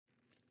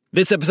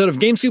This episode of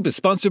GameScoop is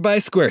sponsored by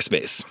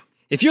Squarespace.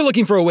 If you're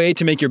looking for a way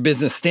to make your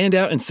business stand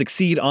out and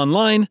succeed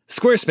online,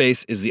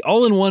 Squarespace is the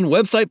all-in-one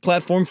website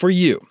platform for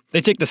you.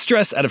 They take the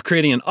stress out of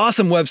creating an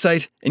awesome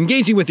website,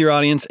 engaging with your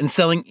audience, and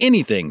selling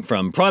anything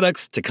from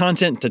products to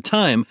content to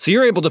time, so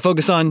you're able to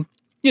focus on,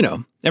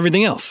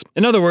 everything else.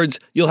 In other words,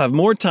 you'll have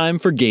more time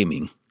for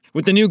gaming.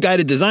 With the new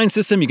guided design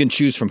system, you can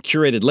choose from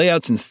curated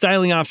layouts and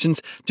styling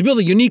options to build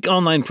a unique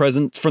online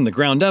presence from the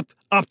ground up,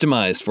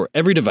 optimized for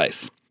every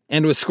device.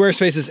 And with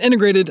Squarespace's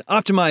integrated,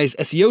 optimized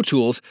SEO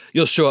tools,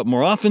 you'll show up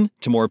more often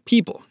to more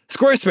people.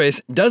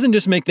 Squarespace doesn't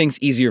just make things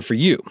easier for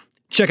you.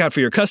 Checkout for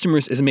your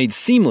customers is made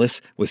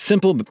seamless with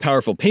simple but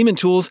powerful payment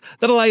tools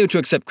that allow you to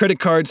accept credit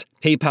cards,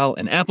 PayPal,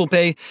 and Apple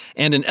Pay,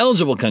 and in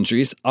eligible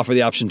countries, offer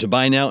the option to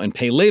buy now and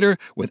pay later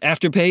with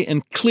Afterpay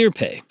and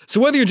ClearPay.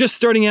 So whether you're just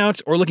starting out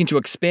or looking to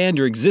expand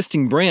your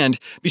existing brand,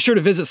 be sure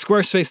to visit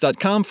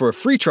squarespace.com for a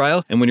free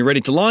trial, and when you're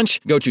ready to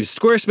launch, go to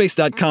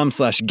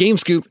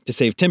squarespace.com/gamescoop to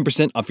save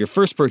 10% off your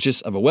first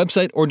purchase of a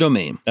website or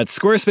domain. That's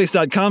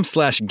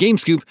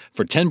squarespace.com/gamescoop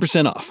for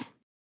 10% off.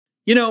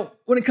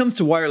 When it comes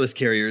to wireless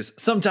carriers,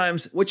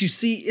 sometimes what you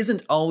see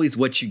isn't always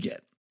what you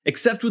get.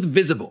 Except with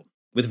Visible.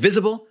 With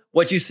Visible,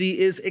 what you see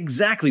is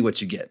exactly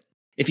what you get.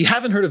 If you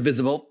haven't heard of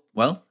Visible,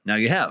 well, now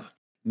you have.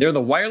 They're the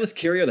wireless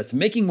carrier that's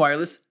making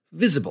wireless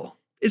visible.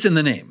 It's in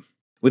the name.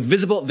 With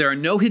Visible, there are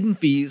no hidden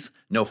fees,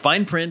 no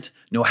fine print,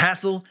 no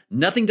hassle,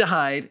 nothing to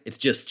hide. It's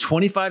just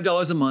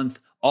 $25 a month,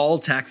 all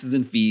taxes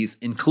and fees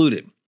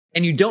included.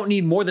 And you don't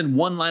need more than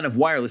one line of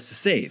wireless to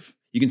save.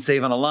 You can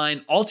save on a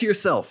line all to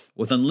yourself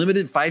with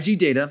unlimited 5G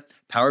data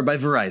powered by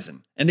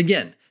Verizon. And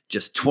again,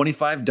 just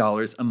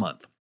 $25 a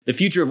month. The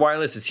future of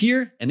wireless is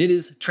here, and it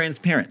is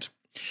transparent.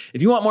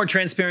 If you want more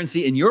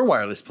transparency in your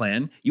wireless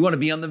plan, you want to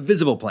be on the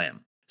Visible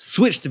plan.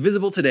 Switch to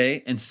Visible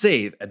today and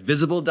save at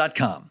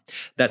Visible.com.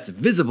 That's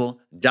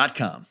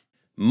Visible.com.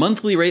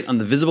 Monthly rate on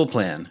the Visible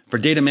plan. For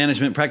data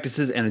management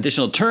practices and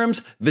additional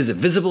terms, visit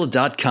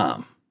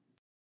Visible.com.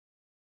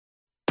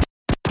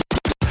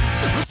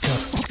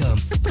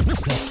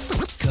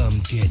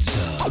 Come get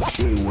some.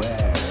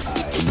 Beware,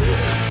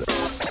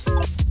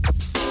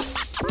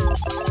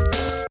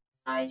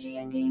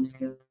 IGN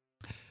GameScoop.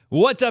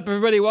 What's up,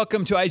 everybody?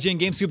 Welcome to IGN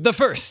GameScoop, the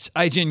first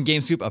IGN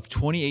GameScoop of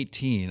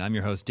 2018. I'm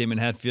your host, Damon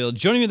Hatfield.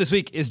 Joining me this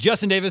week is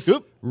Justin Davis,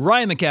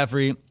 Ryan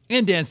McCaffrey,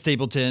 and Dan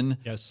Stapleton.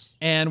 Yes.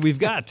 And we've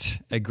got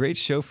a great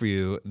show for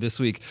you this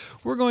week.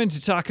 We're going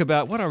to talk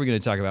about, what are we going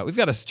to talk about? We've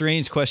got a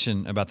strange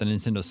question about the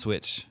Nintendo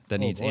Switch that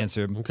needs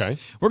answered. Okay.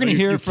 We're going to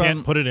hear from... You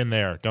can't put it in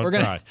there. Don't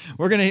try.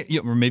 We're going to...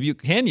 Or maybe you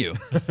can. We're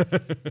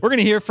going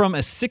to hear from a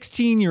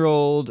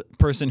 16-year-old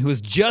person who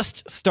has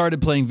just started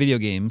playing video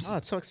games. Oh,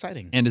 it's so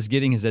exciting. And is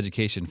getting his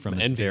education from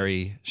this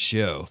very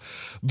show.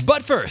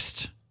 But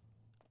first,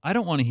 I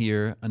don't want to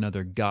hear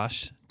another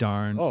gosh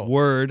darn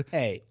word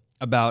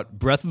about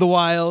Breath of the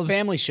Wild,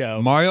 family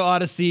show, Mario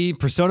Odyssey,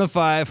 Persona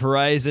 5,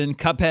 Horizon,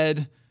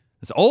 Cuphead.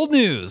 It's old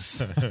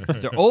news.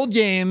 They're old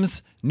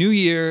games, new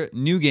year,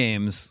 new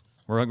games.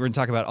 We're going to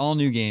talk about all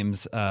new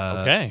games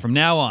from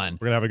now on.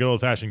 We're going to have a good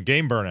old-fashioned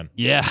game burning.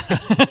 Yeah.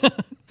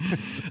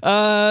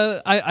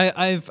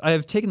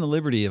 I've taken the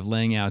liberty of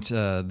laying out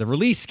the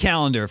release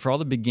calendar for all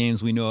the big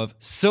games we know of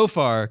so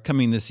far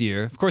coming this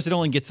year. Of course, it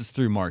only gets us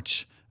through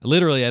March.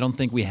 Literally, I don't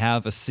think we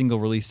have a single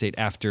release date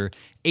after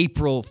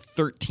April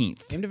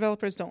 13th. Game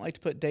developers don't like to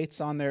put dates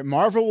on there.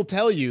 Marvel will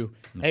tell you,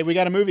 hey, we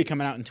got a movie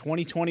coming out in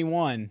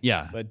 2021.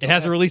 Yeah, but it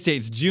has a release date.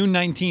 It's June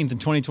 19th in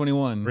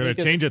 2021. We're going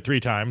to change it 3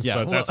 times,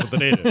 but that's what the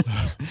date is.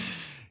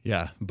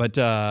 Yeah, but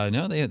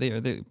no,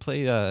 they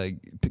play.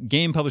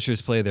 Game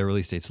publishers play their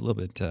release dates a little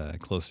bit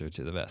closer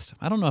to the vest.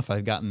 I don't know if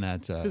I've gotten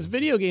that. Because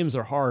video games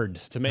are hard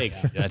to make.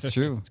 That's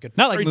true. It's good.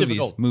 Not like Very movies.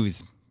 difficult.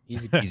 Movies.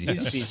 Easy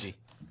peasy.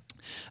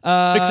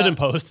 Fix it in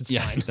post. It's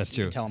fine. That's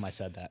true. Tell them I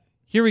said that.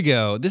 Here we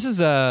go. This is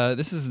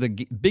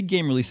the big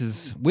game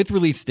releases with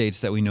release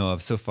dates that we know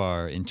of so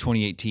far in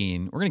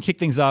 2018. We're going to kick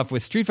things off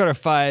with Street Fighter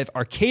V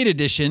Arcade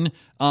Edition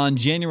on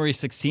January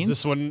 16th. Is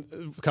this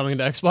one coming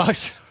to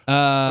Xbox?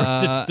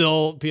 Or is it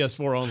still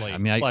PS4 only? I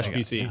mean, Slash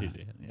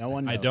PC. No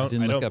one knows. I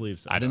don't believe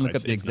so. I didn't look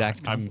up the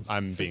exact.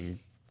 I'm being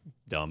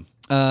dumb.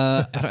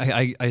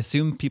 I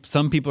assume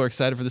some people are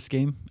excited for this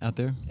game out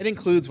there. It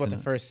includes the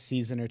first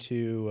season or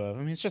two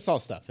of, it's just all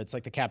stuff. It's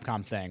like the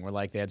Capcom thing where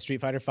like they had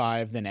Street Fighter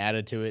V, then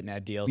added to it and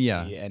add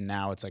DLC, and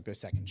now it's like their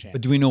second chance.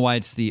 But do we know why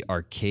it's the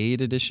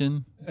arcade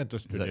edition? It's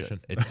just tradition.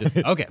 It's just,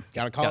 okay.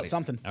 Gotta call it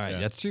something. All right,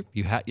 that's true.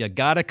 You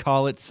gotta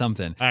call it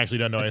something. I actually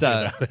don't know anything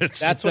about it.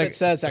 That's what it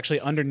says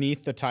actually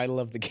underneath the title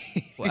of the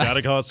game.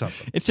 Gotta call it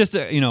something. It's just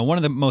one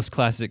of the most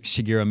classic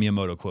Shigeru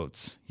Miyamoto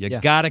quotes. You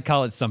gotta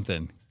call it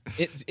something.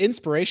 It's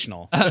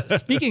inspirational.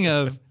 Speaking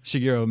of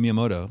Shigeru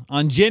Miyamoto,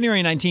 on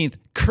January 19th,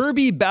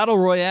 Kirby Battle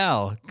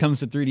Royale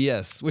comes to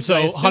 3DS. Which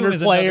So 100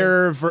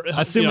 player,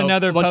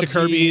 another bunch PUBG, of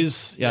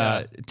Kirby's.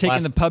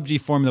 Taking the PUBG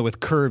formula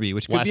with Kirby,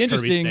 which could be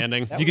interesting.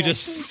 If you could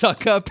just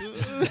suck up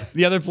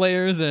the other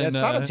players and That's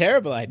not a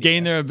terrible idea.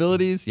 Gain their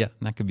abilities. Yeah,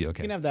 that could be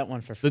okay. You can have that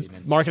one for free.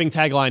 The marketing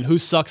tagline, who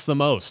sucks the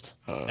most?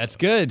 That's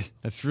good.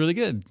 That's really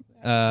good.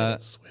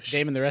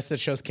 Damon, the rest of the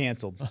show's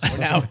canceled. We're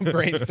now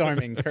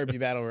brainstorming Kirby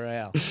Battle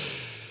Royale.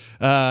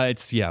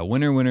 It's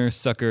winner, winner,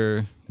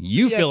 sucker.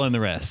 You Yes. fill in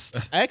the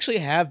rest. I actually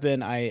have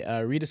been. I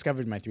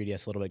rediscovered my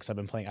 3DS a little bit because I've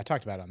been playing. I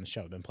talked about it on the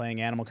show. I've been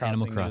playing Animal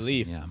Crossing. New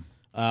Leaf. yeah.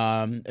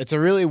 It's a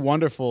really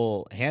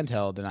wonderful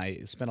handheld, and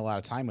I spent a lot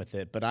of time with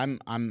it. But I'm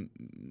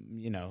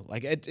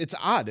it's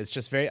odd. It's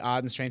just very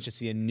odd and strange to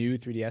see a new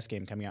 3DS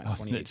game coming out in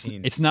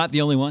 2018. It's not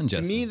the only one, To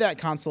Justin. me, that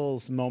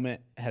console's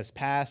moment has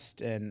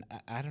passed, and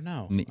I don't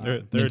know.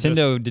 They're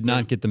Nintendo did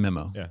not get the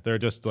memo. Yeah, there are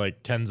just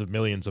like tens of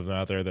millions of them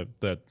out there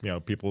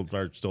that people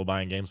are still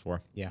buying games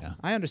for. Yeah,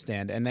 I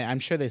understand, and I'm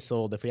sure they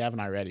sold. If we haven't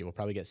already, we'll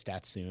probably get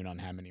stats soon on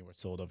how many were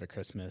sold over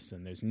Christmas.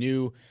 And there's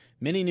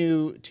many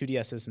new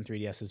 2DSs and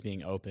 3DSs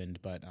being opened.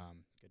 But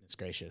goodness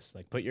gracious,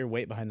 like put your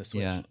weight behind the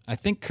Switch. Yeah, I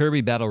think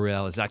Kirby Battle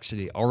Royale is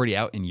actually already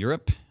out in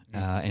Europe,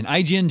 and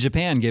IGN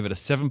Japan gave it a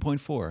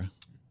 7.4.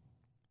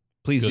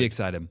 Please be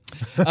excited.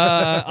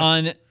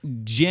 On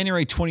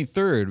January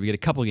 23rd, we get a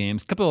couple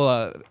games.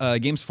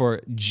 Games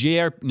for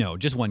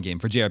just one game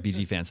for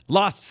JRPG fans.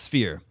 Lost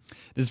Sphere.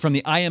 This is from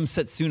the I Am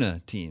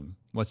Setsuna team.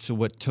 What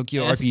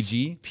Tokyo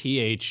RPG?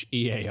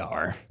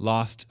 PHEAR.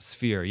 Lost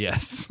Sphere.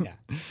 Yes. Yeah.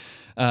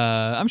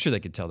 I'm sure they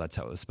could tell that's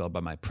how it was spelled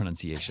by my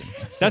pronunciation.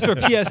 That's for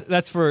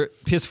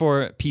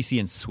PS4, PC,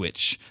 and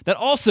Switch. That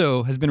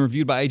also has been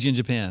reviewed by IGN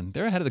Japan.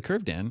 They're ahead of the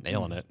curve, Dan.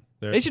 Nailing it.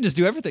 They should just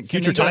do everything.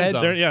 Can Future they go time ahead?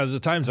 zone. There's a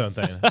time zone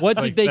thing. What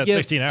Like, did they that's give?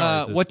 16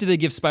 hours. What did they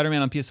give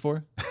Spider-Man on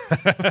PS4?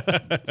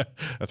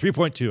 A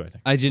 3.2, I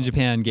think. IGN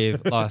Japan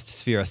gave Lost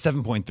Sphere a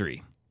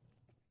 7.3.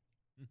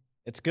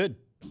 It's good.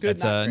 Good.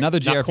 That's not great. another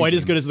JRPG. Not quite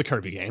as good as the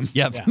Kirby game.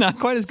 Yep, not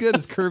quite as good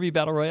as Kirby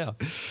Battle Royale.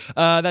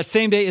 That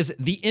same day is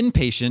The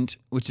Inpatient,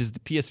 which is the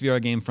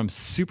PSVR game from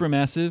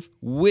Supermassive,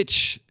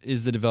 which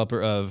is the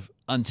developer of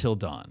Until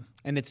Dawn.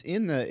 And it's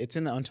in the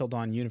Until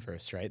Dawn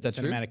universe, right? The That's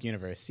true? cinematic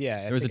universe.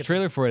 Yeah. There was a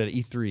trailer for it at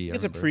E3.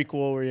 It's a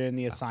prequel where you're in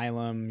the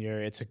asylum.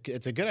 It's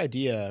a good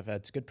idea.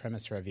 It's a good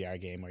premise for a VR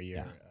game where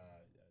you're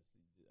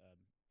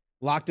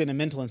locked in a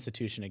mental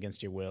institution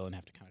against your will and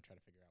have to kind of try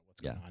to figure out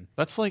what's going on.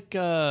 That's like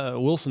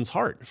Wilson's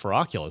Heart for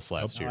Oculus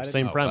last year. I didn't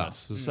Same know.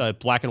 premise. It was a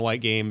black and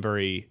white game,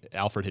 very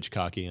Alfred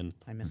Hitchcockian.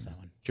 I missed that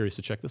one. Curious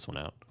to check this one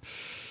out.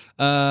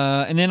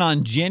 And then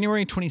on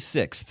January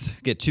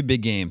 26th, get two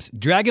big games.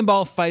 Dragon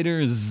Ball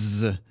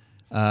FighterZ.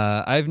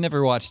 I've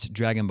never watched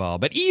Dragon Ball,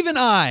 but even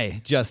I,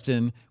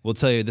 Justin, will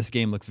tell you this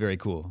game looks very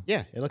cool.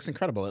 Yeah, it looks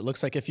incredible. It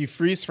looks like if you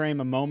freeze frame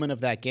a moment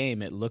of that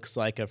game, it looks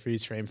like a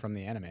freeze frame from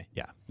the anime.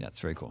 Yeah, that's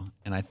very cool.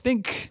 And I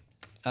think,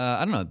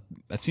 I don't know,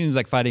 it seems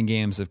like fighting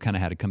games have kind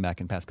of had to come back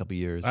in the past couple of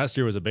years. Last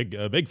year was a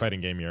big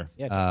fighting game year.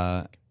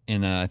 Yeah.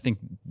 And I think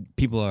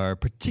people are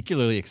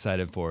particularly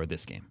excited for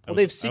this game. Well,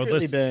 they've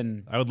secretly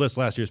been. I would list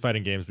last year's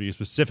fighting games, but you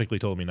specifically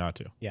told me not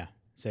to. Yeah.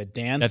 Said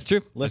Dan. That's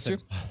true. Listen.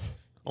 That's true.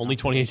 Only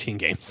 2018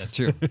 games. That's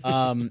true.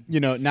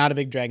 Not a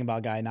big Dragon Ball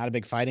guy, not a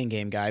big fighting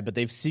game guy, but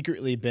they've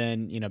secretly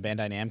been,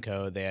 Bandai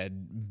Namco. They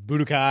had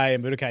Budokai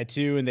and Budokai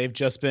 2, and they've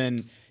just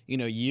been,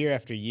 year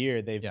after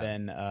year, they've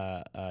been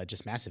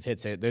just massive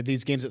hits. They're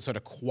these games that sort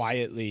of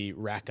quietly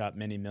rack up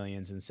many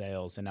millions in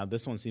sales, and now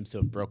this one seems to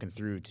have broken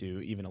through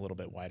to even a little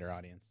bit wider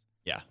audience.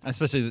 Yeah,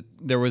 especially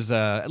there was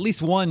at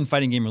least one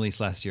fighting game release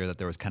last year that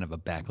there was kind of a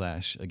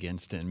backlash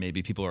against, and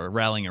maybe people are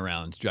rallying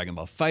around Dragon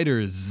Ball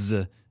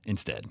FighterZ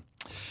instead.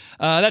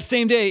 That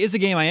same day is a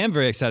game I am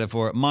very excited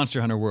for, Monster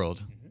Hunter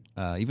World.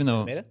 Even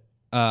though Beta?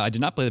 I did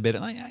not play the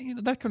beta, and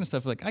that kind of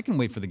stuff. Like I can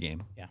wait for the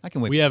game. Yeah. I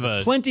can wait. We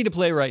have plenty to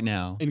play right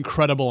now.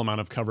 Incredible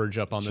amount of coverage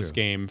up on this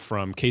game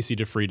from Casey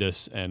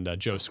DeFreitas and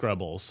Joe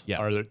Scrubbles. Yeah.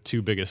 Are the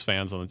two biggest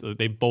fans on it.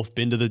 They've both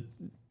been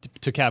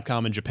to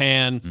Capcom in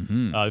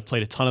Japan. They've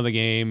played a ton of the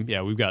game.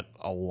 Yeah, we've got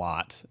a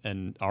lot,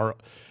 and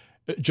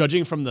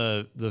judging from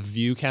the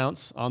view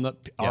counts on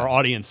our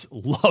audience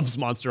loves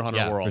Monster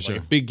Hunter World. for sure.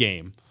 Like a big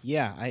game.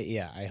 Yeah,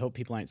 I hope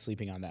people aren't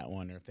sleeping on that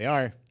one, or if they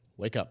are,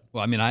 wake up.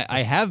 Well, I mean,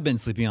 I have been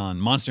sleeping on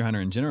Monster Hunter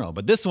in general,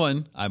 but this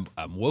one, I'm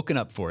woken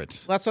up for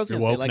it. Well, that's what I was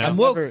going to say. woke Like, now? I've I'm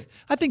woke. never.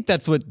 I think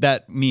that's what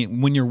that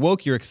means. When you're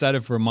woke, you're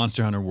excited for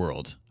Monster Hunter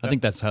World. I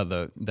think that's how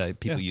the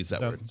people use that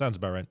word. Sounds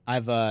about right.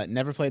 I've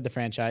never played the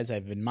franchise.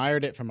 I've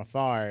admired it from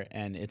afar,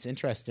 and it's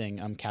interesting.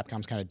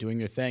 Capcom's kind of doing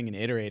their thing and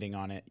iterating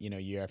on it,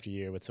 year after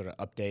year with sort of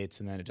updates,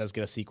 and then it does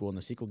get a sequel, and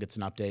the sequel gets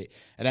an update.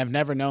 And I've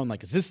never known,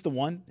 like, is this the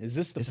one? Is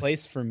this the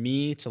place for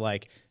me to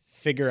like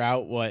figure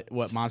out what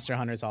Monster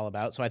Hunter is all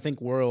about? So I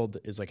think World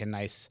is like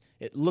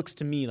it looks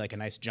to me like a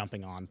nice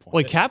jumping on point.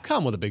 Like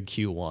Capcom with a big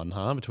Q1,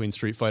 huh? Between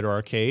Street Fighter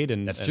Arcade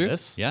and That's true.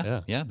 this.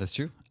 Yeah, that's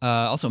true.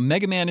 Also,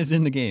 Mega Man is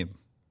in the game.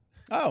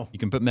 Oh, You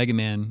can put Mega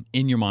Man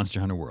in your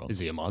Monster Hunter World. Is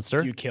he a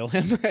monster? you kill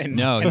him and,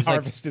 No, and he's like,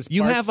 harvest his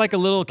you parts? have like a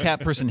little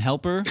cat person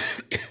helper,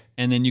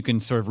 and then you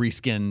can sort of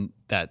reskin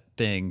that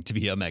thing to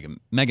be a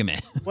Mega Man.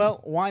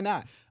 Well, why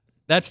not?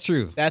 That's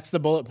true. That's the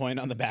bullet point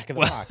on the back of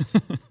the box.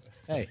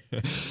 Hey.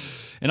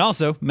 And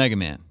also Mega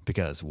Man,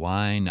 because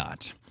why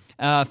not?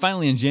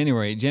 Finally, in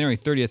January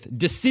 30th,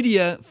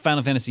 Dissidia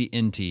Final Fantasy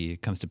NT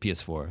comes to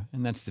PS4,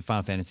 and that's the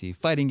Final Fantasy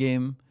fighting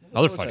game.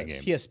 Another What was fighting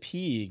that? game.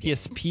 PSP. Game.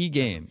 PSP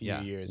game, few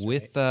yeah, years,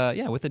 with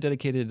with a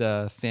dedicated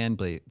fan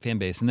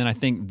base, and then I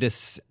think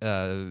this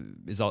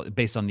is all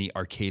based on the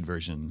arcade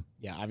version.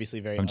 Yeah, obviously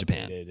very From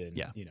Japan. updated and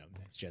Yeah.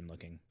 next gen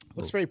looking.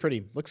 Looks very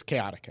pretty. Looks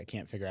chaotic. I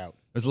can't figure out.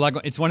 There's a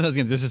lot. It's one of those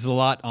games. There's just a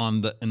lot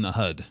in the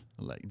HUD.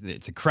 Like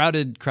it's a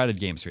crowded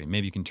game stream.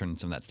 Maybe you can turn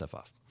some of that stuff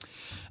off.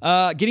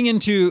 Getting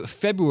into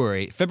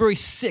February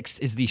 6th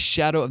is the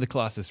Shadow of the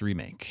Colossus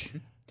remake,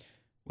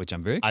 which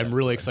I'm very excited I'm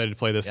really for. excited to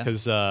play this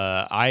because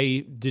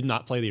I did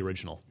not play the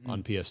original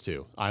on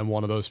PS2. I'm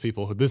one of those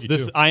people who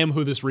I am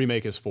who this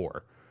remake is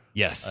for.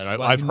 Yes, And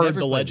Well, I've heard never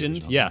the played legend.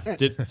 original.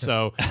 Yeah.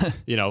 So,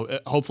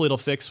 hopefully it'll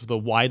fix the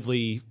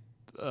widely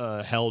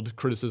held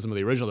criticism of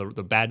the original,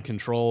 the bad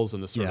controls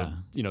and the sort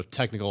of,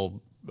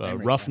 technical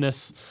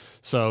roughness.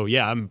 So,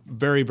 yeah, I'm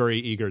very, very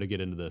eager to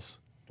get into this.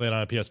 Play it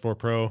on a PS4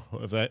 Pro.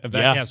 If that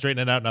Yeah. can't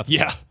straighten it out, nothing.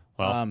 Yeah.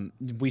 Well,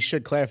 We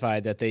should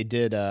clarify that they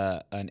did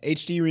an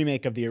HD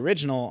remake of the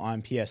original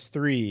on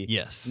PS3.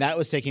 Yes. And that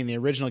was taking the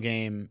original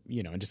game,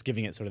 and just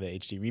giving it sort of the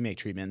HD remake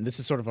treatment. And this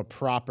is sort of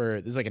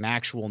this is like an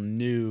actual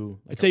new.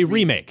 Like it's a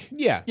remake.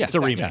 Yeah. It's a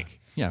exactly. remake.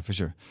 Yeah, for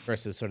sure.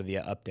 Versus sort of the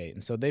update.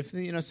 And so they've,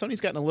 Sony's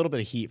gotten a little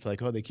bit of heat for like,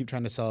 they keep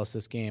trying to sell us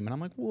this game. And I'm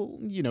like, well,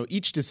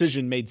 each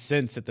decision made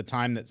sense at the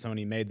time that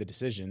Sony made the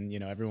decision.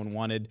 Everyone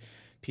wanted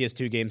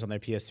PS2 games on their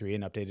PS3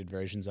 and updated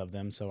versions of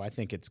them. So I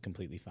think it's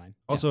completely fine.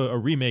 Also, a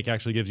remake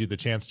actually gives you the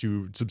chance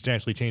to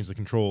substantially change the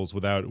controls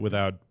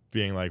without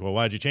being like, well,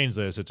 why did you change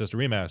this? It's just a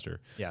remaster.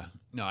 Yeah.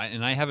 No,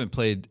 and I haven't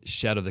played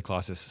Shadow of the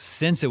Colossus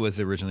since it was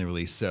originally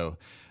released. So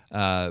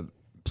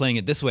playing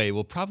it this way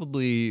will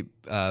probably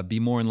be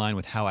more in line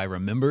with how I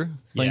remember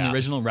playing the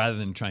original rather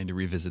than trying to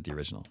revisit the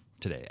original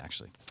today,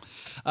 actually.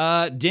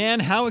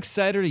 Dan, how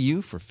excited are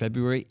you for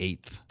February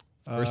 8th?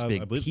 First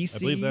big I believe, PC. I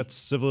believe that's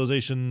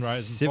Civilization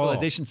Rise and Fall.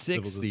 Civilization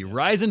 6, the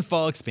Rise and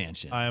Fall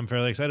expansion. I am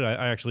fairly excited.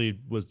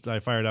 I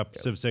fired up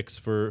Civ 6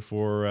 for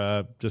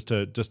just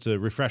to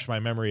refresh my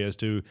memory as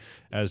to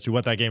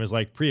what that game is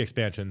like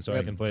pre-expansion, so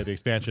I can play the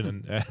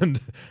expansion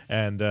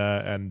and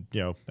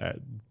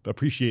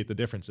appreciate the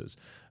differences.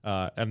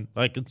 And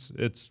like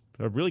it's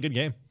a really good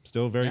game.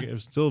 Still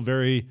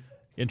very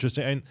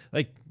interesting. And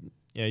like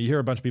you hear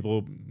a bunch of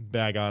people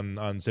bag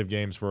on Civ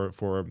games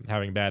for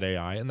having bad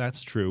AI, and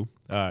that's true.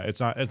 It's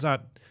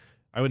not.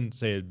 I wouldn't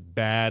say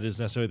bad is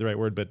necessarily the right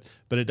word, but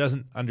it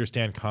doesn't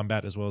understand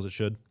combat as well as it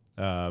should.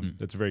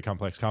 It's a very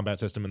complex combat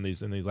system in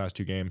these last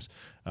two games,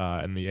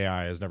 and the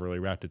AI has never really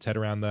wrapped its head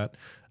around that.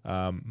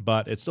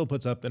 But it still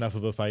puts up enough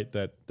of a fight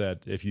that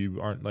if you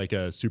aren't like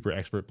a super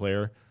expert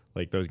player,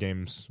 like those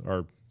games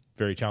are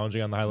very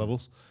challenging on the high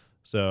levels.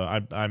 So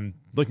I'm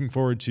looking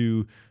forward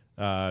to.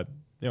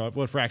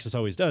 What Firaxis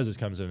always does is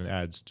comes in and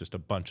adds just a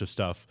bunch of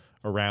stuff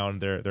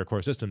around their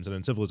core systems. And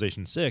in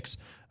Civilization 6,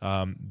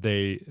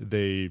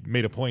 they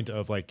made a point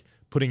of like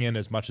putting in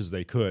as much as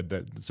they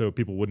could so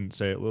people wouldn't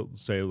say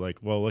like,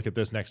 well, look at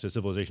this next to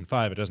Civilization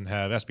 5. It doesn't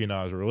have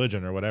espionage or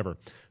religion or whatever.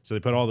 So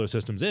they put all those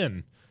systems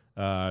in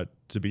to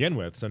begin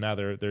with. So now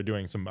they're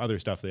doing some other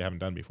stuff they haven't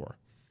done before.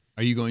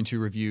 Are you going to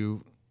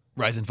review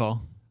Rise and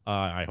Fall?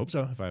 I hope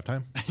so, if I have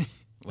time.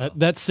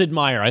 That's Sid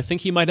Meier. I think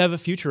he might have a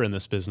future in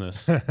this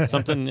business.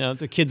 Something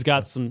the kid's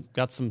got some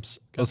talent.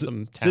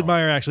 Sid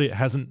Meier actually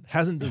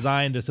hasn't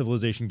designed a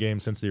Civilization game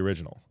since the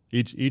original.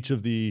 Each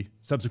of the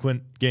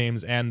subsequent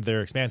games and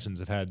their expansions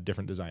have had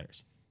different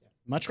designers.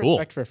 Much Cool.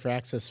 respect for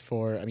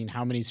Firaxis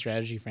how many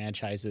strategy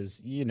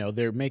franchises,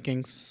 they're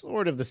making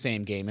sort of the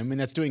same game. I mean,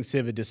 that's doing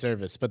Civ a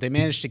disservice, but they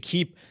managed to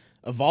keep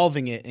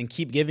evolving it and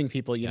keep giving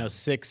people,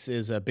 6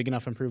 is a big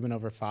enough improvement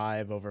over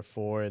 5, over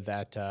 4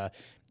 that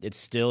it's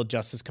still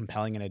just as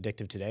compelling and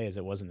addictive today as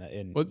it was in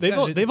the. Well,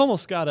 they've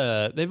almost got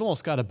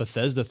a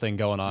Bethesda thing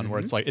going on where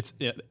it's like it's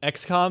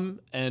XCOM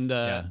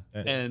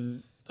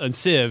and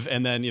Civ,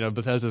 and then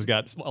Bethesda's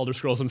got Elder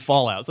Scrolls and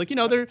Fallout. It's like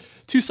they're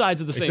two sides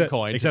of the same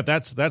coin. Except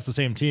that's the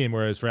same team,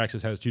 whereas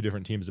Firaxis has two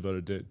different teams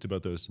devoted to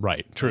both those.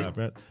 Right. True.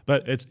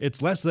 But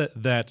it's less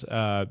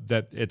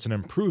that it's an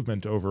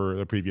improvement over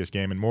the previous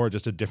game and more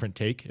just a different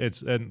take.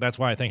 And that's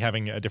why I think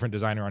having a different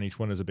designer on each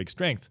one is a big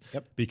strength.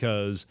 Yep.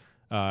 Because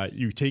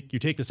you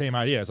take the same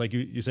idea. It's like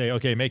you say,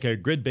 okay, make a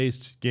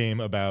grid-based game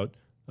about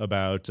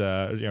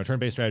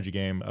turn-based strategy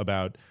game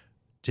about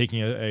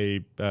taking a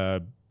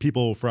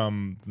people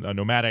from a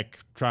nomadic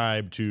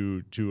tribe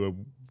to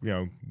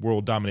a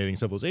world dominating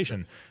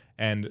civilization,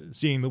 and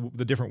seeing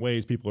the different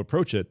ways people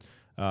approach it.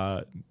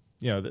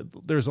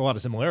 There's a lot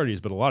of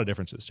similarities, but a lot of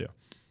differences too.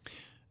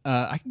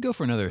 I could go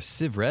for another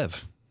Civ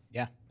Rev.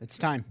 Yeah, it's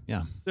time.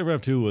 Yeah. Civ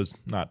Rev 2 was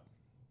not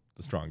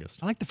the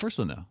strongest. I like the first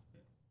one, though.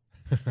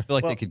 I feel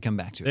like they could come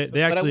back to it.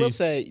 They actually, But I will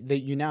say that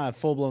you now have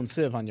full-blown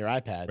Civ on your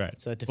iPad. Right.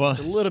 So that defeats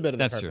a little bit of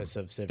the that's purpose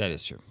true. of Civ. That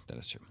is true.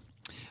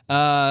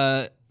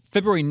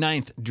 February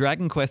 9th,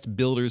 Dragon Quest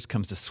Builders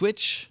comes to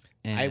Switch.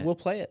 And I will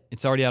play it.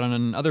 It's already out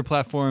on other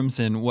platforms,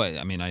 and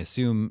I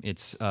assume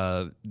it's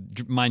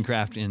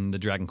Minecraft in the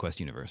Dragon Quest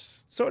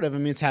universe. Sort of. I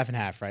mean, it's half and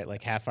half, right?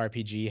 Like half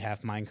RPG,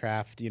 half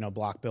Minecraft,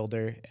 block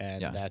builder.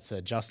 And that's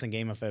a Justin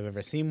game if I've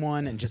ever seen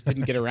one, and just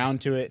didn't get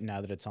around to it. Now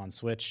that it's on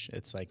Switch,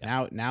 it's like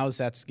now is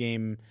that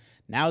game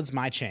now's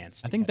my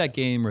chance. I think that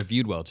game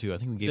reviewed well too. I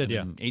think we gave it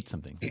an 8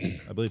 something.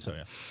 I believe so.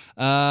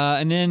 Yeah.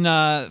 And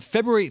then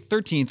February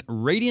 13th,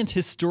 Radiant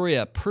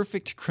Historia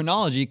Perfect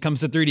Chronology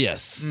comes to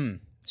 3DS. And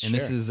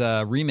this is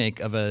a remake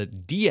of a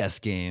DS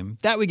game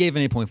that we gave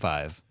an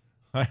 8.5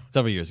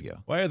 several years ago.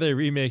 Why are they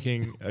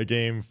remaking a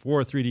game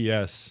for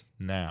 3DS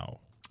now?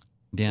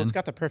 Dan? Well, it's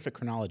got the perfect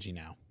chronology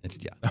now.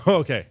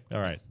 Okay. All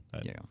right.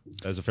 Yeah.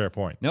 That's a fair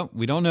point. No,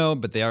 we don't know,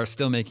 but they are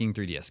still making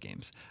 3DS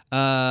games.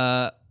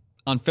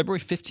 On February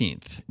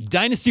 15th,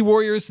 Dynasty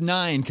Warriors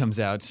 9 comes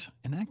out.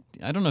 And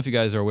I don't know if you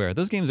guys are aware.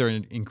 Those games are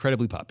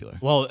incredibly popular.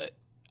 Well,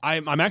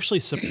 I'm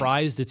actually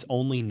surprised it's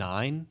only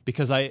 9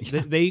 because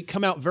they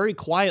come out very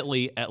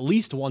quietly at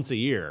least once a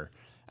year.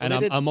 And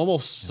I'm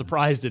almost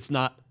surprised it's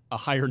not a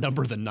higher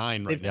number than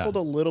 9 right They've now. pulled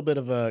a little bit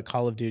of a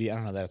Call of Duty. I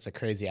don't know, that's a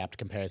crazy apt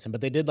comparison, but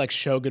they did like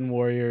Shogun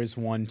Warriors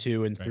 1,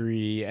 2, and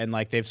 3, and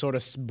like they've sort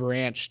of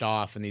branched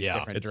off in these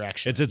different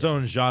directions. It's its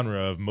own genre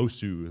of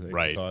Mosu, they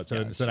Right. call it.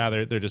 So now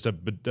they're just a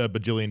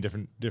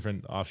bajillion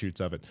different offshoots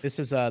of it. This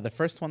is the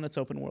first one that's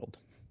open world.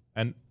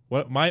 And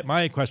what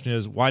my question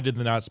is, why did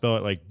they not spell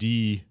it like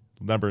D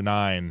number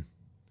 9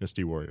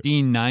 Dynasty Warriors?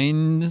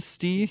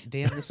 Dynasty?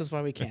 Dan, this is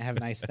why we can't have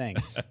nice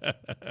things.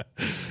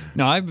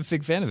 No, I'm a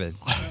big fan of it.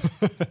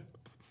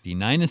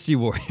 Dynasty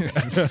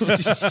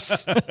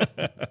Warriors.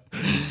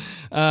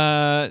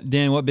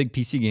 Dan, what big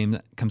PC game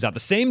comes out the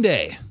same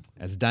day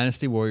as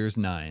Dynasty Warriors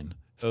 9?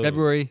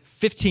 February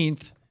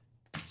 15th.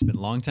 It's been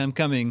a long time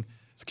coming.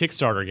 It's a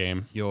Kickstarter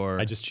game.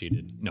 I just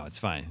cheated. No, it's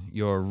fine.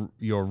 Your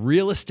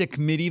realistic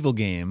medieval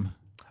game.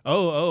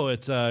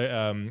 It's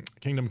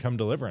Kingdom Come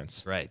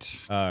Deliverance.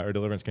 Right. Or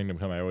Deliverance Kingdom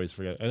Come. I always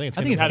forget. I think it's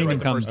Kingdom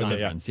Come Okay,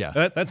 Deliverance,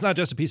 yeah. That's not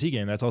just a PC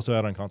game. That's also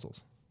out on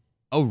consoles.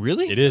 Oh,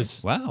 really? It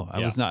is. Wow. I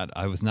was not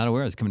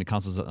aware it's coming to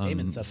consoles at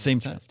the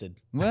same time.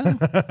 Well,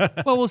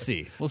 we'll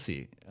see. We'll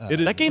see.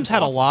 That game's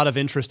had a lot of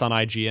interest on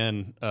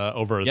IGN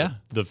over Yeah.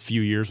 the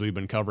few years we've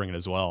been covering it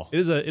as well. It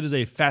is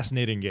a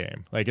fascinating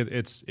game. Like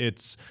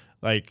it's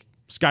like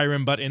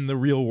Skyrim, but in the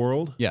real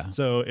world. Yeah.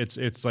 So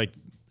it's like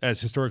as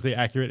historically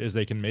accurate as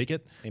they can make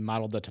it. They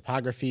modeled the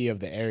topography of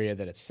the area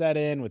that it's set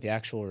in with the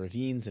actual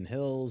ravines and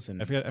hills.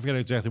 And I forget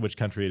exactly which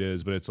country it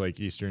is, but it's like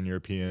Eastern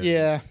European.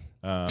 yeah.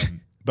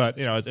 But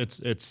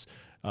it's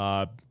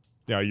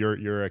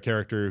you're a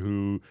character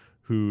who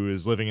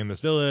is living in this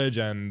village,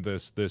 and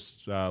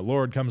this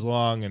lord comes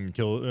along and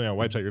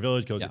wipes out your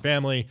village, kills your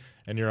family,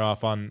 and you're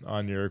off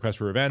on your quest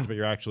for revenge. But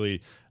you're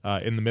actually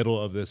in the middle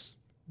of this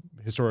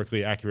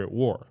historically accurate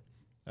war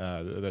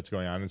that's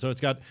going on, and so it's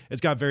got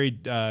very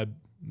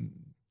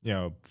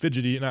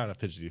fidgety. Not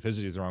fidgety.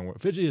 Fidgety is the wrong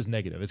word. Fidgety is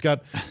negative. It's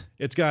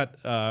got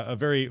a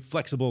very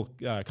flexible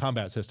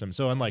combat system.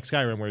 So unlike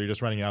Skyrim, where you're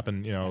just running up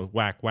and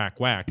whack,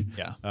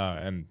 Yeah.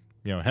 and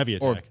heavy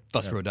attack Or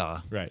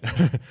Thusroda. right.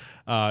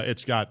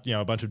 It's got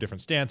a bunch of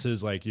different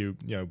stances, like you're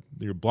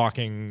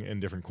blocking in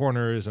different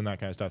corners and that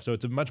kind of stuff. So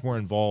it's a much more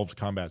involved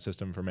combat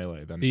system for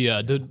Melee than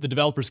The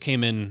developers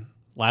came in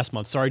last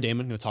month. Sorry,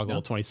 Damon. I'm going to talk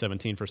about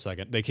 2017 for a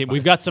second. They came.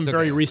 We've got some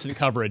very recent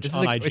coverage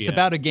on IGN. It's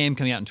about a game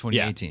coming out in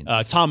 2018.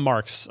 Yeah. Tom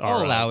Marks,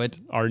 I'll allow it.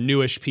 Our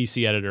newish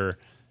PC editor.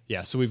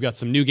 Yeah, so we've got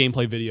some new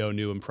gameplay video,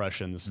 new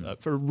impressions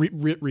for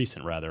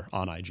recent rather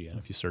on IGN.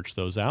 If you search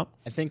those out,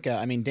 I think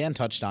Dan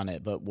touched on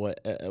it, but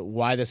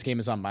why this game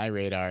is on my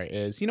radar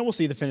is we'll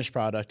see the finished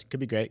product. Could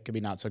be great, could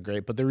be not so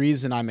great. But the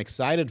reason I'm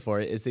excited for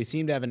it is they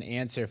seem to have an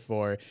answer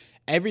for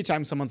every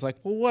time someone's like,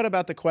 well, what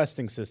about the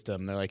questing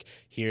system? They're like,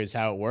 here's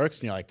how it works.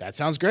 And you're like, that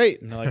sounds great.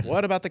 And they're like,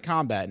 what about the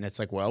combat? And it's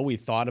like, well, we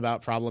thought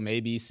about problem A,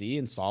 B, C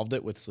and solved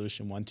it with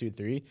solution 1, 2,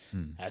 3.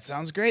 That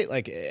sounds great.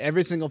 Like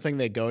every single thing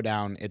they go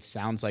down, it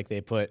sounds like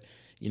they put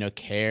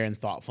care and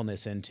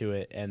thoughtfulness into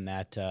it, and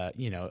that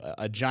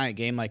a giant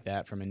game like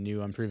that from a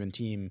new unproven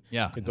team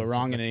could go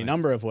wrong in any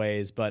number of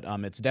ways, but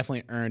it's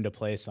definitely earned a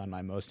place on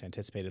my most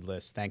anticipated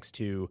list thanks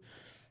to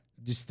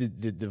just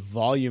the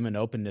volume and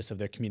openness of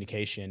their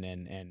communication,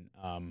 and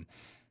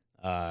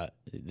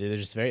they're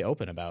just very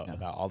open about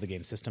all the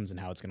game systems and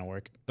how it's going to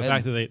work. the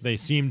fact that they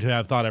seem to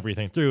have thought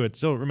everything through. It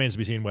still remains to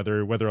be seen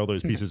whether all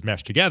those pieces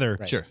mesh together.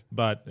 Right. Sure.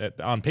 But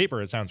on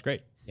paper, it sounds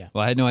great.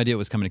 Well, I had no idea it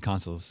was coming to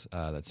consoles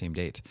that same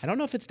date. I don't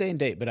know if it's day and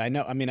date, but I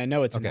know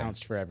it's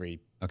announced for every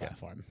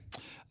platform.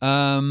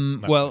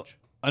 Well,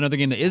 another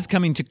game that is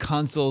coming to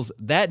consoles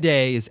that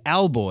day is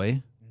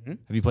Owlboy. Have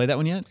you played that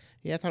one yet?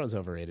 Yeah, I thought it was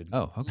overrated.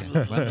 Oh,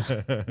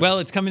 okay. Well,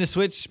 it's coming to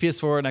Switch,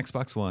 PS4, and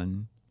Xbox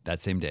One that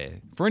same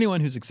day for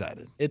anyone who's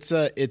excited. It's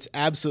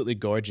absolutely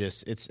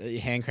gorgeous. It's a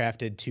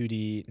handcrafted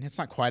 2D. It's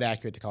not quite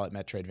accurate to call it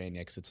Metroidvania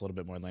because it's a little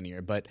bit more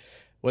linear. But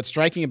what's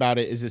striking about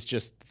it is it's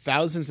just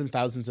thousands and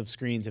thousands of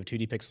screens of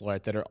 2D pixel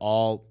art that are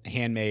all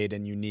handmade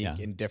and unique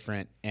and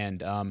different.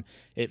 And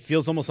it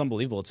feels almost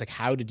unbelievable. It's like,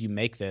 how did you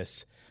make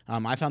this?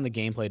 I found the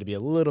gameplay to be a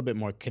little bit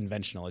more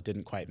conventional. It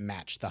didn't quite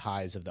match the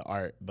highs of the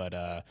art,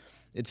 but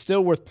it's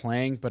still worth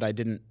playing. But I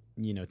didn't,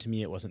 to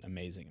me, it wasn't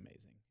amazing.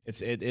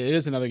 It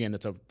is another game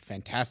that's a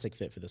fantastic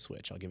fit for the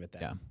Switch. I'll give it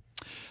that.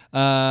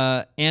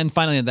 Yeah. And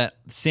finally, that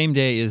same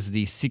day is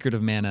the Secret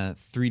of Mana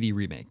 3D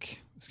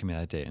remake. It's coming out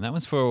that day, and that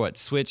one's for what?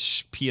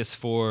 Switch,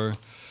 PS4.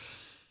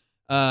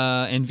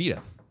 And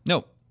Vita.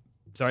 No,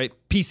 sorry,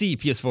 PC,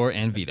 PS4,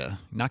 and Vita.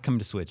 Not coming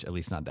to Switch, at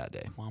least not that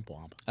day. Womp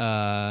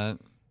womp.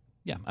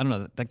 Yeah, I don't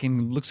know. That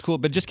game looks cool,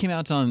 but it just came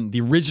out on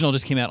the original.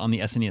 Just came out on the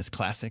SNES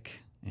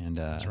Classic, and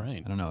That's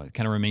right. I don't know. It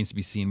kind of remains to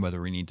be seen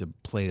whether we need to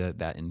play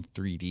that in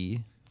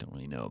 3D. Don't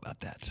really know about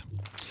that.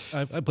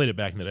 I played it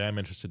back in the day. I'm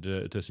interested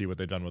to see what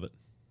they've done with it.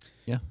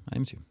 Yeah, I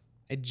am too.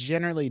 I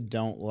generally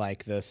don't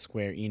like the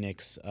Square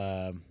Enix,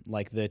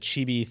 like the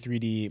chibi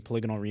 3D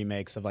polygonal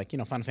remakes of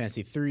Final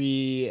Fantasy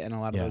 3 and a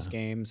lot of those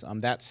games.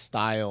 That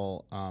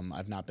style,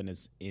 I've not been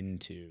as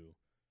into.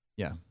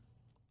 Yeah.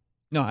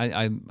 No,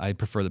 I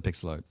prefer the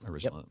pixel art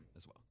original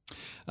as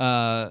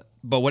well.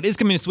 But what is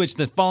coming to Switch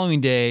the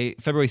following day,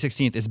 February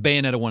 16th, is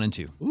Bayonetta 1 and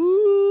 2.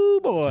 Ooh,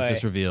 boy.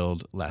 Just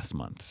revealed last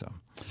month. So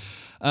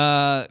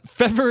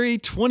February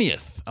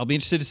 20th, I'll be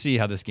interested to see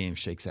how this game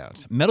shakes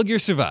out. Metal Gear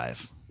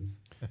Survive.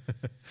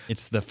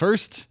 It's the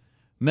first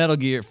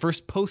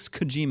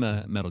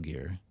post-Kojima Metal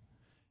Gear.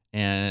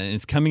 And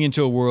it's coming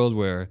into a world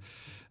where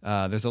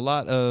there's a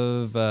lot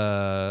of,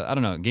 I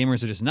don't know,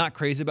 gamers are just not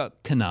crazy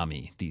about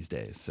Konami these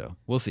days. So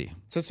we'll see.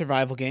 It's a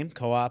survival game,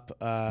 co-op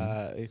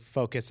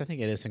focused. I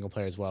think it is single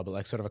player as well, but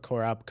like sort of a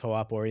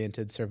co-op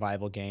oriented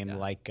survival game. Yeah.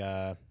 Like,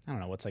 I don't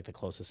know, what's like the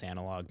closest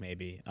analog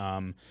maybe.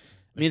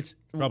 I mean, it's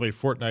probably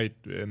Fortnite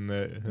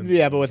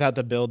but without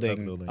the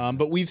building.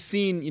 But we've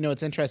seen,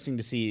 it's interesting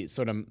to see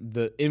sort of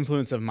the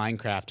influence of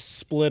Minecraft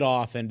split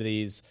off into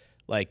these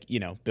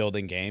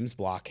building games,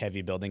 block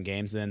heavy building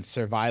games, and then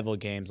survival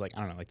games like,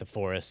 I don't know, like The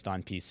Forest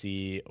on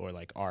PC or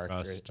like Ark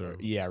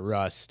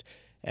Rust.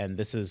 And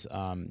this is,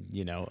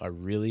 a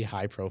really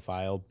high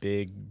profile,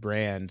 big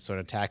brand sort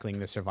of tackling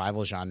the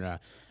survival genre.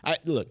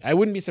 I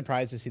wouldn't be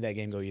surprised to see that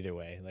game go either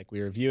way. Like,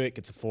 we review it,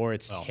 gets a 4,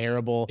 it's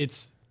terrible.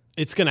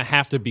 It's going to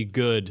have to be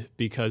good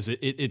because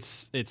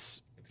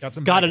it's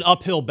got an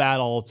uphill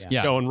battle. It's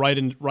going right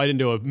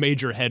into a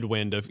major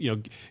headwind of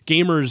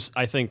gamers.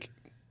 I think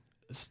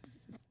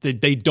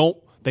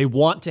they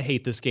want to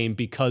hate this game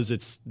because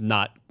it's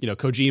not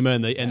Kojima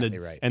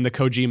and the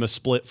Kojima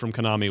split from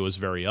Konami was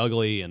very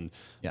ugly and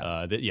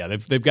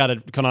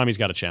Konami's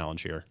got a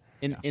challenge here.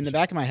 In the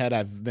back of my head,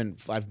 I've been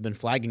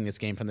flagging this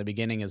game from the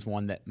beginning as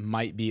one that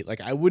might be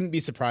I wouldn't be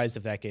surprised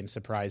if that game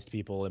surprised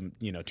people and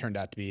turned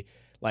out to be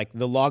like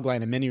the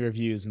logline of many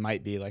reviews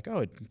might be like, oh,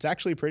 it's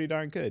actually pretty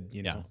darn good,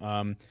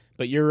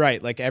 But you're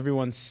right, like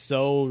everyone's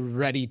so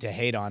ready to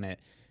hate on it,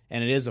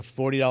 and it is a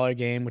 $40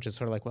 game, which is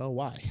sort of like, well,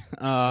 why?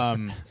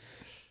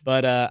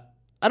 But I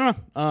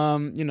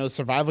don't know,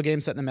 survival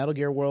game set in the Metal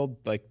Gear world,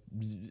 like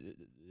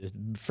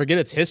forget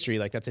its history,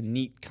 like that's a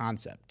neat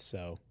concept.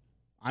 So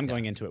I'm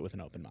going into it with an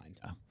open mind.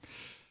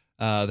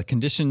 The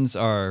conditions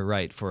are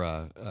right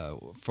for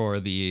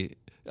the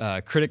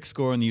critic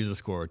score and the user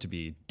score to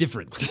be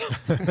different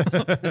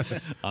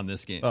on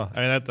this game. Oh,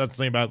 I mean that's the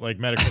thing about like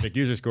Metacritic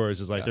user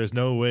scores is like there's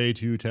no way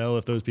to tell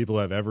if those people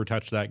have ever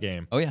touched that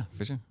game. Oh yeah,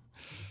 for sure.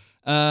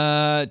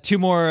 2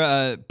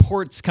 more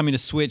ports coming to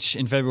Switch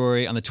in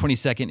February. On the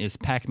 22nd is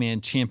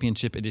Pac-Man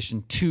Championship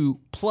Edition 2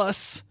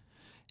 Plus,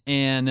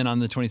 and then on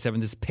the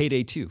 27th is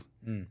Payday 2.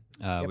 You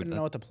happen to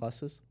know what the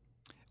plus is?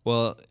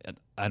 Well,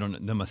 I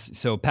don't know.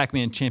 So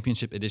Pac-Man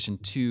Championship Edition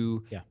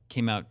 2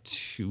 came out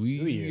 2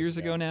 years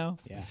ago now.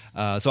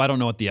 Yeah. So I don't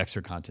know what the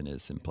extra content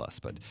is in Plus,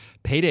 but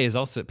Payday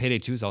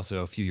 2 is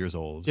also a few years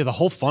old. Yeah, the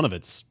whole fun of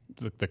it's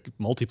the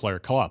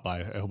multiplayer co-op.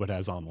 I hope it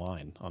has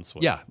online on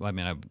Switch. Yeah, well, I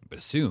mean, I would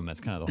assume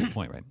that's kind of the whole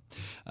point, right?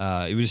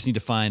 We just need to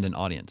find an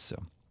audience.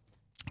 So,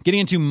 getting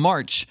into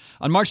March,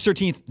 on March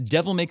 13th,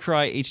 Devil May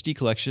Cry HD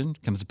Collection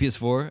comes to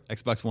PS4,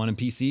 Xbox One, and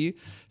PC. I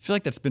feel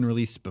like that's been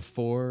released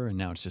before, and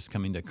now it's just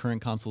coming to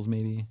current consoles,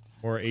 maybe.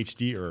 Or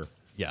HD-er.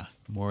 Yeah,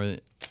 more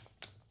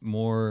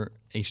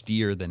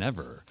HD-er than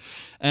ever.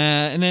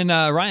 And then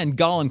Ryan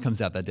Gollum comes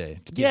out that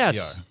day to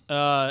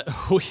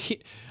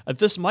PSVR.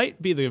 This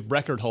might be the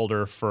record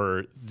holder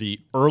for the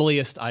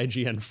earliest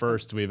IGN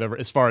first we've ever,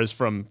 as far as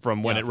from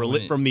when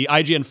from the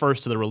IGN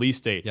first to the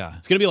release date. Yeah,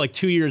 it's going to be like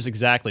 2 years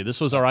exactly.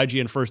 This was our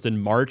IGN first in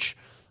March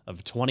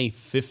of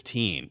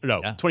 2015.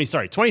 No,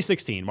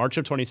 2016. March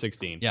of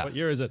 2016. Yeah. What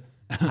year is it?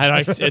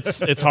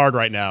 It's hard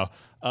right now.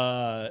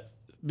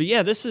 But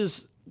yeah, this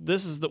is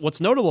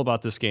what's notable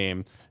about this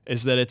game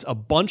is that it's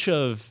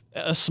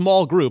a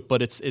small group,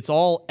 but it's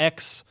all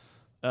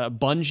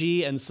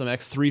Bungie and some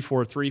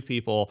X343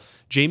 people.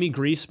 Jamie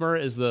Griesmer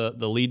is the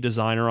lead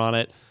designer on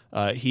it.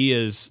 He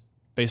is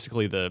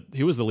basically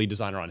he was the lead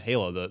designer on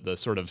Halo, the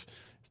sort of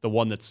the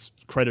one that's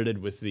credited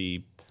with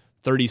the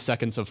 30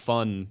 seconds of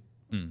fun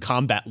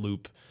combat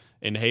loop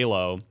in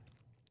Halo.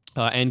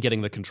 And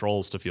getting the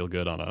controls to feel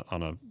good on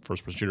a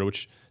first-person shooter,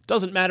 which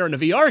doesn't matter in a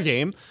VR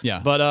game.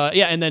 Yeah. But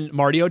and then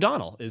Marty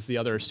O'Donnell is the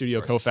other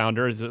studio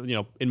co-founder. Is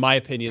in my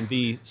opinion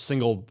the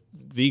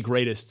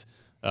greatest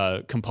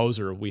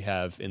composer we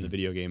have in the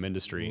video game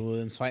industry. Ooh,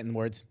 I'm fighting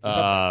words.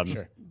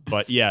 Sure.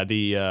 But yeah,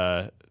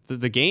 the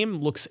game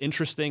looks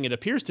interesting. It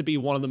appears to be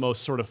one of the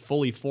most sort of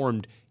fully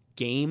formed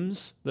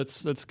games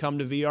that's come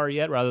to VR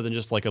yet, rather than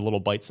just like a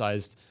little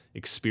bite-sized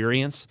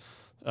experience.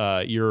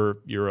 You're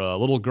a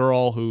little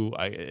girl who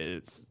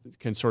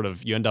can sort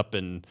of, you end up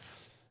in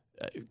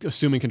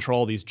assuming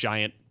control of these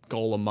giant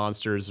golem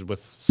monsters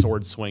with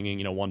sword swinging,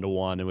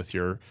 1-to-1, and with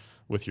your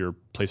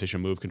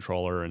PlayStation Move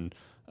controller. And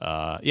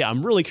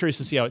I'm really curious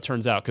to see how it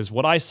turns out, because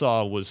what I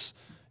saw was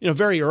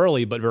very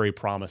early but very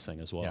promising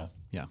as well.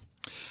 Yeah.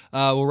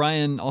 Well,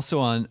 Ryan, also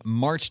on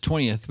March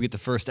 20th, we get the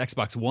first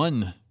Xbox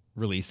One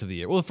release of the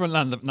year. Well,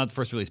 not the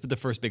first release, but the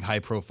first big high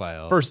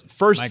profile First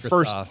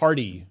Microsoft-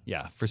 party.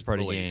 Yeah, first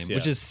party release, game,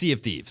 which is Sea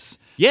of Thieves.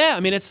 Yeah, I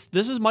mean this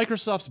is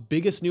Microsoft's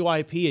biggest new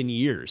IP in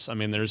years. I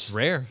mean, there's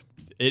Rare.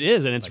 It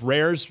is, and it's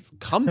Rare's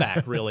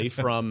comeback really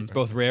from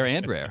Both rare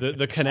and rare.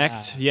 the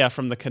Kinect,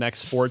 from the Kinect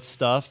Sports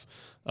stuff.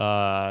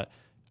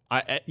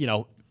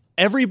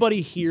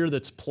 Everybody here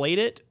that's played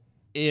it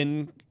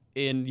in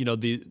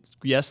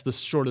the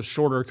sort of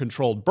shorter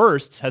controlled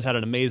bursts has had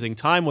an amazing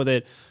time with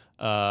it.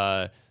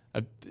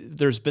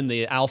 There's been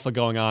the alpha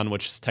going on,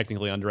 which is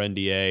technically under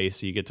NDA,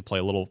 so you get to play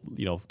a little,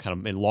 kind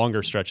of in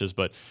longer stretches.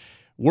 But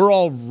we're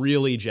all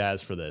really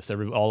jazzed for this.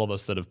 All of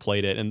us that have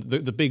played it, and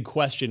the big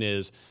question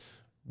is,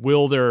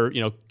 will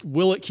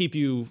it keep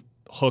you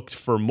hooked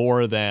for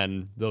more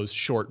than those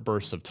short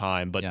bursts of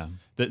time? But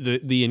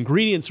the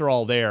ingredients are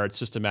all there. It's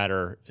just a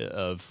matter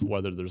of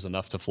whether there's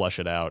enough to flesh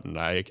it out, and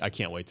I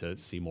can't wait to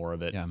see more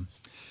of it. Yeah.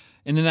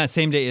 And then that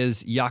same day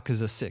is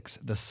Yakuza 6,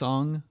 The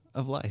Song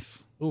of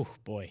Life. Ooh,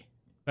 boy.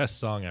 Best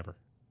song ever.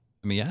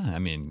 I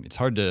mean, it's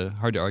hard to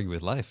argue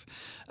with life.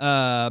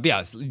 But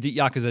yeah, the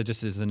Yakuza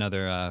just is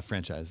another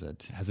franchise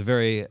that has a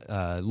very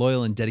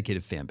loyal and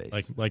dedicated fan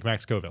base. Like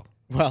Max Scoville.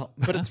 Well,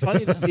 but it's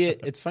funny to see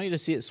it. It's funny to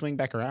see it swing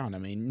back around. I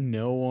mean,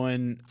 no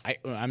one.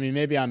 I mean,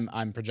 maybe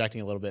I'm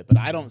projecting a little bit, but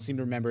I don't seem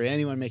to remember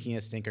anyone making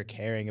a stink or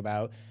caring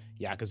about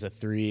Yakuza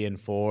 3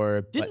 and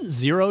 4. Didn't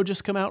Zero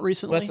just come out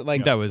recently? I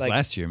think that was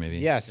last year, maybe.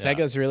 Yeah,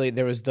 Sega's really.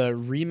 There was the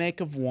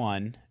remake of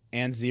 1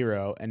 and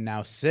 0, and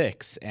now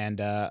 6. And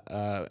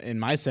in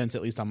my sense,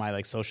 at least on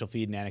my social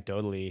feed and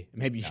anecdotally,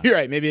 maybe you're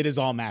right. Maybe it is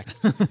all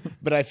Max,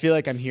 but I feel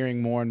like I'm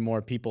hearing more and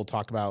more people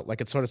talk about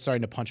it's sort of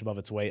starting to punch above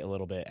its weight a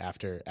little bit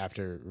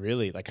after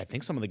really I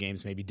think some of the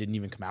games maybe didn't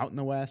even come out in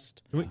the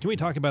West. Can we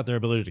talk about their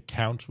ability to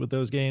count with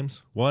those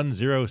games? 1,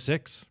 0,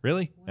 6?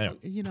 Really? Anyway.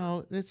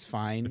 It's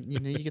fine.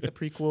 You get the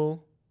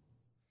prequel.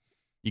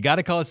 You got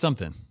to call it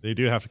something. They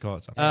do have to call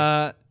it something.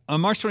 On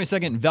March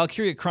 22nd,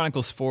 Valkyria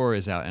Chronicles 4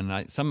 is out, and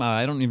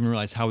I don't even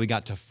realize how we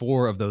got to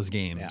 4 of those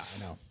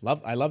games. Yeah, I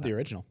know. I love the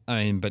original.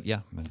 I mean, but yeah,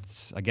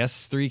 I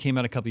guess 3 came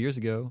out a couple years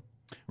ago,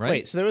 right?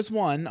 Wait, so there was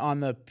one on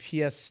the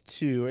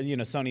PS2,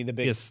 Sony, the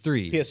big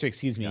PS3. PS3,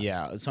 excuse me,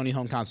 Sony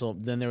home console.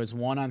 Then there was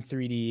one on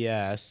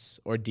 3DS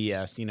or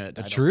DS.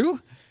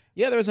 True?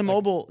 Yeah, there was a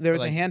mobile. There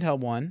was a handheld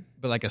one,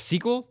 but like a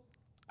sequel.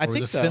 I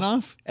think so.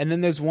 Spin-off? And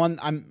then there's one.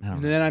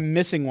 I'm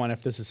missing one.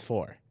 If this is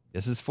 4.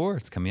 This is 4.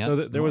 It's coming out.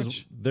 So there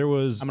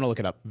was. I'm gonna look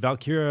it up.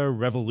 Valkyria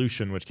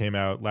Revolution, which came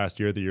out last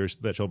year, the year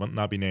that shall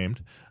not be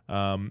named.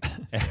 But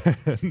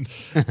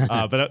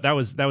that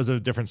was a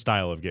different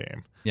style of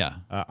game. Yeah.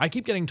 I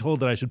keep getting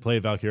told that I should play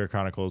Valkyria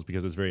Chronicles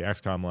because it's very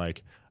XCOM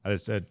like. I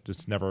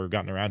just never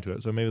gotten around to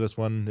it. So maybe this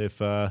one, if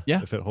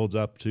it holds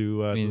up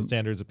to the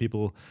standards that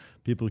people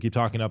keep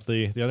talking up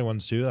the other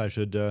ones too, I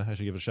should give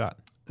it a shot.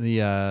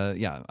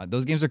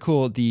 Those games are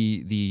cool.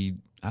 The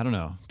I don't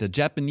know, the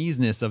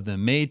Japaneseness of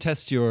them may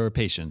test your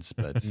patience,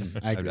 but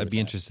I'd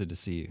be interested to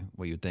see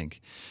what you think.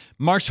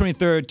 March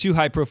 23rd, 2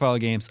 high-profile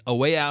games: A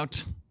Way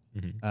Out,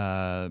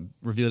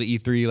 revealed at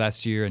E3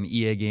 last year, an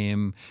EA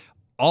game,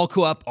 all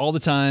co-op all the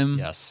time.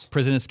 Yes,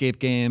 prison escape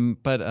game,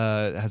 but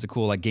it has a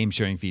cool game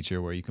sharing feature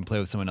where you can play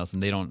with someone else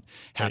and they don't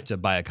have to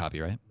buy a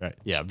copy, right? Right.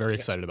 Yeah, very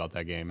excited about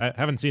that game. I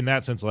haven't seen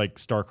that since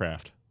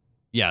StarCraft.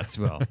 Yeah, it's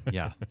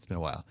been a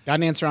while. Got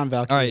an answer on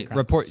Valkyria. All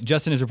right,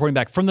 Justin is reporting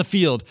back from the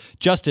field.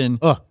 Justin,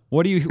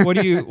 what are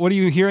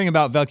you hearing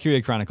about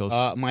Valkyria Chronicles?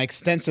 My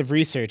extensive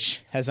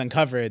research has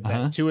uncovered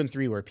that 2 and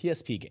 3 were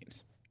PSP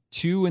games.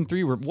 2 and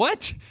 3 were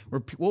what?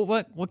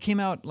 What came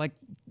out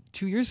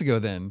 2 years ago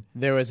then?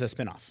 There was a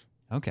spinoff.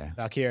 Okay.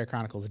 Valkyria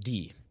Chronicles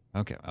D.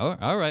 Okay.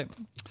 All right.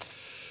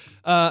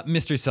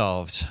 Mystery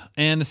solved.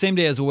 And the same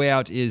day as A Way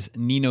Out is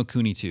Ni no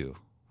Kuni 2.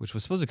 Which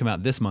was supposed to come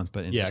out this month,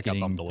 but ended up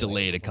getting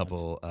delayed a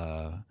couple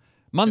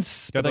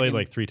months. Got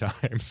delayed 3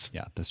 times.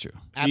 Yeah, that's true.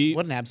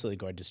 What an absolutely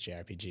gorgeous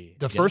JRPG.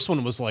 The first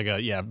one was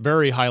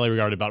very highly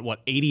regarded, about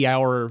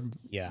 80-hour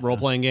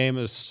role-playing game.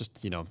 It was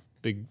just,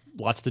 big,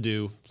 lots to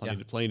do,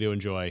 plenty to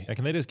enjoy. Yeah,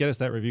 can they just get us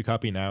that review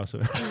copy now?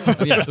 So so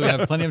we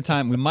have plenty of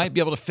time. We might be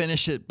able to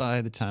finish it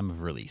by the time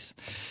of release.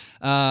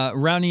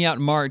 Rounding out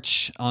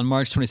March, on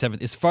March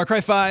 27th, is Far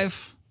Cry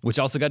 5, which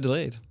also got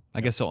delayed. I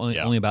guess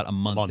only about a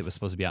month. It was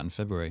supposed to be out in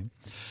February.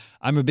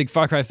 I'm a big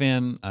Far Cry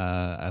fan.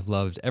 I've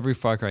loved every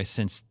Far Cry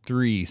since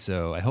 3,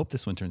 so I hope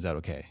this one turns out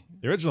okay.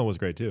 The original was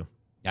great too.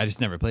 I just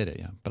never played it,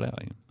 but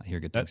I hear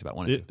good things about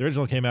 1 and 2. The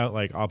original came out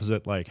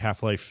opposite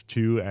Half-Life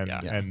 2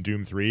 and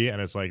Doom 3,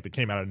 and it's they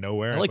came out of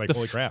nowhere. It's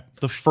holy crap.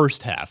 The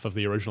first half of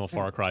the original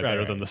Far Cry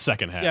better than the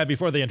second half. Yeah,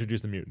 before they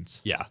introduced the mutants.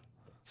 Yeah.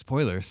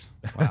 Spoilers.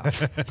 Wow.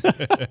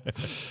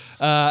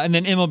 And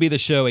then MLB The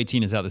Show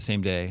 18 is out the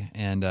same day.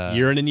 And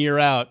Year in and year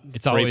out,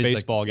 It's great always like-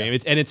 baseball game.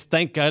 It's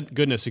thank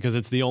goodness because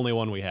it's the only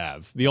one we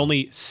have, the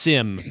only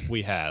sim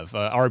we have.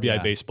 RBI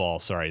Yeah. baseball.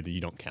 Sorry, that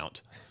you don't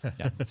count.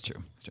 yeah, that's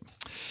true. That's true.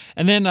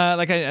 And then,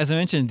 as I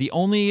mentioned, the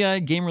only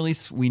game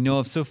release we know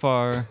of so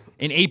far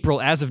in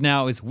April, as of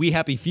now, is We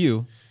Happy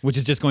Few, which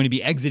is just going to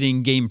be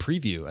exiting game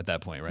preview at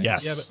that point, right?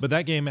 Yes. Yeah, but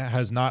that game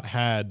has not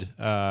had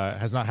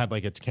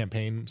like its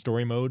campaign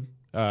story mode.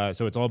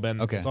 So it's all been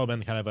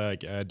kind of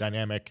a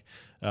dynamic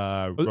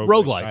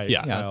roguelike, type yeah. Yeah,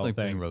 it's style like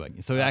thing. playing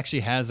roguelike. So it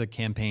actually has a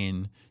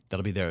campaign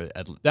that'll be there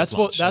at That's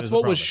launch. what the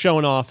was promise.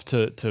 shown off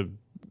to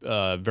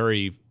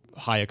very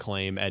high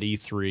acclaim at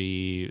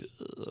E3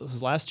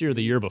 last year or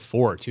the year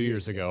before, 2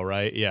 years ago,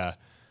 right? Yeah.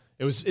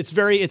 It's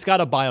got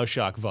a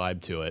BioShock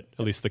vibe to it.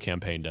 At least the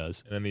campaign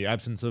does. And in the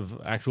absence of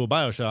actual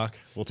BioShock,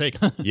 we'll take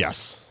it.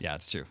 Yes. Yeah,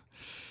 it's true.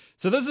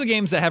 So those are the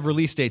games that have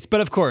release dates.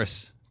 But of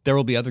course, there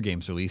will be other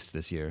games released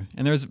this year.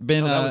 And there's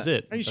been That was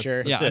it. Are you sure?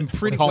 Yeah, That's it. I'm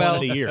pretty We're calling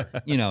well. it a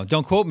year.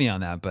 Don't quote me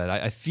on that, but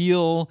I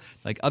feel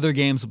like other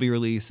games will be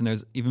released, and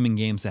there's even been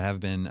games that have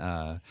been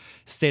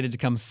stated to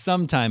come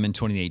sometime in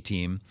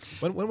 2018.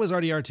 When was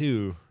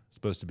RDR2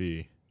 supposed to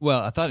be? Well,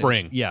 I thought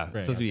Spring.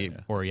 Supposed to be,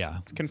 okay,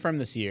 It's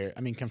confirmed this year.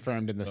 I mean,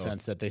 confirmed in the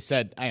sense that they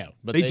said, I know,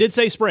 but They did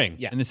say spring.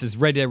 Yeah. And this is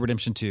Red Dead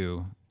Redemption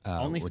 2.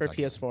 only we're for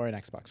talking- PS4 and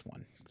Xbox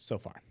One so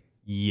far.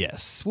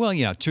 Yes. Well,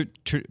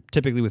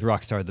 typically with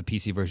Rockstar, the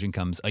PC version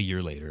comes a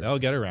year later. They'll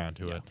get around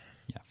to it.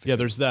 Yeah,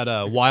 there's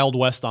that Wild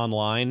West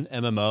Online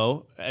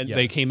MMO, and Yeah.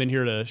 they came in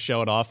here to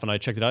show it off, and I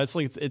checked it out. It's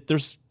like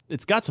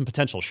it's got some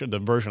potential. The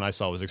version I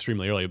saw was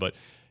extremely early, but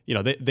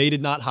they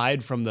did not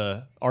hide from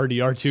the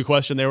RDR2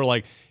 question. They were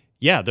like,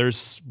 yeah,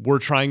 we're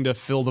trying to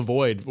fill the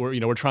void.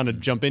 We're trying to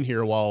jump in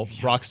here while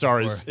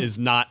Rockstar is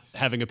not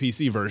having a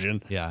PC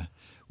version. Yeah.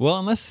 Well,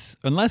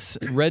 unless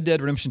Red Dead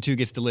Redemption 2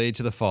 gets delayed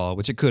to the fall,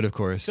 which it could, of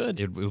course. Could.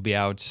 It will be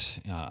out,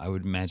 I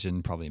would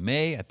imagine, probably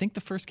May. I think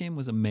the first game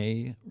was a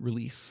May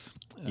release.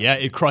 Yeah,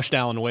 it crushed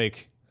Alan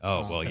Wake.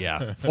 Oh, well,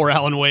 yeah. Poor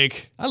Alan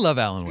Wake. I love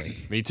Alan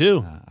Wake. Me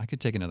too. I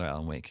could take another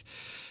Alan Wake.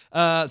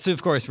 So,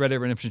 of course, Red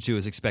Dead Redemption 2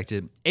 is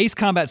expected. Ace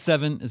Combat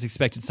 7 is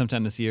expected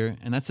sometime this year.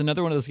 And that's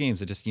another one of those games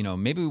that just,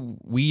 maybe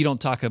we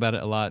don't talk about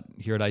it a lot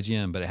here at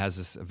IGN, but it has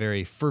this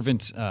very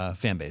fervent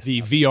fan base.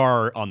 The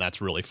VR on that's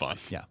really fun.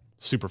 Yeah.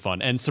 Super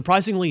fun and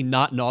surprisingly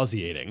not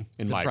nauseating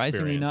in my experience.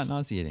 Surprisingly not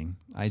nauseating.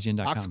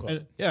 IGN.com.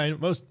 Oxquote. Yeah,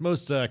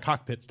 most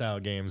cockpit style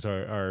games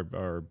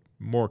are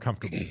more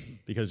comfortable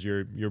because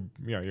you're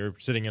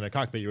sitting in a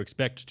cockpit. You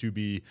expect to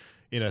be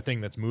in a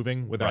thing that's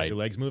moving without Right. your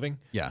legs moving.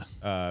 Yeah.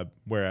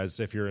 Whereas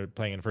if you're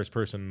playing in first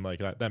person like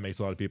that makes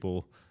a lot of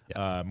people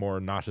more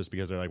nauseous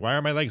because they're like, why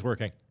are my legs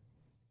working?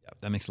 Yeah,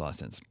 that makes a lot of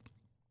sense.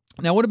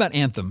 Now, what about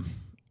Anthem?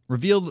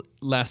 Revealed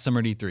last summer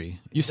at E3.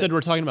 You said we're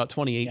talking about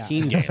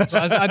 2018 games. That's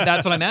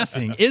what I'm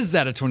asking. Is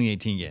that a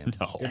 2018 game?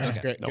 No.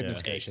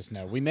 Goodness gracious,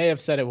 no. We may have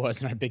said it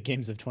was in our big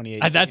games of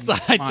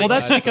 2018. Well,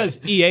 that's because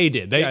EA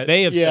did.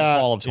 They have said Yeah.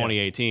 fall of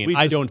 2018. We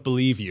I just- don't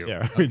believe you.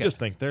 Yeah, we just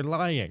think they're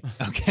lying.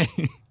 Okay.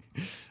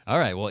 All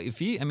right. Well,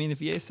 if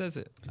EA says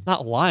it.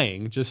 Not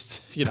lying,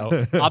 just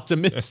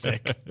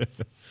optimistic.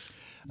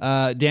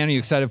 Dan, are you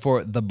excited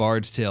for The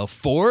Bard's Tale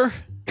 4?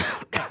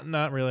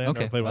 Not really. I've Okay,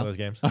 never played one well. of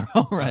those games.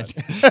 All right.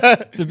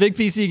 It's a big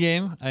PC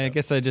game. I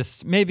guess I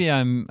just I I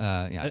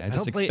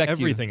just don't play expect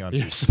everything on.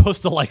 You're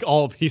supposed to like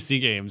all PC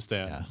games,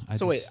 Dan. Yeah.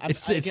 So wait,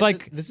 it's I get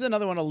like this is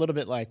another one a little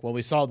bit like, well,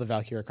 we saw the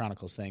Valkyria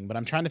Chronicles thing, but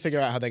I'm trying to figure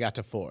out how they got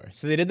to 4.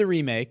 So they did the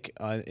remake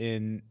where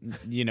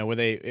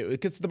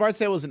because the Bard's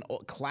Tale was an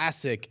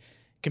classic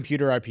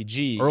computer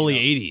RPG, Early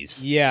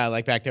 80s. Yeah,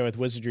 like back there with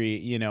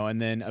Wizardry, and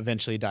then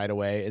eventually died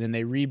away, and then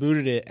they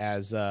rebooted it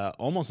as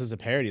almost as a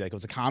parody, like it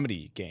was a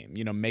comedy game,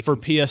 making For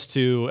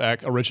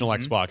PS2, original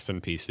Xbox,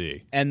 and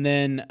PC. and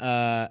then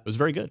It was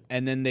very good.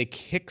 and then they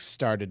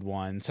kickstarted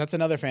one. So that's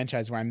another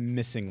franchise where I'm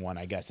missing one,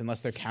 I guess,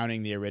 unless they're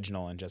counting the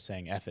original and just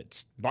saying F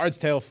it. Bard's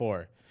Tale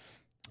 4.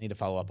 Need to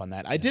follow up on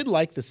that. I did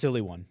like the silly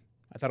one.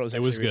 I thought it was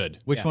It was actually good.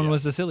 which one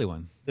was the silly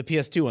one? The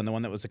PS2 one, the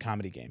one that was a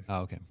comedy game.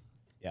 Oh, okay.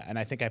 Yeah, and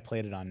I think I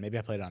played it on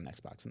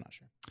Xbox. I'm not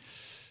sure.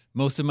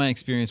 Most of my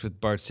experience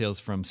with Bard's Tale is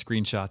from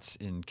screenshots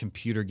in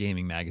computer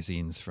gaming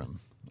magazines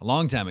from a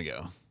long time ago.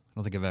 I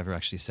don't think I've ever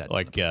actually said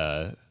Like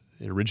the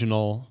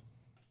original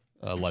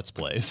Let's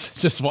Plays.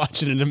 Just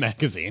watching it in a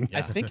magazine.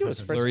 I think it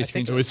was first. Blurry I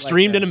think screen- It was like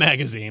streamed a- in a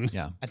magazine.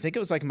 Yeah. I think it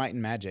was like Might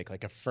and Magic,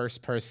 like a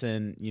first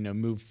person,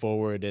 move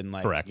forward and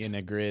like Correct. in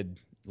a grid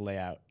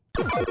layout.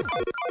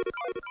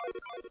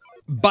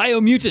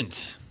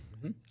 Biomutant.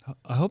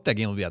 I hope that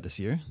game will be out this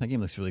year. That game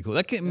looks really cool.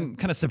 That game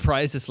kind of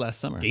surprised us last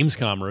summer.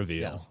 Gamescom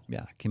reveal.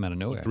 Yeah, came out of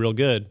nowhere. Real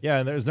good. Yeah,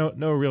 and there's no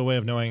real way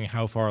of knowing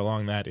how far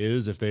along that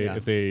is if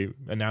they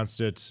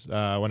announced it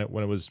when it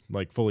was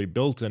like fully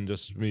built and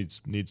just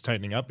needs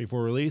tightening up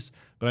before release.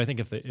 But I think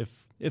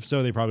if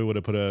so, they probably would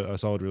have put a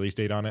solid release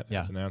date on it.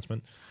 Yeah. As an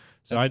announcement.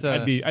 So That's,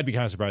 I'd be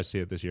kind of surprised to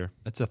see it this year.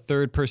 That's a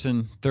third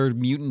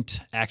mutant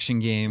action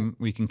game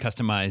where you can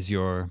customize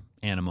your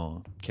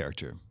animal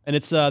character. And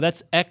it's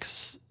that's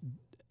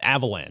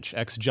Avalanche,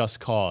 ex-Just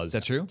Cause. Is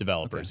that true?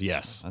 Developers, Okay.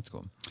 yes. That's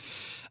cool.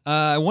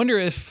 I wonder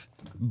if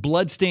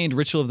Bloodstained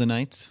Ritual of the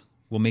Night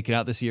will make it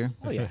out this year.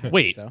 Oh yeah.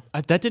 Wait, So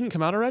that didn't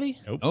come out already?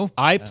 Oh,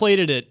 I played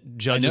it at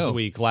Judges know.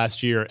 Week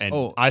last year, and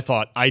Oh. I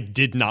thought I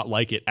did not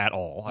like it at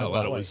all. I thought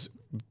wow. it was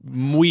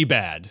wee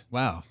bad.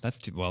 wow, that's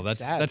too well. That's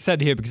Sad. that's sad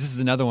to hear because this is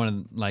another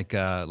one like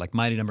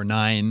Mighty Number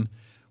 9,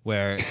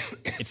 where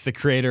it's the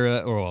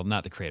creator, or well,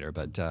 not the creator,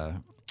 but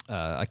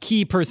a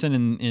key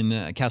person in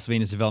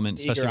Castlevania's development,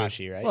 especially with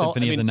Igarashi, right? Well,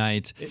 Symphony I of the mean,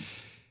 Night.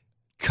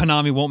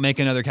 Konami won't make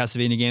another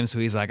Castlevania game, so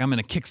he's like, I'm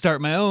going to kickstart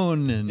my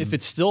own. And If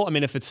it's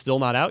still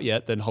not out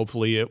yet, then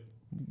hopefully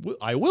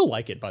I will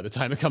like it by the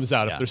time it comes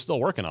out if they're still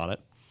working on it.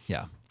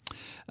 yeah,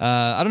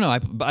 I don't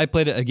know. I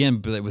played it again,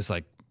 but it was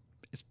like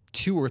it's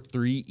 2 or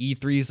 3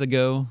 E3s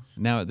ago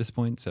now at this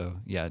point. So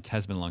yeah, it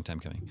has been a long time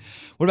coming.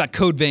 What about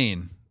Code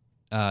Vein?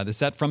 Is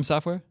that From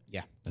Software?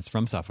 yeah. That's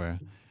From Software.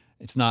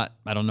 It's not.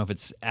 I don't know if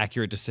it's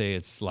accurate to say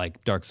it's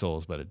like Dark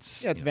Souls, but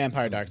it's Yeah, it's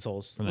Vampire Dark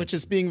Souls, which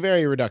is being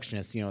very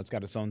reductionist. You know, it's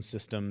got its own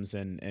systems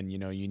and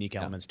unique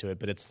elements to it,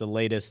 but it's the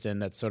latest,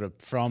 and that's sort of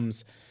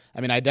From's.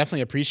 I mean, I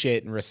definitely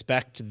appreciate and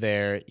respect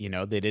their.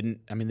 They did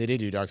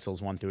do Dark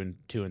Souls 1 through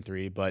 2 and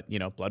 3, but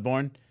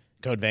Bloodborne,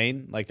 Code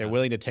Vein, like they're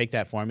willing to take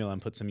that formula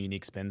and put some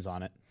unique spins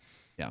on it.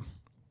 yeah.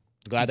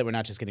 Glad that we're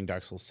not just getting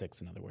Dark Souls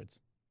 6. In other words,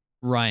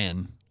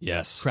 Ryan,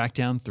 Yes.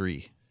 Crackdown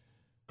 3.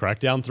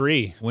 Crackdown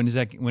 3. When is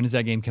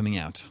that game coming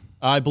out?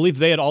 I believe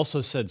they had also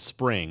said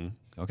spring.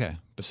 Okay.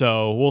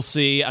 So we'll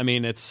see. I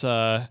mean, it's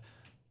they're.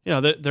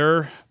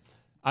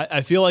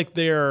 I feel like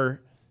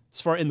they're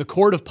as far in the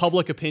court of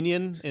public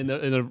opinion in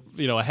the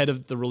ahead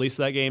of the release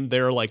of that game,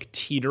 they're like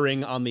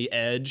teetering on the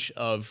edge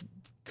of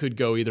could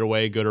go either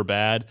way, good or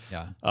bad.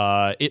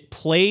 Yeah. It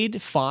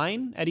played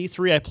fine at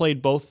E3. I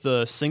played both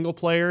the single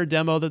player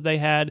demo that they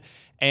had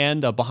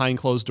and a behind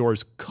closed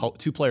doors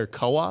 2-player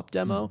co-op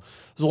demo. It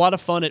was a lot of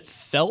fun. It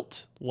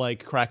felt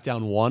like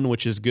Crackdown 1,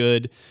 which is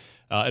good.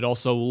 It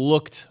also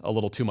looked a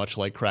little too much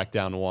like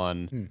Crackdown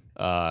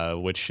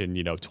 1, which in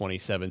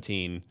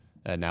 2017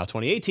 and now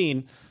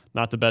 2018,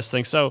 not the best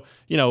thing. So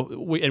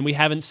we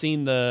haven't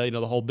seen the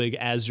the whole big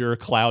Azure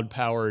cloud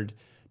powered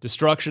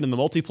destruction in the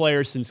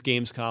multiplayer since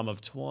Gamescom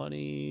of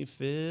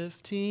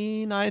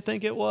 2015, I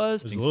think it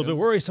was. It's a little bit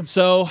worrisome.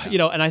 So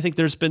and I think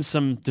there's been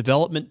some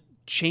development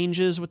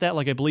changes with that.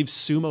 Like I believe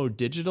Sumo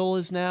Digital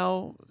is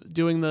now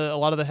doing a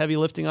lot of the heavy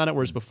lifting on it,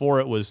 whereas before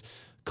it was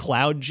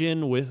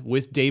CloudGen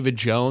with David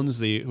Jones,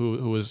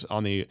 who was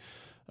on the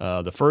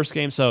first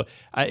game. So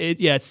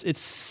it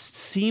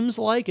seems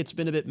like it's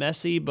been a bit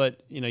messy,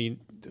 but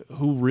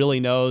who really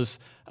knows?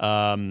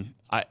 I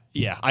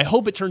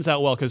hope it turns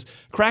out well because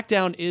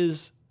Crackdown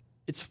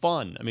it's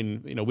fun. I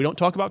mean, we don't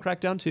talk about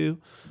Crackdown 2,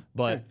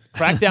 but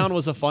Crackdown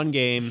was a fun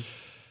game,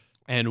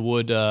 and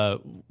would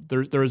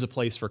there is a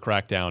place for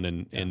Crackdown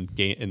in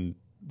the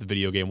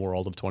video game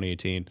world of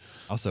 2018.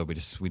 Also, we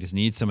just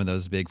need some of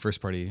those big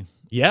first party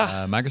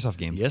Microsoft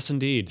games. Yes,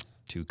 indeed.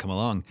 To come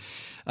along.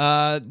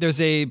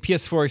 There's a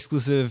PS4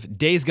 exclusive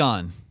Days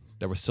Gone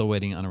that we're still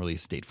waiting on a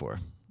release date for.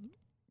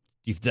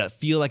 Does that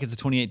feel like it's a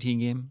 2018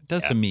 game? It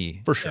does to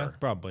me. For sure. Yeah,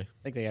 probably. I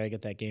think they got to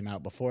get that game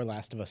out before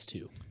Last of Us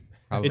 2.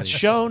 Probably.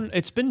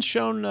 It's been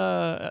shown,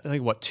 I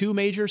think, 2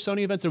 major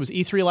Sony events. There was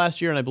E3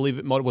 last year, and I believe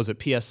it was at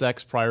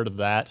PSX prior to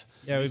that.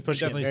 Yeah, He's we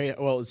pushing it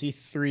definitely. well,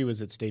 Z3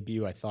 was its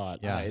debut, I thought.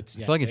 Yeah. I I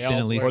feel like it's been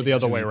at least Or the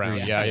other way 2 or 3.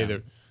 around. Yeah.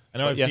 Either. I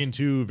know I've yeah. seen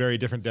 2 very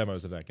different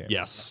demos of that game.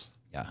 Yes.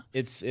 Yeah.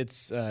 It's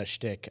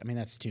shtick. I mean,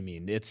 that's too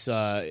mean. It's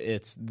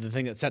the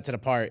thing that sets it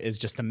apart is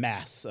just the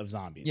mass of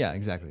zombies. Yeah,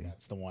 exactly.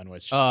 That's the one where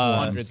it's just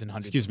hundreds and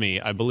hundreds. Excuse me.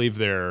 I believe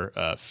they're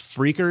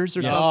freakers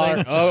or No.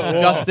 something. Oh,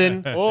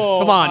 Justin, oh,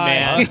 come on,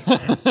 my.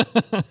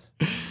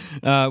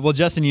 man. Well,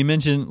 Justin, you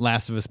mentioned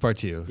Last of Us Part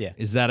 2. Yeah.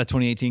 Is that a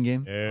 2018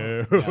 game?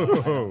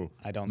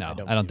 I don't. No,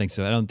 I don't think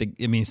so. I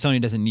mean,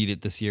 Sony doesn't need it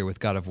this year with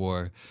God of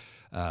War,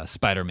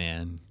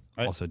 Spider-Man,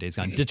 also Days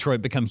Gone,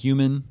 Detroit Become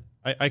Human.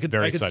 I could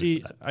excited see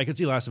for that. I could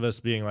see Last of Us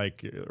being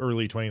like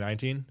early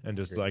 2019 and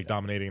just like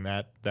dominating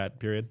that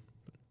period.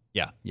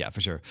 Yeah,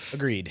 for sure.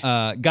 Agreed.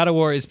 God of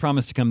War is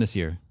promised to come this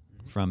year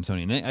from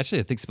Sony. And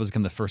actually, I think it's supposed to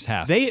come the first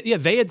half. They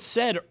had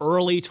said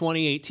early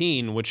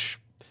 2018, which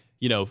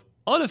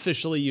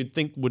unofficially you'd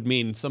think would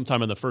mean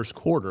sometime in the first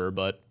quarter,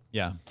 but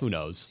yeah. who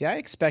knows? See, I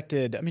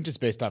expected. I mean,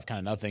 just based off kind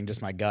of nothing,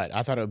 just my gut.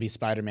 I thought it would be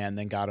Spider-Man,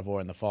 then God of War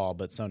in the fall,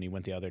 but Sony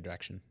went the other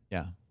direction.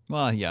 Yeah.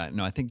 Well, yeah.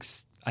 No, I think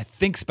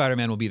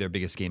Spider-Man will be their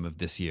biggest game of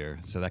this year,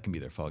 so that can be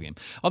their fall game.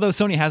 Although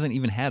Sony hasn't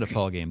even had a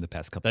fall game the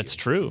past couple That's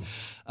years. true.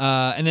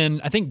 And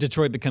then I think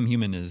Detroit Become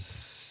Human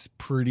is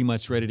pretty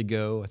much ready to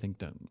go. I think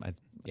that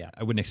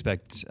I wouldn't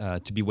expect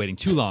to be waiting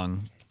too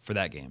long for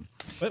that game.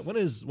 But when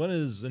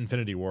is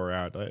Infinity War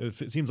out?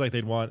 It seems like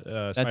they'd want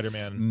That's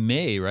Spider-Man.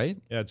 May, right?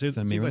 Yeah, it seems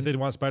that May like release? they'd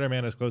want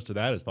Spider-Man as close to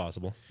that as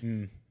possible.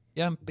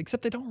 Yeah,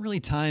 except they don't really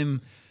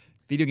time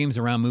video games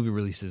around movie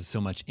releases so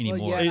much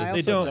anymore. yeah, I They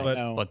also don't, don't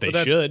know. But they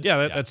that's- should.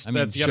 Yeah, that's I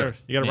mean, you gotta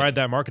sure. ride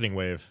that marketing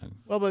wave.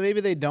 Well, but maybe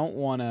they don't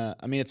want to.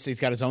 I mean, he's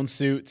got his own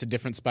suit. It's a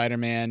different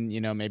Spider-Man.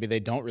 Maybe they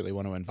don't really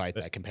want to invite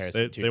that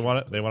comparison. They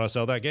want to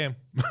sell that game.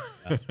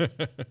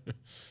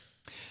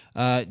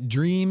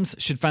 Dreams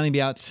should finally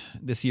be out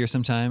this year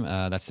sometime.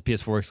 That's the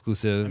PS4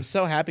 exclusive. I'm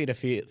so happy to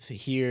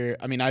hear.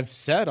 I mean, I've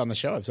said on the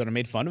show, I've sort of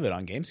made fun of it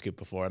on GameScoop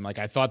before. I'm like,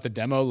 I thought the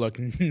demo looked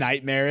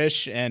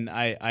nightmarish, and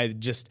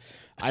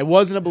I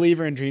wasn't a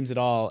believer in Dreams at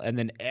all. And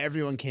then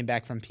everyone came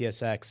back from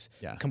PSX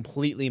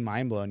completely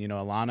mind blown. You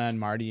know, Alana and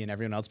Marty and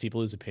everyone else,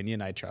 people whose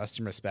opinion I trust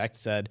and respect,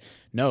 said,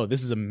 no,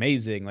 this is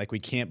amazing. Like, we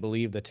can't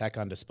believe the tech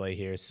on display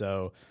here.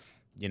 So,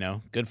 you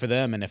know, good for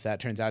them. And if that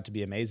turns out to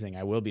be amazing,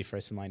 I will be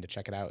first in line to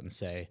check it out and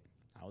say,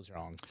 I was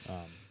wrong.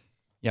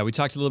 Yeah, we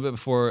talked a little bit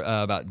before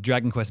about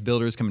Dragon Quest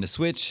Builders coming to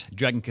Switch.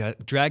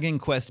 Dragon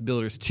Quest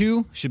Builders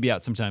 2 should be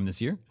out sometime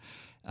this year.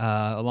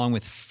 Along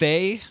with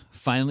Faye,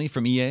 finally,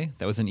 from EA.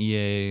 That was an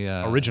EA...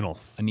 Original.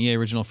 An EA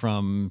original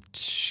from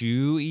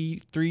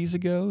 3 E3s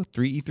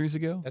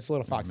ago. That's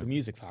Little Fox, the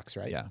music fox,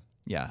 right?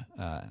 Yeah.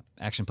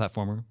 Action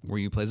platformer where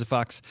you play as a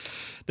fox.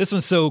 This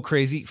one's so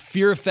crazy.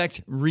 Fear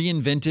Effect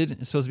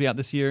Reinvented is supposed to be out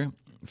this year.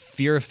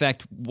 Fear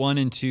Effect 1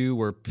 and 2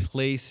 were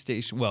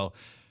PlayStation... Well...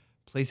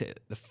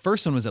 The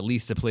first one was at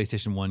least a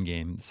PlayStation 1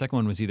 game. The second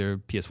one was either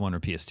PS1 or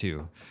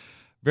PS2.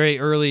 Very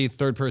early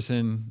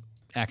third-person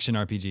action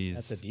RPGs.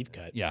 That's a deep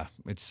cut. Yeah,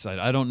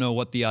 I don't know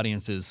what the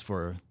audience is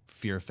for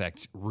Fear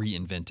Effect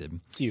Reinvented.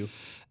 It's you.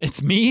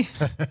 It's me.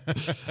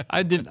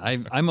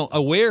 I'm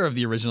aware of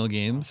the original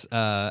games,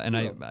 and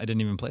I didn't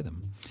even play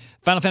them.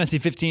 Final Fantasy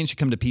 15 should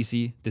come to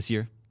PC this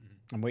year.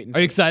 I'm waiting. Are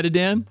you excited,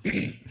 Dan?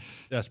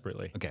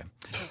 Desperately. Okay.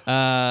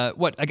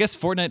 What? I guess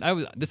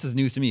Fortnite. This is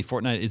news to me.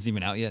 Fortnite isn't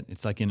even out yet.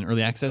 It's like in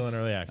early access. Still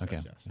in early access.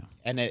 Okay. Yes. Yeah.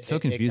 And it's so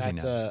confusing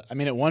now. I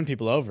mean, it won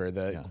people over,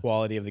 the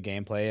quality of the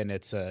gameplay and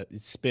its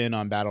spin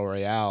on Battle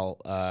Royale.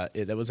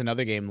 That was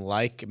another game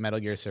like Metal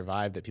Gear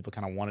Survive that people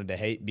kind of wanted to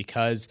hate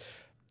because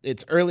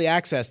it's early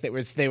access. They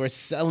were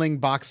selling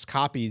boxed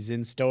copies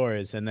in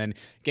stores, and then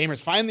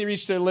gamers finally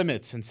reached their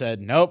limits and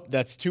said, "Nope,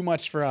 that's too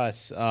much for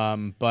us."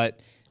 But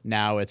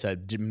now it's a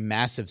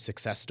massive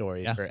success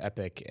story for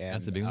Epic, and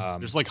That's a big one.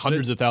 There's like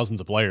hundreds of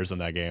thousands of players in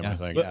that game. I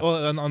think. But,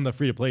 well, on the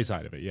free to play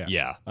side of it,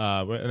 Yeah.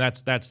 and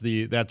that's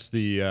the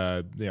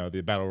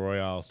the battle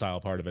royale style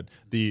part of it.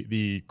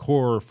 The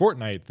core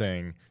Fortnite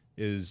thing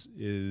is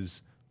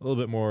a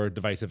little bit more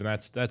divisive, and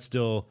that's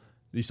still,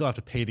 you still have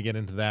to pay to get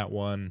into that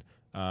one.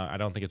 I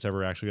don't think it's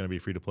ever actually going to be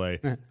free to play.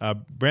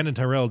 Brandon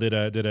Tyrell did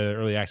an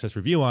early access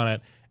review on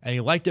it, and he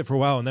liked it for a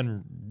while, and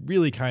then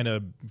really kind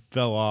of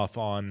fell off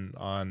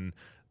on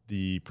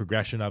the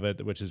progression of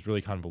it, which is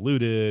really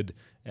convoluted.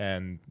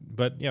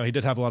 But he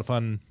did have a lot of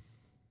fun,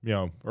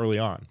 early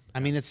on. I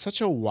mean, it's such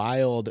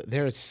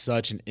there is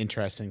such an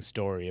interesting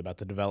story about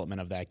the development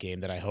of that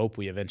game that I hope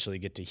we eventually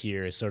get to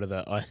hear is sort of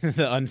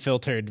the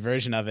unfiltered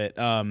version of it.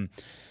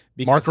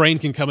 Mark Rain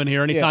can come in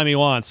here anytime he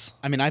wants.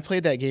 I mean, I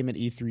played that game at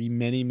E3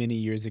 many, many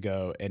years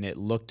ago, and it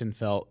looked and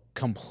felt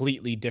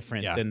completely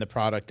different than the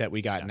product that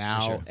we got now.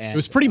 sure. And It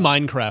was pretty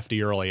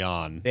Minecrafty early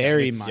on.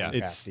 very It's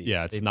Minecrafty.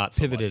 it's not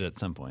so Pivoted much. at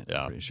some point.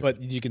 Yeah. I'm pretty sure.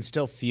 But you can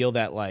still feel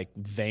that like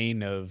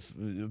vein of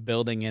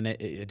building in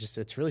it.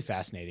 It's really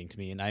fascinating to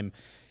me,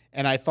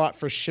 and I thought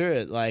for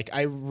sure, like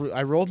I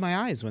rolled my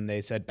eyes when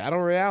they said Battle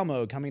Royale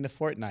mode coming to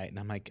Fortnite, and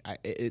I'm like,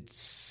 it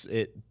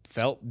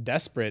felt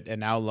desperate, and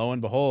now lo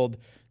and behold,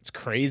 it's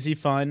crazy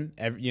fun.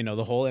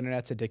 The whole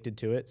internet's addicted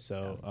to it.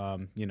 So,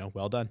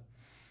 well done.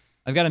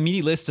 I've got a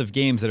meaty list of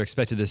games that are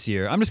expected this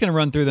year. I'm just going to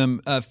run through them.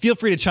 Feel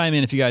free to chime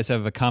in if you guys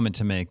have a comment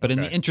to make. But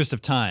in the interest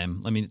of time,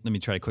 let me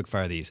try to quick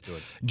fire these.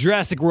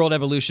 Jurassic World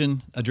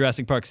Evolution, a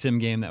Jurassic Park sim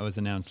game that was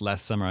announced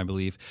last summer, I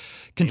believe.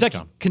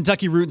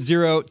 Kentucky Route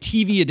Zero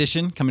TV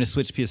Edition coming to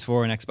Switch,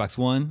 PS4, and Xbox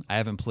One. I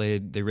haven't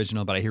played the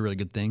original, but I hear really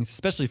good things,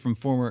 especially from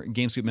former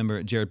GameScoop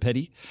member Jared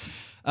Petty.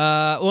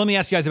 Let me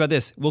ask you guys about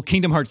this. Will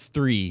Kingdom Hearts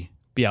 3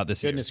 be out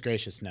this year? Goodness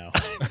gracious, no.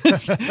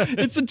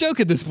 It's a joke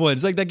at this point.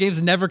 It's like that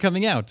game's never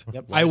coming out.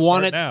 Yep. I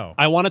want it now?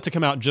 I want it to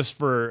come out just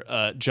for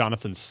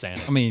Jonathan's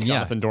sanity. I mean,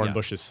 Jonathan yeah.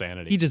 Dornbush's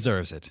sanity. He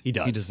deserves it. He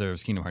does. He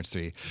deserves Kingdom Hearts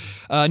 3.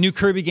 New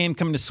Kirby game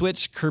coming to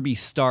Switch, Kirby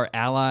Star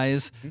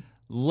Allies.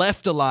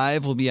 Left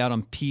Alive will be out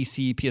on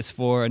PC,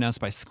 PS4, announced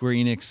by Square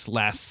Enix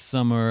last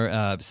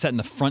summer, set in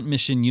the Front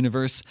Mission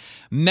universe.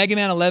 Mega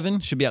Man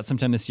 11 should be out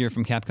sometime this year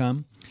from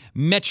Capcom.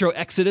 Metro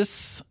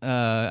Exodus,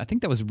 I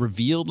think that was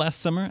revealed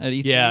last summer at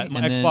E3. Yeah, and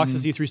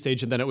Xbox's then- E3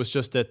 stage, and then it was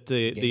just that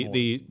the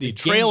Game-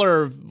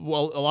 trailer.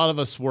 Well, a lot of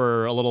us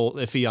were a little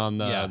iffy on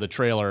the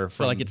trailer. But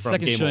From like its from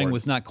second Game showing Awards.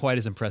 was not quite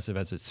as impressive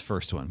as its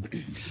first one.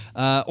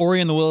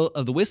 Ori and the Will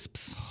of the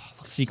Wisps,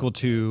 sequel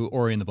to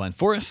Ori and the Blind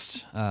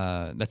Forest.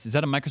 Is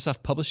that a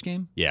Microsoft published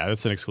game? Yeah,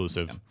 that's an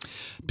exclusive.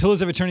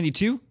 Pillars of Eternity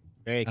 2.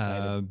 Very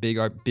excited. Big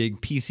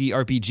PC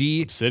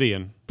RPG.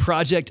 Obsidian.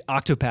 Project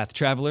Octopath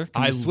Traveler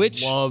coming I to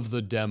Switch. love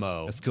the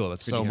demo. That's cool.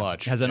 That's good so to hear.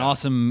 much. It has an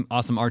awesome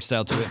art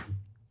style to it.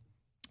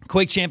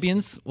 Quake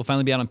Champions will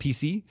finally be out on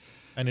PC.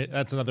 And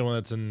that's another one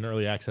that's in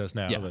early access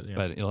now.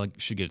 But it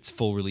should get its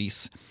full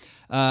release.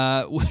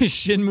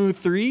 Shenmue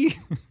 3.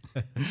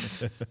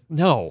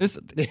 No. This-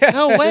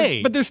 No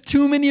way. But there's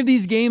too many of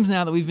these games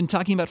now that we've been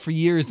talking about for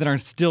years that are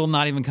still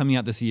not even coming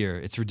out this year.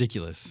 It's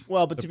ridiculous.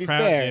 Well, but The to be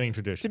proud fair, gaming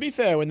tradition.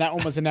 when that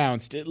one was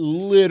announced, it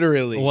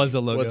literally Was a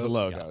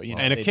logo. Yeah. You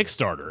know, and a they-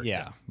 Kickstarter.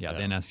 Yeah. Yeah,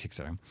 they announced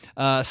Kickstarter.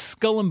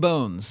 Skull and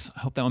Bones. I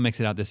hope that one makes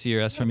it out this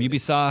year. That's from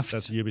Ubisoft.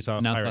 That's a Ubisoft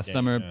announced pirate last game,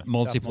 summer. yeah.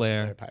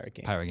 Multiplayer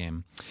Pirate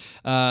game.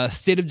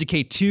 State of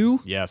Decay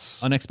 2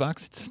 Yes. on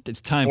Xbox.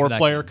 It's time for that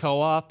Four-player game.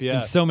 co-op. Yeah.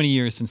 Been so many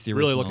years since the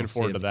original. Really looking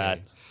forward State to of that.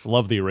 Decay.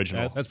 Love the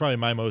original. That's probably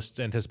my most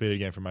anticipated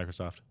game from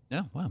Microsoft.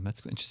 Yeah, wow,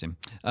 that's interesting.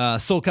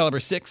 Soul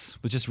Calibur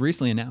 6 was just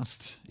recently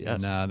announced,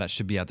 Yes. and that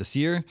should be out this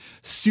year.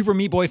 Super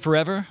Meat Boy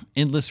Forever,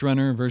 Endless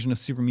Runner version of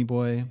Super Meat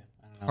Boy.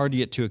 Hard to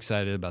get too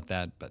excited about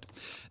that, but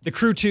The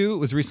Crew 2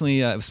 was recently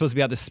it was supposed to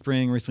be out this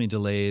spring, recently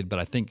delayed, but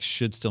I think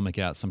should still make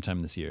it out sometime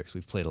this year because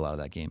we've played a lot of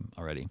that game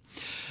already.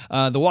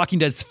 The Walking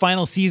Dead's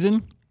final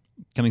season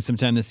coming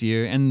sometime this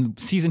year, and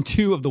season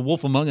 2 of The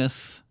Wolf Among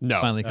Us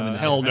No. finally coming.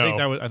 Hell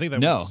I think no. that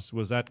No.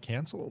 was that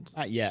canceled?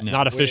 Not yet.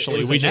 Not officially.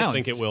 It's We just announced.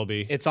 think it will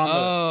be. It's on the.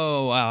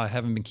 Oh wow! I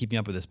haven't been keeping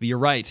up with this, but you're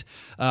right.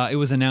 It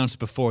was announced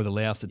before the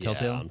layoffs at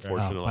Telltale.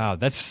 unfortunately. Oh, wow,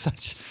 that's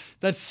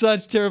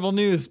such terrible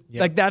news.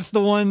 Like that's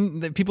the one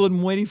that people have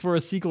been waiting for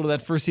a sequel to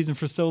that first season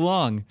for so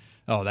long.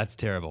 Oh, that's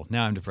terrible.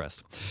 Now I'm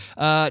depressed.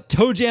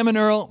 Toe Jam and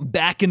Earl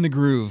back in the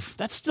groove.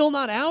 That's still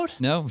not out?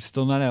 No,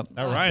 still not out.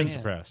 Now Ryan's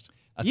depressed.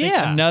 I think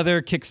Yeah.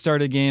 another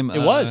Kickstarter game. It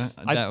was.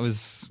 That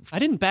was I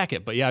didn't back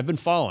it, but yeah, I've been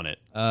following it.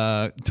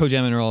 Toe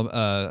Jam and Earl,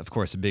 of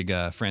course, a big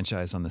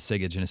franchise on the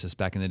Sega Genesis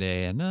back in the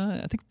day, and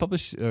I think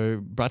published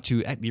brought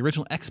to the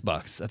original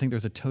Xbox. I think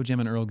there's a Toe Jam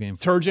and Earl game.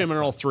 For Toe Jam and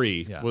Earl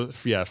 3 Yeah. was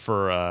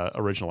for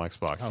original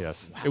Xbox,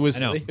 yes. It was I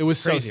know. it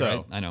was Crazy, so-so.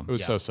 right? I know. It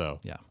was Yeah. so-so.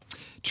 Yeah.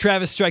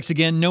 Travis Strikes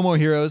Again. No More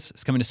Heroes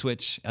is coming to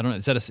Switch. I don't know.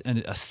 Is that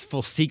a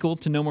full sequel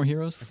to No More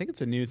Heroes? I think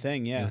it's a new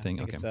thing. Yeah. New thing,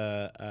 I think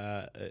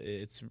okay.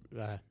 It's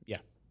yeah.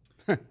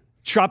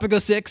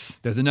 Tropico 6.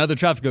 There's another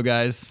Tropico,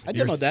 guys. I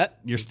demoed that.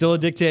 You're still a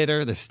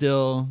dictator. There's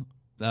still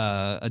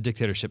a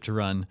dictatorship to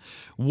run.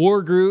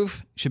 War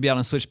Groove should be out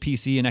on Switch,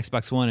 PC, and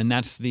Xbox One, and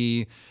that's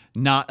the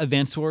not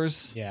Advance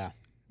Wars. Yeah.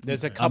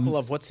 There's a couple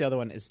of what's the other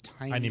one? Is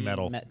Tiny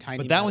Metal. Tiny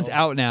But that one's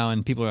Metal. out now,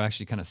 and people are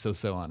actually kind of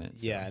so-so on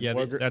it. So, Yeah.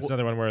 Yeah, that's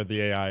another one where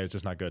the AI is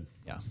just not good.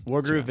 yeah.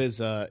 Wargroove is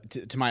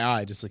to my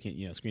eye, just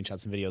looking at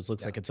screenshots and videos,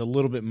 looks like it's a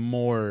little bit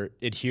more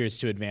adheres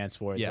to Advance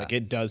Wars. Yeah. Like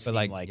it does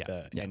But seem like,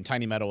 yeah. and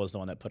Tiny Metal was the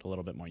one that put a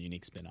little bit more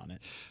unique spin on it.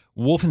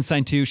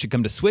 Wolfenstein 2 should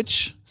come to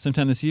Switch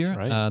sometime this year.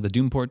 right. The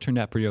Doom port turned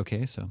out pretty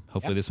okay, so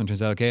hopefully this one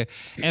turns out okay.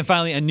 And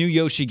finally, a new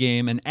Yoshi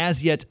game, an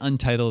as yet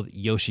untitled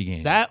Yoshi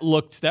game. That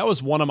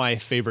was one of my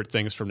favorite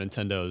things from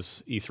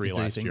Nintendo's E3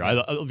 last thing?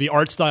 year. The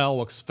art style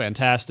looks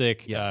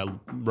fantastic. Yeah.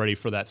 Ready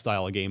for that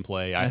style of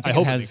gameplay. I I think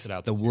hope it it has makes it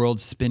out. the this year. world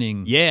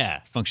spinning Yeah.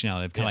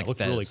 functionality of kind Yeah, of it like looked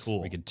Fez, really cool.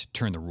 where you could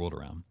turn the world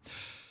around.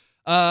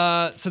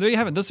 So there you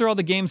have it. Those are all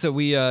the games that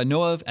we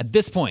know of at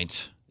this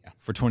point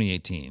for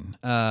 2018.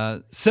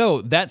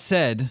 So that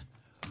said,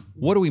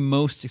 what are we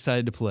most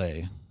excited to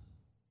play?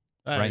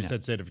 I Right already now.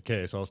 said State of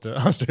Decay, so I'll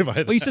stay by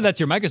that. Well, you said that's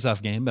your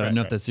Microsoft game, but I don't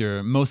know if right. that's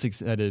your most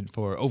excited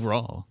for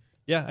overall.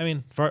 Yeah, I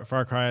mean,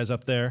 Far Cry is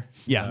up there.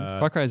 Yeah,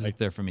 Far Cry is like, up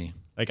there for me.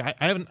 Like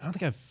I don't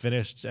think I've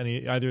finished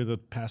either of the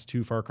past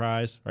two Far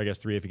Cries, or I guess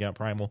 3 if you count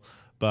Primal,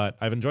 but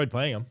I've enjoyed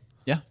playing them.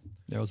 Yeah,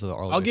 those are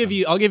all. I'll give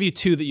you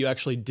two that you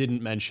actually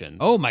didn't mention.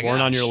 Oh my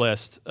Weren't on gosh. your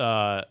list.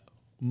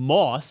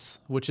 Moss,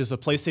 which is a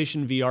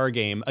PlayStation VR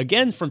game,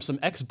 again from some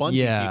ex-Bungie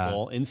Yeah.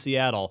 people in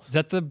Seattle. Is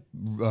that the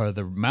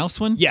mouse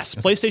one? Yes,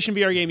 PlayStation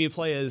VR game. You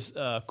play as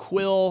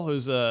Quill,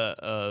 who's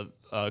a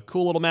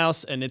cool little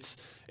mouse, and it's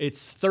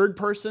third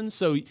person,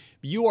 so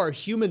you are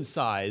human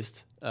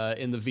sized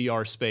in the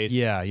VR space.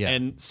 Yeah, yeah.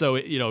 And so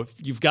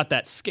you've got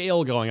that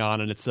scale going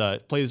on, and it's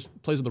plays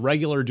with the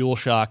regular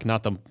DualShock,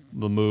 not the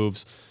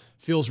moves.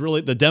 Feels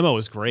really. The demo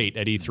is great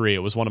at E3. It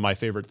was one of my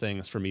favorite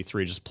things from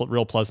E3. Just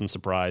real pleasant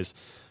surprise.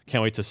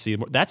 Can't wait to see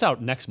more. That's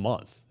out next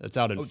month. It's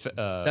out in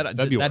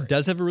February. That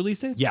does have a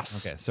release date?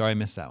 Yes. Okay, sorry I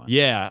missed that one.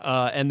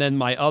 Yeah, and then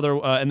my other,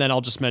 and then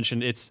I'll just mention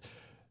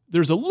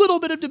there's a little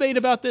bit of debate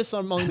about this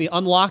among the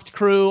Unlocked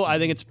crew. I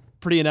think it's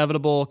pretty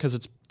inevitable because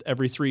it's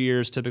every 3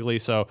 years typically.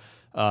 So,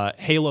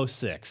 Halo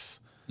 6.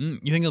 You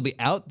think it'll be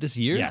out this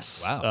year?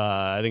 Yes. Wow.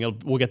 I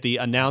think we'll get the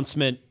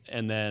announcement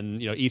and then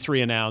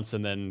E3 announce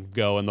and then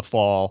go in the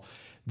fall.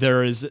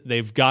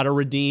 They've got to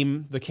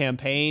redeem the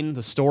campaign,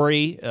 the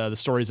story. The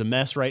story's a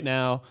mess right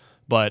now,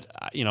 but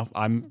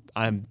I'm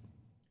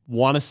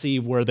want to see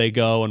where they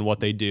go and what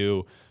they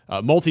do.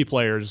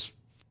 Multiplayer's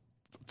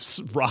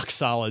rock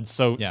solid,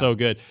 so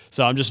good.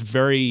 So I'm just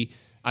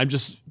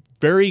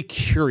very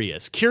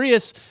curious.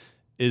 Curious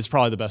is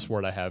probably the best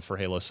word I have for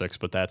Halo 6,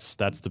 but that's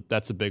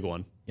a big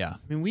one. Yeah.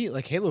 I mean,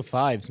 Halo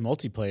 5's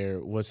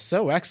multiplayer was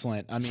so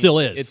excellent. I mean, Still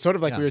is. It's sort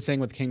of like Yeah. we were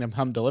saying with Kingdom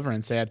Come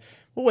Deliverance. They had,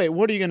 well, wait,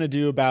 what are you going to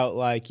do about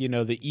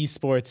the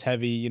esports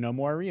heavy,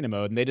 more arena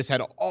mode? And they just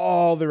had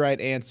all the right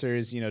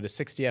answers, to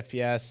 60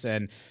 FPS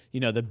and,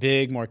 the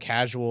big, more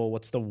casual,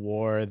 what's the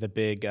war, the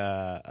big,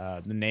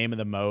 the name of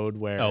the mode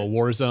where. Oh,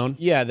 Warzone.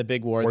 Yeah, the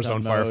big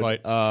Warzone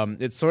Warzone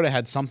mode. It sort of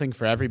had something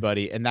for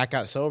everybody, and that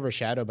got so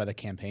overshadowed by the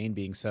campaign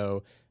being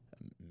so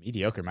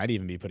mediocre. Might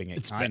even be putting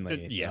it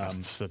kindly.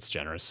 That's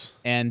generous.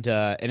 And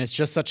it's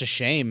just such a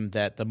shame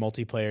that the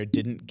multiplayer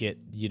didn't get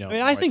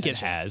I think it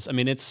has. I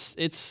mean, it's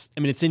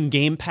in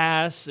Game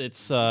Pass.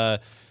 It's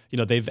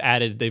they've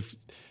added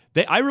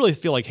I really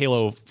feel like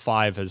Halo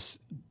 5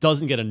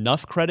 doesn't get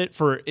enough credit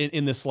for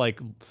in this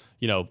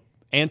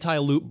anti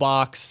loot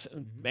box,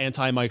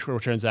 anti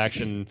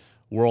microtransaction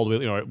world,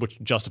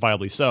 which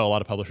justifiably so. A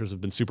lot of publishers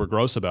have been super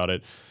gross about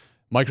it.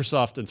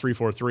 Microsoft and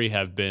 343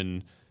 have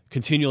been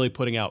continually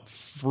putting out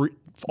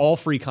all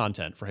free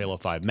content for Halo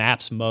 5,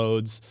 maps,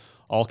 modes,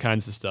 all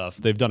kinds of stuff.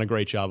 They've done a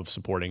great job of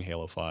supporting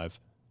Halo 5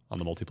 on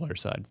the multiplayer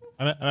side.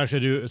 I'm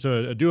actually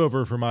a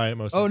do-over for my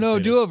most. Oh no,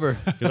 do-over.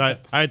 Because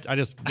I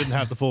just didn't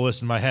have the full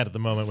list in my head at the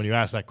moment when you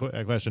asked that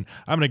question.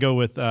 I'm going to go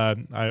with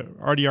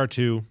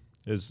RDR2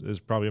 is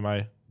probably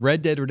my.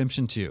 Red Dead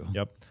Redemption 2.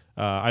 Yep.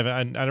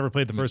 I never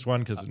played the first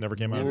one because it never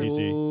came out on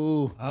PC.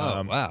 Ooh.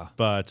 Oh, wow.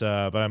 But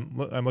I'm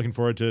looking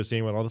forward to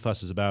seeing what all the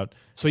fuss is about.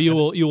 So you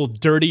will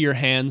dirty your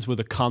hands with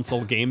a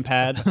console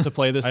gamepad to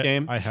play this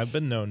game? I have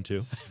been known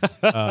to.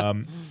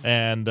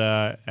 And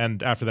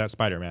after that,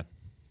 Spider-Man.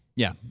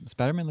 Yeah,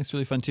 Spider-Man looks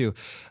really fun too.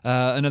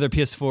 Another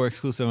PS4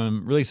 exclusive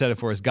I'm really excited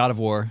for is God of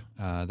War.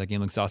 That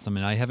game looks awesome,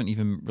 and I haven't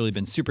even really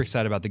been super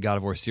excited about the God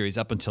of War series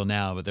up until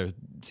now, but there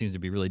seems to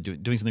be really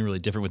doing something really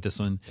different with this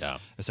one. Yeah.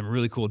 There's some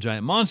really cool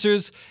giant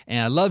monsters, and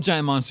I love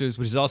giant monsters,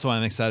 which is also why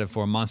I'm excited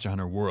for Monster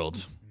Hunter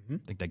World. I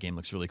think that game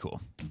looks really cool.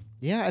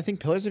 Yeah, I think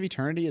Pillars of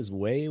Eternity is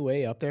way,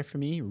 way up there for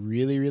me.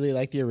 Really, really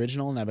like the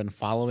original, and I've been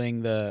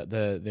following their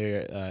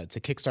it's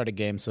a Kickstarter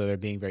game, so they're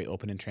being very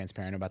open and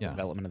transparent about the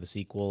development of the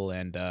sequel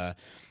and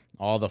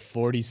all the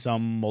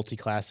 40-some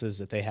multi-classes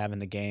that they have in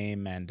the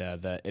game and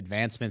the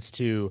advancements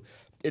to.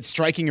 It's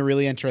striking a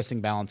really interesting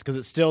balance because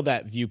it's still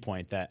that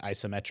viewpoint, that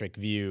isometric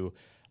view,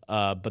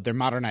 but they're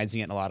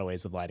modernizing it in a lot of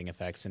ways with lighting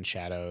effects and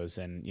shadows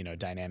and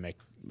dynamic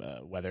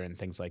weather and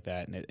things like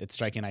that. And it's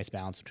striking a nice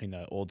balance between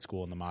the old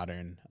school and the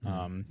modern.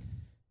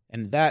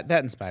 And that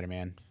and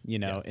Spider-Man,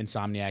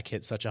 Insomniac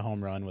hit such a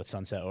home run with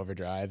Sunset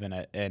Overdrive,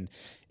 and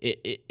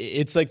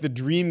it's like the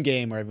dream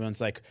game where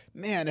everyone's like,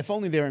 man, if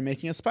only they were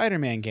making a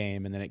Spider-Man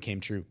game, and then it came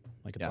true.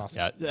 Like it's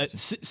awesome. Yeah,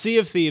 Sea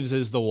of Thieves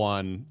is the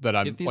one that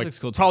I'm Thieves looks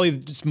cool too. probably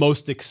just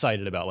most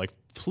excited about. Like,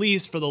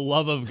 please, for the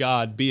love of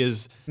God, be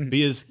as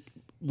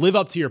live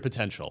up to your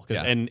potential.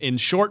 Yeah. And in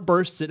short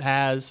bursts, it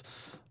has.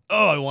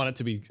 Oh, I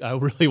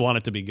really want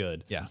it to be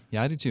good. Yeah,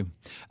 I do too.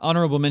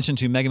 Honorable mention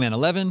to Mega Man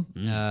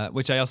 11,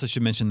 which I also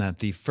should mention that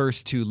the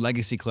first two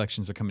Legacy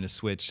collections are coming to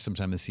Switch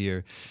sometime this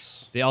year.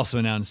 They also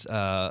announced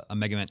a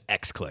Mega Man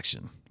X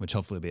collection, which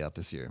hopefully will be out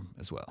this year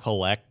as well.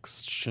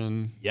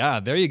 Collection. Yeah,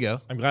 there you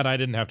go. I'm glad I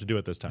didn't have to do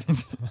it this time.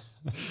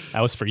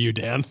 That was for you,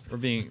 Dan.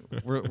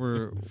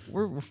 We're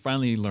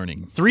finally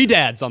learning. 3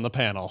 dads on the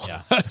panel.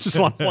 Yeah. Just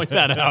want to point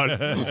that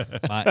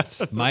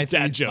out. My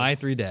Dad joke. My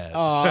 3 dads.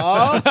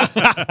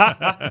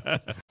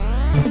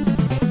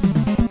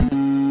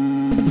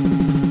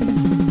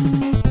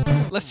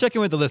 Let's check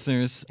in with the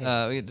listeners.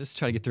 We just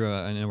try to get through.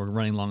 I know we're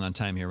running long on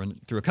time here. Run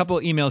through a couple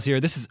of emails here.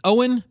 This is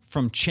Owen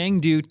from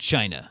Chengdu,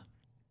 China.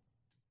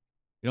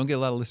 We don't get a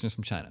lot of listeners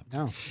from China.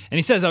 No. And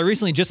he says, I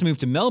recently just moved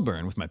to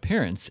Melbourne with my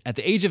parents at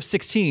the age of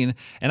 16,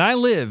 and I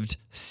lived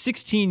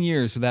 16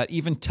 years without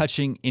even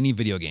touching any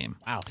video game.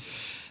 Wow.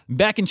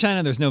 Back in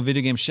China, there's no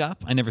video game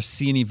shop. I never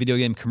see any video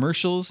game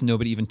commercials.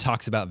 Nobody even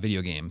talks about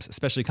video games,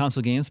 especially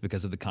console games,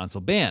 because of the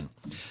console ban.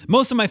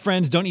 Most of my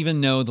friends don't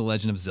even know The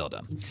Legend of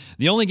Zelda.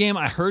 The only game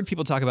I heard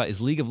people talk about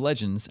is League of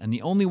Legends, and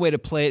the only way to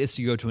play it is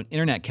to go to an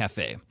internet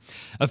cafe.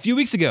 A few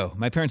weeks ago,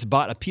 my parents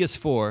bought a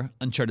PS4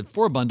 Uncharted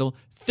 4 bundle,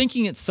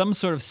 thinking it's some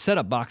sort of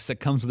setup box that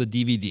comes with a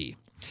DVD.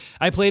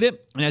 I played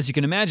it, and as you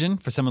can imagine,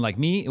 for someone like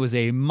me, it was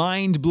a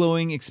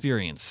mind-blowing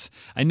experience.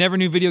 I never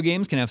knew video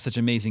games can have such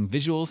amazing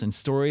visuals and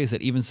stories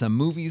that even some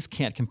movies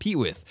can't compete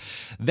with.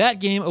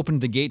 That game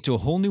opened the gate to a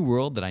whole new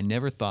world that I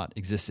never thought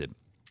existed.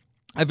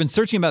 I've been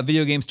searching about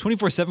video games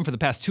 24/7 for the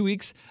past 2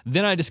 weeks.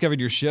 Then I discovered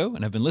your show,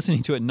 and I've been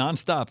listening to it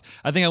nonstop.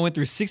 I think I went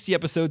through 60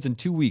 episodes in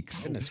 2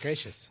 weeks. Goodness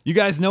gracious. You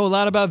guys know a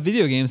lot about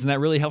video games, and that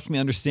really helped me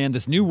understand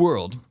this new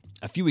world.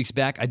 A few weeks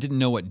back, I didn't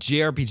know what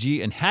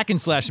JRPG and hack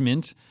and slash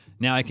meant.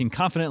 Now I can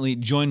confidently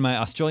join my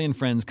Australian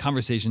friends'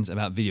 conversations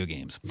about video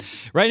games.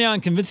 Right now I'm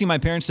convincing my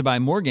parents to buy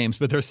more games,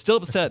 but they're still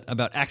upset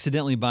about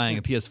accidentally buying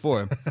a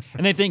PS4,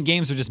 and they think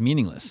games are just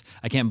meaningless.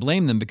 I can't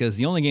blame them because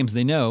the only games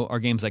they know are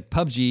games like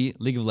PUBG,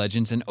 League of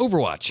Legends, and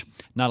Overwatch.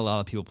 Not a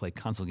lot of people play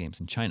console games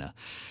in China.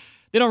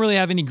 They don't really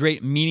have any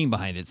great meaning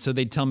behind it, so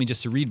they tell me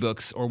just to read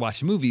books or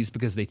watch movies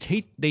because they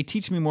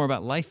teach me more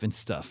about life and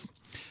stuff.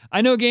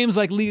 I know games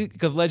like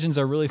League of Legends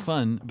are really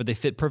fun, but they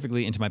fit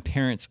perfectly into my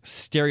parents'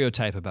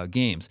 stereotype about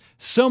games.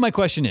 So my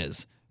question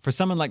is, for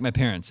someone like my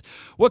parents,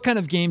 what kind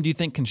of game do you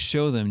think can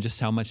show them just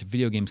how much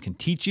video games can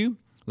teach you?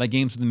 Like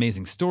games with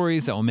amazing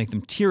stories that will make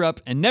them tear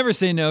up and never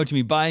say no to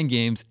me buying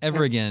games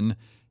ever again.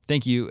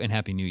 Thank you and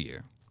Happy New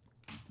Year.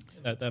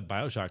 That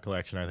BioShock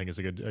collection, I think, is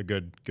a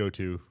good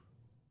go-to.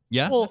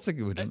 Yeah, Well, that's a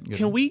good one.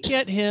 Can we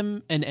get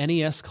him an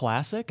NES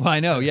Classic? Well, I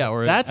know, yeah,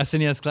 or That's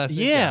SNES Classic.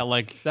 Yeah,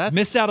 like that's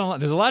Missed out on a lot.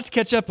 There's a lot to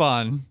catch up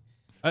on.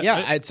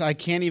 I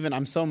can't even.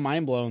 I'm so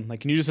mind blown.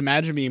 Like, can you just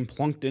imagine being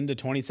plunked into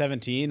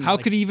 2017? How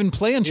Like, could he even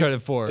play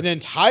Uncharted 4? an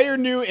entire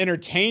new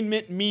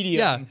entertainment medium?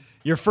 Yeah.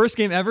 Your first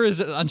game ever is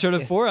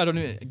Uncharted 4? I don't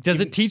even. Does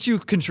it teach you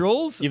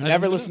controls? You've I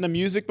never don't know. listened to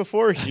music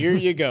before? Here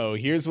you go.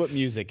 Here's what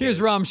music Here's is.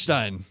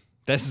 Rammstein.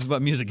 This is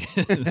what music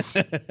is.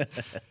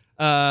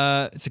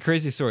 It's a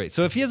crazy story.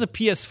 So if he has a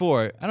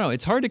PS4, I don't know.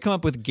 It's hard to come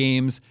up with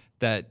games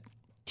that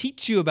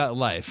teach you about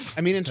life.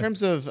 I mean, in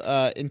terms of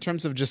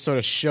just sort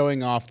of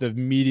showing off the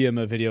medium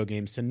of video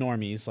games to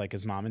normies like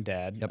his mom and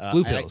dad. Yep,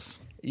 blue pills.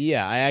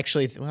 I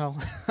actually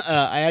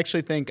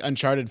think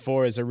Uncharted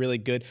 4 is a really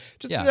good,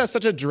 just because Yeah. that's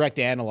such a direct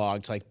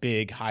analog to like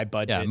big, high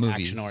budget,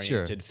 movies, action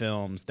oriented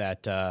films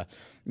that,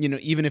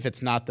 even if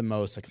it's not the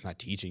most, like it's not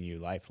teaching you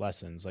life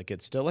lessons, like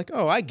it's still like,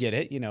 oh, I get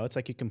it. It's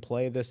like you can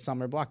play this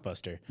summer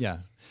blockbuster. Yeah.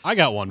 I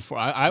got one for.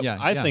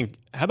 I think.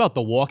 How about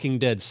The Walking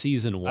Dead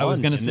season 1? I was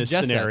gonna in this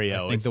suggest that.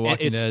 scenario. I think The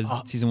Walking Dead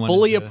season 1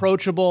 fully is a-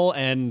 approachable,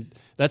 and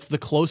that's the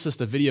closest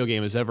a video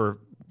game has ever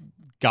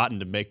gotten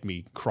to make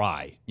me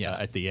cry.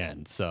 At the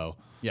end. So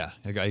Yeah,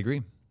 I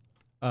agree.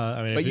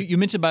 I mean, But you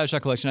mentioned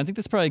BioShock Collection. I think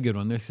that's probably a good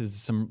one. There's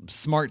some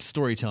smart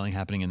storytelling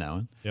happening in that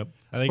one. yep.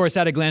 I Of think, course,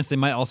 at a glance, they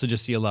might also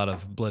just see a lot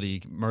of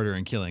bloody murder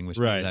and killing. Which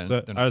right. maybe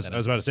So they're I not was that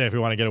about to say, if we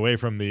want to get away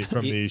from the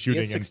He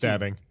shooting is and 16.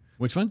 stabbing,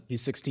 Which one?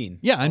 He's 16.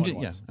 Yeah, all I'm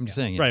at just once.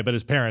 saying. Yeah. right? But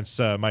his parents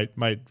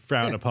might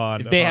frown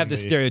upon If they upon have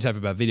this the- stereotype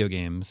about video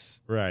games,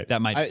 Right.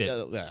 that might fit.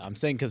 I'm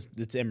saying because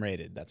it's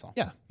M-rated. That's all.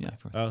 Yeah,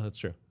 of course. Oh, that's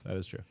true. That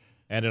is true.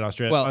 And in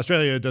Australia, Well-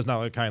 Australia does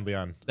not look kindly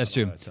on. That's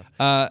on true. all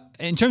that,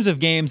 so. In terms of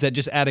games that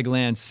just at a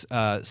glance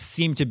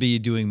seem to be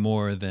doing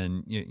more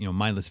than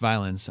mindless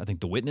violence, I think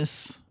The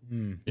Witness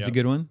is a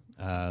good one.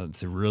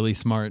 It's a really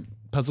smart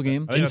puzzle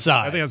game. I think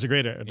Inside. I think that's a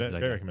great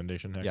Exactly.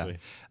 recommendation. Actually,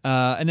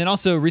 And then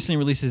also recently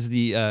releases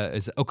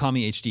is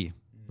Okami HD,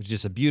 which is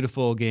just a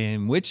beautiful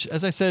game. Which,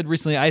 as I said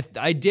recently,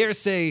 I dare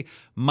say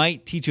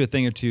might teach you a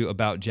thing or two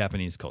about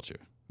Japanese culture.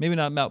 Maybe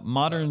not about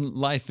modern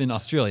life in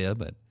Australia,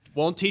 but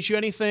won't teach you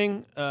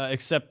anything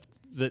except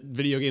that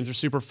video games are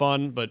super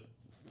fun. But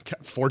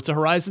Forza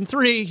Horizon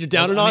 3, you're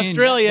down in I mean,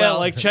 Australia. well,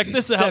 like, check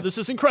this out. except- This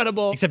is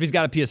incredible. except he's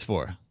got a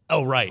PS4.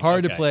 Oh, right.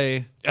 Hard okay. to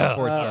play.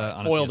 Forza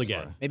on a foiled PS4.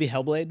 again. Maybe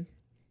Hellblade.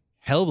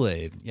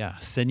 Hellblade, yeah,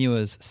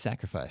 Senua's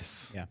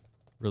Sacrifice. Yeah.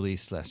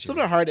 Released last It's a year.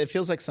 little bit hard. It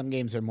feels like some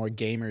games are more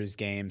gamers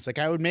games. Like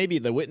I would maybe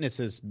The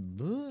Witness is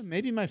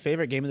maybe my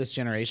favorite game of this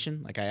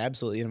generation. Like I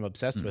absolutely am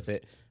obsessed with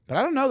it. But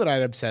I don't know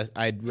that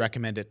I'd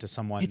recommend it to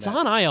someone. It's that-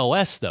 on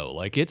iOS though.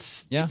 Like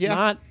it's Yeah. it's Yeah.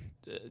 not.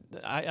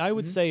 I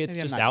would say it's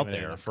Maybe I'm just not out giving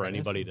it there enough for credit.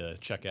 anybody to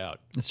check out.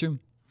 That's true.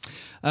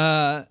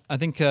 I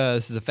think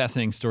this is a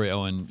fascinating story,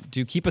 Owen.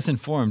 Do keep us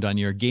informed on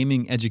your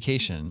gaming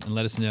education and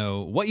let us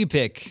know what you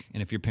pick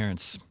and if your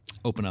parents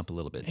open up a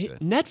little bit to it.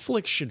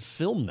 Netflix should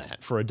film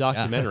that for a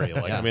documentary.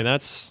 Like, I mean,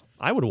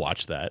 I would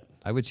watch that.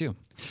 I would too.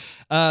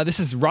 This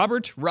is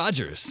Robert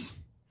Rogers.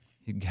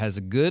 He has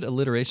a good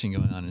alliteration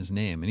going on in his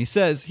name, and he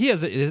says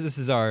this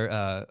is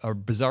our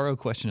bizarro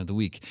question of the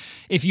week.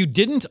 If you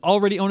didn't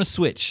already own a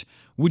Switch,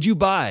 would you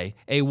buy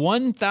a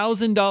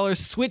 $1,000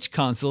 Switch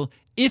console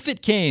if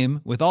it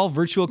came with all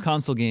Virtual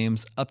Console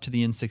games up to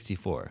the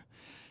N64?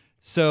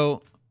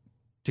 So,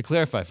 to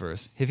clarify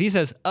first, if he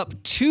says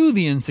up to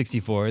the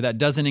N64, that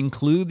doesn't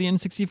include the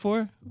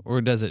N64,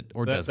 or does it?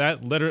 Or does it?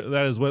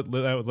 that is what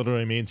that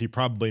literally means. He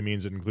probably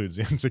means it includes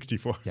the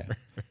N64. Yeah.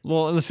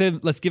 Well,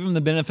 let's give him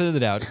the benefit of the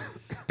doubt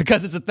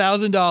because it's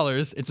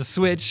 $1,000. It's a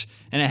Switch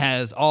and it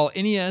has all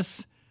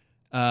NES,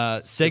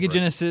 Sega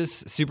Genesis,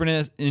 Super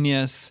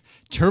NES,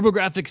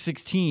 TurboGrafx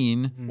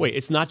 16. Wait,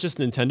 it's not just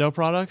Nintendo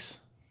products?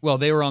 Well,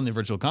 they were on the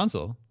Virtual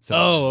Console. So,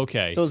 Oh,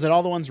 okay. So is it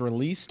all the ones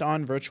released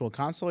on Virtual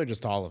Console or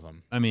just all of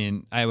them? I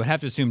mean, I would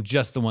have to assume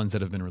just the ones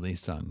that have been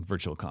released on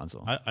Virtual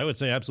Console. I would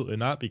say absolutely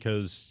not,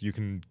 because you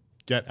can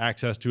get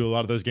access to a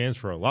lot of those games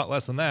for a lot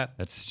less than that.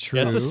 That's true.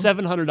 Yeah, it's a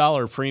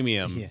 $700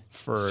 premium Yeah.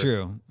 for. It's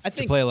true. I To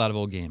think- play a lot of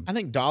old games. I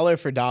think dollar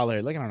for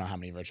dollar, like I don't know how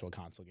many Virtual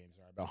Console games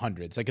there are, about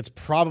hundreds. Like it's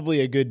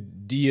probably a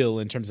good deal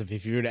in terms of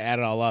if you were to add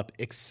it all up,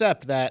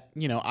 except that,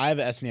 I have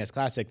an SNES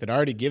Classic that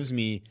already gives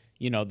me,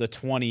 the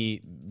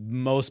 20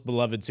 most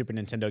beloved Super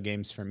Nintendo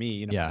games for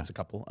me, Yeah. it's a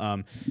couple.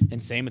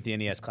 And same with the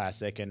NES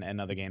Classic and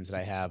other games that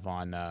I have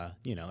on,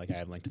 like I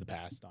have Link to the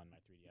Past on my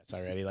 3DS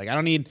already. Like I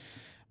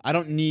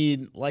don't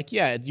need like,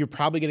 yeah, you're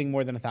probably getting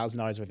more than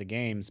 $1,000 worth of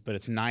games, but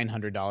it's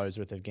 $900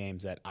 worth of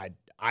games that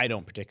I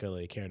don't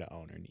particularly care to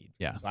own or need.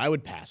 Yeah. So I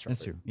would pass.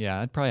 That's roughly. true. Yeah,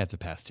 I'd probably have to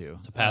pass too.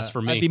 It's a pass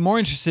for me. I'd be more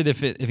interested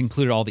if it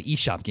included all the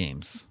eShop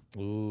games.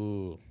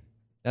 Ooh.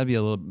 That'd be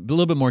a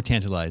little bit more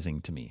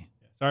tantalizing to me.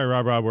 Sorry,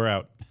 Rob, we're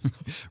out.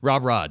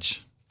 Rob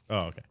Raj.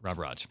 Oh, okay. Rob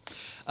Raj.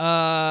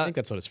 I think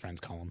that's what his friends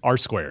call him. R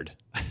squared.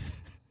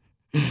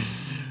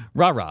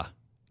 Rah-rah.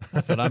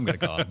 That's what I'm going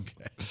to call him.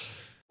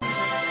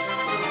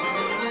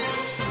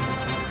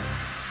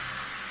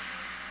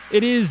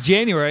 It is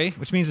January,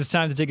 which means it's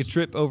time to take a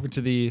trip over to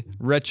the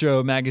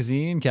Retro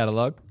Magazine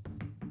catalog.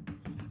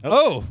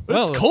 Oh,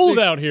 well, It's cold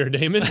out here,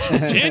 Damon.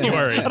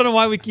 January. I don't know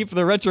why we keep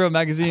the Retro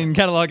Magazine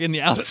catalog in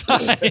the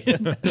outside,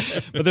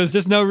 but there's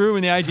just no room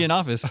in the IGN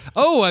office.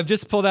 Oh, I've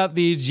just pulled out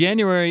the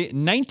January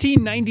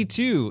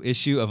 1992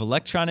 issue of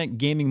Electronic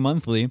Gaming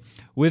Monthly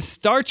with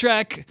Star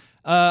Trek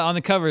on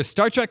the cover.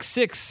 Star Trek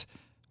 6.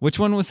 Which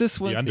one was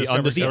this one?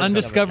 The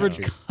Undiscovered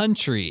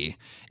Country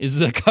is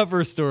the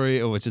cover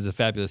story, which is a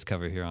fabulous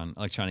cover here on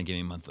Electronic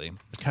Gaming Monthly.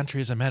 Country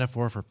is a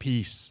metaphor for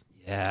peace.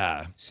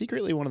 Yeah.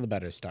 Secretly one of the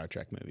better Star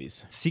Trek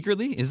movies.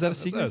 Secretly? Is that a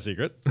secret? That's not a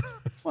secret.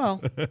 Well,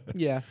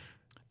 yeah.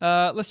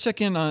 Let's check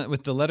in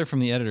with the letter from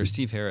the editor,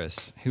 Steve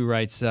Harris, who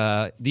writes,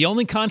 the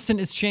only constant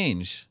is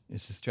change.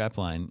 It's a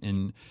strapline.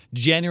 In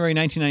January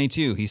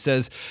 1992, he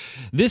says,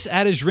 this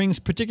adage rings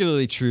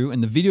particularly true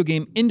in the video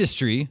game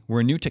industry,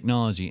 where new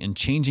technology and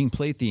changing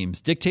play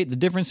themes dictate the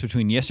difference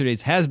between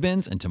yesterday's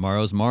has-beens and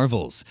tomorrow's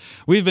marvels.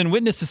 We've been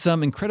witness to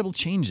some incredible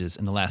changes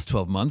in the last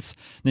 12 months.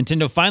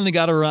 Nintendo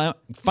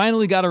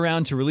finally got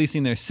around to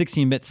releasing their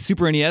 16-bit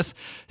Super NES.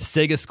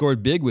 Sega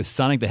scored big with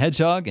Sonic the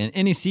Hedgehog, and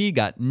NEC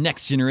got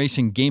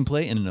next-generation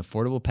gameplay in an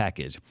affordable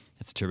package.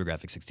 That's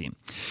TurboGrafx 16.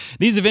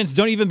 These events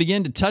don't even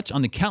begin to touch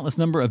on the countless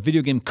number of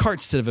video game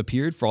carts that have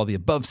appeared for all the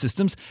above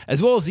systems,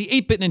 as well as the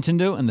 8-bit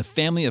Nintendo and the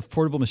family of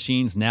portable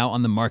machines now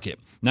on the market.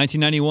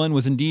 1991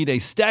 was indeed a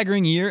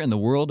staggering year in the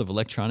world of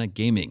electronic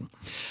gaming.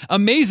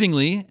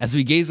 Amazingly, as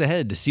we gaze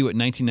ahead to see what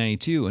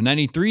 1992 and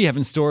 93 have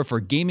in store for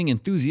gaming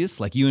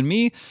enthusiasts like you and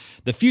me,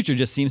 the future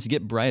just seems to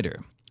get brighter.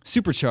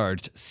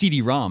 Supercharged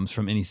CD-ROMs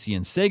from NEC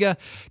and Sega,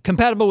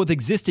 compatible with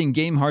existing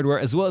game hardware,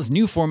 as well as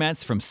new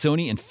formats from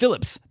Sony and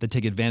Philips that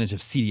take advantage of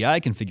CDI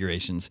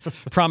configurations,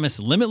 promise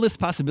limitless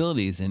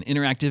possibilities in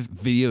interactive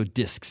video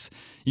discs.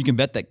 You can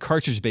bet that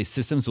cartridge-based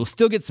systems will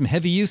still get some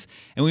heavy use,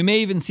 and we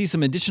may even see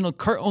some additional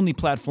cart-only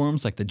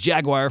platforms like the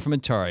Jaguar from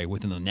Atari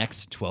within the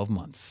next 12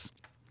 months.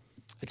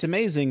 It's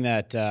amazing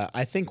that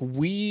I think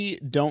we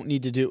don't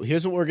need to do.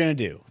 Here's what we're going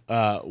to do.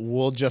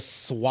 We'll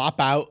just swap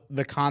out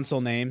the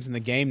console names and the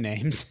game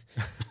names,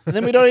 and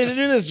then we don't need to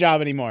do this job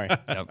anymore.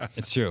 Yep,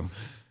 it's true.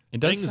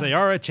 It does Things they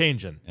are a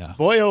changing. Yeah.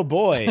 Boy, oh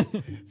boy.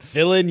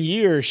 Fill-in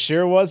year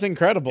sure was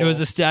incredible. It was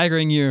a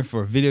staggering year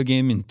for video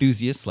game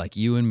enthusiasts like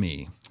you and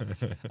me.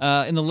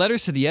 In the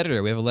letters to the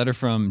editor, we have a letter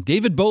from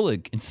David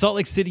Bolig in Salt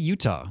Lake City,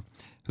 Utah,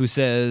 who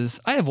says,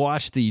 I have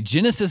watched the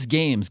Genesis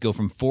games go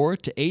from 4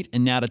 to 8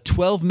 and now to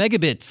 12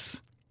 megabits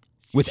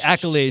with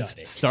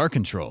accolades Star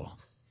Control.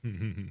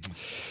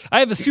 I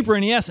have a Super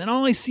NES and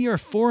all I see are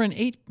 4 and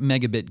 8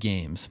 megabit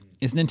games.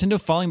 Is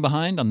Nintendo falling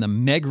behind on the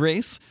meg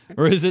race?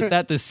 Or is it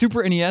that the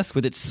Super NES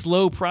with its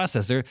slow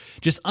processor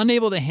just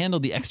unable to handle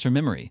the extra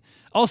memory?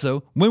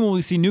 Also, when will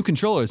we see new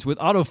controllers with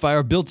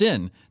auto-fire built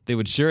in? They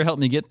would sure help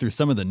me get through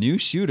some of the new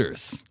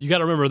shooters. You got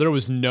to remember, there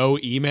was no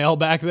email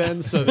back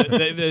then, so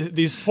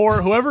these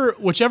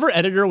whichever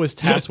editor was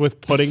tasked with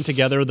putting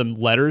together the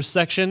letters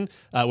section,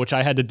 which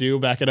I had to do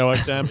back at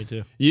OXM. Me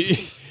too.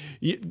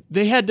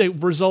 They had to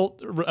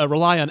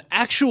rely on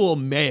actual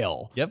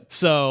mail. Yep.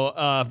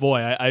 So,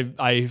 boy,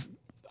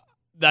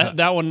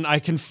 that one, I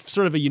can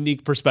sort of a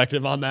unique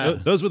perspective on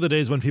that. Those were the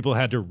days when people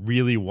had to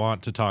really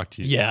want to talk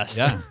to you. Yes.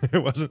 Yeah.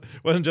 It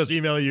wasn't just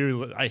email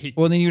you.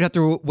 Well, then you'd have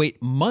to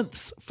wait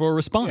months for a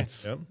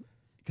response. Yep.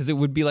 Because it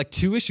would be like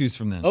 2 issues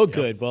from then. Oh,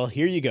 good. Well,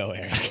 here you go,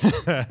 Eric.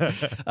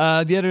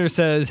 The editor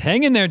says,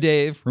 hang in there,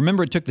 Dave.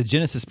 Remember, it took the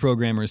Genesis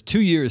programmers 2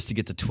 years to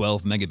get to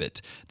 12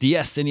 megabit. The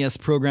SNES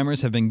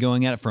programmers have been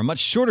going at it for a much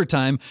shorter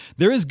time.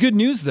 There is good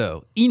news,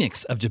 though.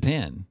 Enix of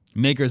Japan,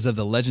 makers of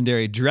the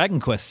legendary Dragon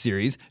Quest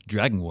series,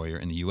 Dragon Warrior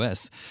in the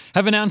US,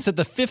 have announced that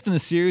the 5th in the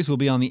series will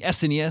be on the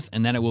SNES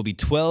and that it will be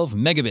 12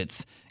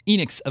 megabits.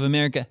 Enix of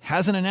America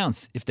hasn't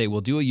announced if they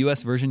will do a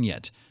US version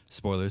yet.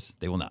 Spoilers,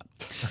 they will not.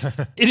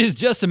 It is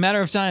just a matter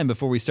of time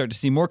before we start to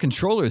see more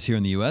controllers here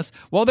in the US.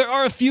 While there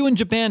are a few in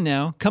Japan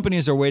now,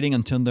 companies are waiting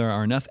until there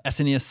are enough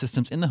SNES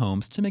systems in the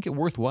homes to make it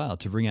worthwhile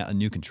to bring out a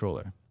new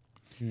controller.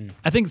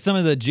 I think some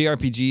of the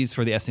JRPGs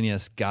for the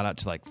SNES got out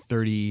to like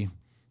 30,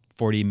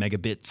 40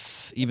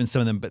 megabits, even some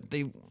of them, but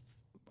they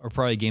are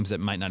probably games that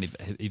might not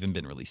have even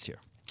been released here.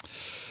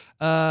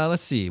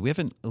 Let's see. We have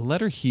a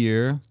letter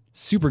here.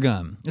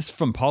 Supergun. This is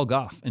from Paul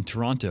Goff in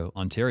Toronto,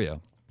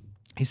 Ontario.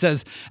 He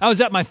says, I was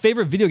at my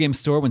favorite video game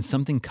store when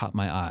something caught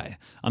my eye.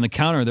 On the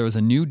counter, there was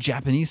a new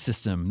Japanese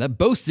system that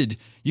boasted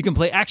you can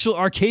play actual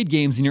arcade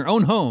games in your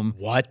own home.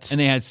 What? And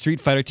they had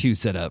Street Fighter II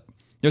set up.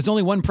 There's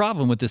only one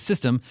problem with this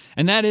system,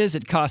 and that is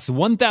it costs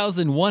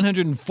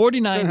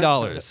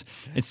 $1,149.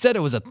 It said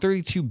it was a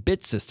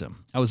 32-bit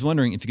system. I was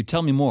wondering if you could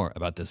tell me more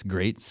about this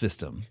great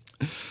system.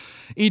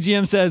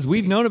 EGM says,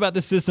 we've known about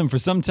this system for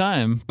some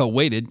time, but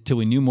waited till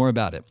we knew more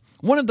about it.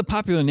 One of the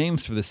popular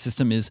names for this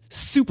system is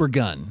Super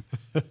Gun.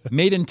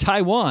 Made in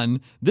Taiwan,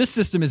 this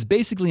system is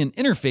basically an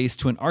interface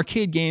to an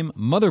arcade game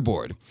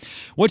motherboard.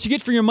 What you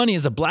get for your money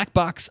is a black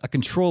box, a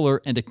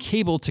controller, and a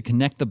cable to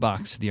connect the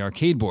box to the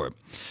arcade board.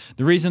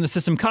 The reason the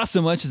system costs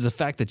so much is the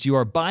fact that you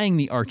are buying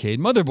the arcade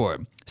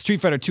motherboard.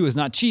 Street Fighter II is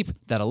not cheap.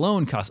 That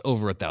alone costs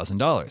over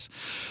 $1,000.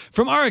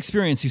 From our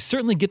experience, you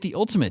certainly get the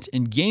ultimate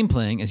in game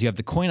playing as you have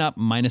the coin-op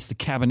minus the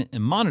cabinet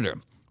and monitor.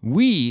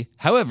 We,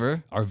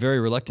 however, are very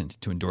reluctant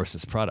to endorse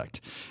this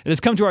product. It has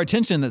come to our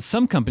attention that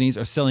some companies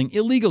are selling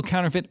illegal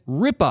counterfeit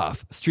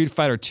rip-off Street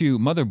Fighter II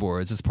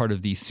motherboards as part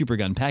of the Super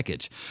Gun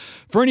package.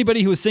 For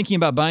anybody who is thinking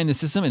about buying the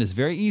system, it is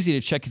very easy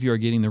to check if you are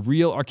getting the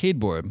real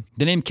arcade board.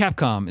 The name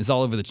Capcom is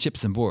all over the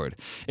chips and board.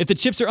 If the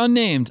chips are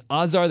unnamed,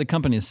 odds are the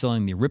company is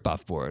selling the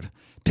rip-off board.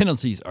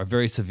 Penalties are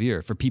very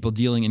severe for people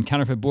dealing in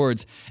counterfeit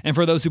boards and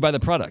for those who buy the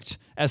product.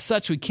 As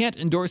such, we can't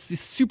endorse the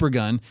Super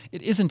Gun.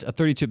 It isn't a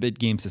 32-bit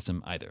game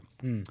system either.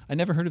 I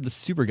never heard of the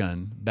Super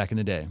Gun back in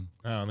the day.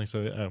 I don't think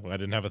so. I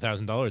didn't have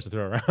 $1,000 to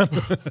throw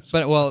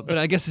around. But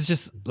I guess it's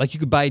just like you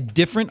could buy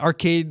different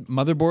arcade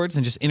motherboards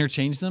and just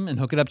interchange them and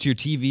hook it up to your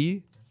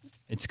TV.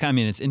 It's kind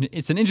of,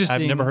 it's an interesting.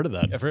 I've never heard of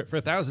that. Yeah, for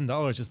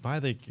 $1,000, just buy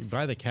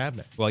the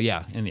cabinet. Well,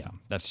 yeah,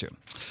 that's true.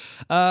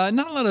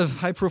 Not a lot of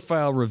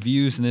high-profile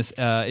reviews in this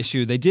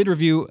issue. They did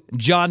review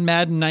John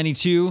Madden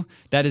 92.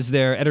 That is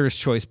their Editor's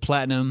Choice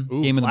Platinum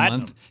Game of the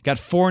Month. Got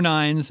 4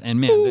 9s,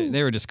 and man,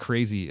 they were just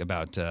crazy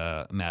about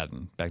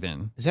Madden back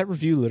then. Is that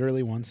review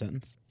literally one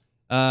sentence?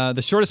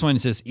 The shortest one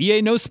says,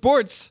 EA knows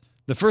sports.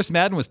 The first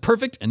Madden was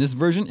perfect, and this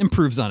version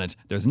improves on it.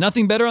 There's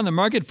nothing better on the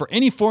market for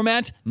any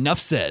format. Nuff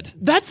said.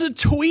 That's a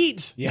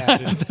tweet.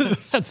 Yeah.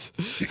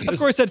 Of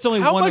course, that's only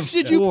How one much of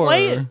did you 4.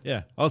 play it?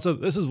 Yeah. Also,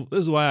 this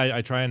is why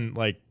I try and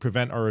like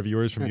prevent our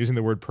reviewers from using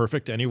the word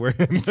perfect anywhere.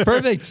 It's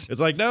perfect.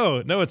 It's like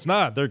no, it's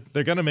not.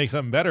 They're gonna make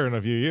something better in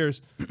a few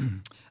years.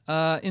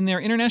 In their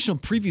international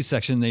preview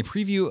section, they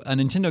preview a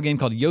Nintendo game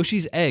called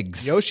Yoshi's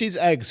Eggs. Yoshi's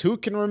Eggs. Who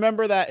can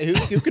remember that?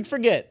 Who could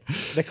forget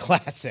the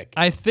classic?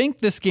 I think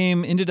this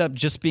game ended up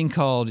just being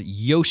called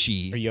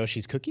Yoshi. Or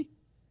Yoshi's Cookie?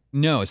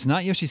 No, it's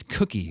not Yoshi's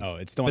Cookie. Oh,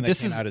 it's the one that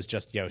came out as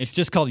just Yoshi. It's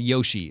just called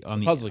Yoshi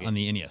on puzzle game. on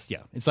the NES. Yeah,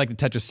 it's like the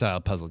Tetris style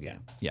puzzle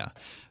game. Yeah,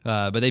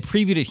 but they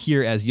previewed it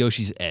here as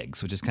Yoshi's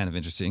Eggs, which is kind of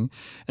interesting.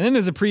 And then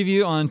there's a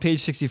preview on page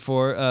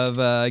 64 of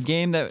a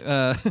game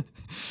that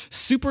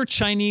Super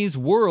Chinese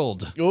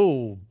World.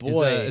 Oh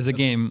boy, is a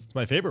game. It's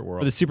my favorite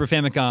world. For the Super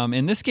Famicom,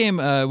 and this game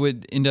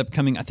would end up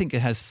coming. I think it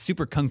has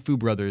Super Kung Fu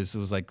Brothers. It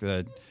was like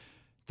the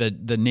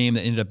name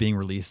that ended up being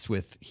released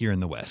with here in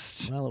the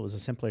West. Well, it was a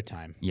simpler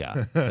time.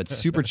 Yeah, but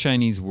Super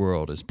Chinese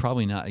World is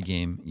probably not a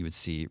game you would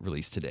see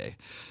released today.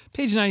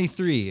 Page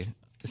 93.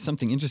 There's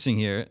something interesting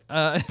here.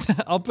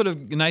 I'll put a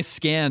nice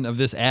scan of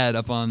this ad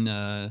up on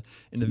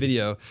in the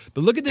video.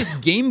 But look at this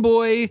Game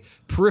Boy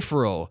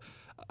peripheral.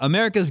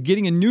 America's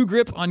getting a new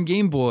grip on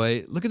Game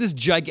Boy. Look at this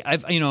giant. I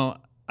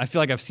feel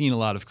like I've seen a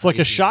lot of. It's like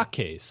a shock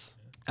case.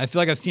 I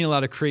feel like I've seen a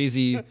lot of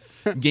crazy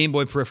Game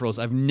Boy peripherals.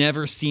 I've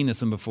never seen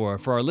this one before.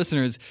 For our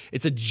listeners,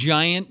 it's a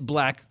giant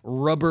black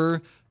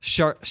rubber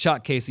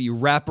shot case that you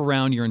wrap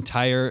around your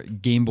entire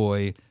Game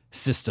Boy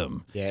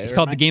system. Yeah, it's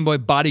called the Game Boy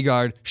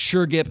Bodyguard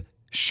Sure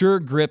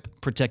Grip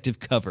Protective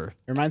Cover.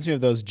 It reminds me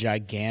of those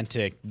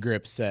gigantic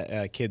grips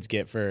that kids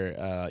get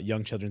for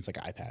young children's like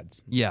iPads.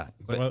 Yeah.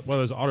 One of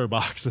those otter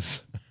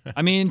boxes.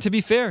 I mean, to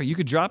be fair, you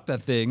could drop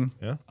that thing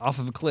Yeah. off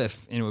of a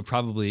cliff and it would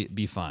probably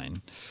be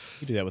fine.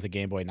 You do that with a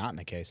Game Boy not in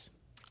a case.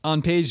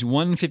 On page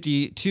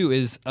 152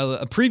 is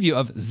a preview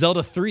of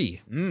Zelda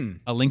 3,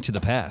 A Link to the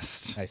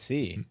Past. I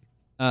see.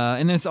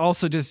 And there's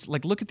also just,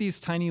 like, look at these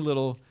tiny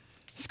little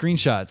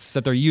screenshots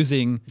that they're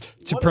using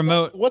to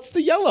promote. What's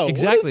the yellow?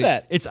 Exactly.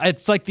 What is that?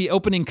 It's like the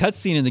opening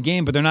cutscene in the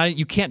game, but they're not.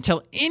 You can't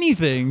tell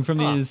anything from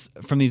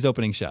these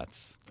opening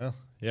shots. Well,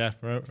 yeah.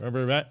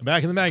 Remember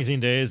back in the magazine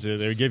days, they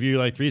would give you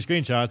like 3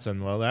 screenshots,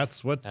 and well,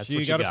 that's what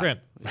you got to print.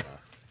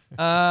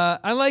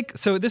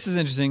 So this is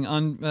interesting.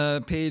 On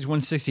page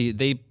 160,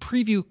 they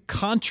preview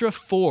Contra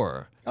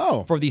 4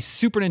 for the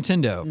Super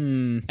Nintendo,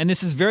 and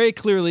this is very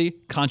clearly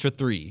Contra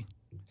 3.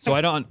 So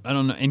I don't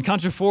know. And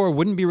Contra 4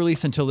 wouldn't be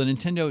released until the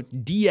Nintendo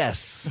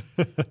DS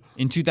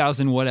in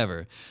 2000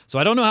 whatever. So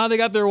I don't know how they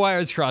got their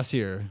wires crossed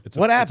here.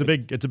 What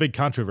happened? It's a big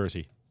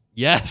controversy.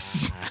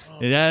 Yes.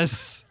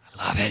 Yes.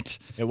 I love it.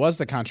 It was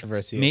the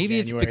controversy. Maybe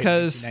it's January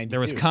because there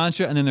was 1992.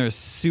 Contra and then there was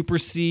Super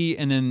C,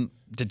 and then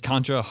did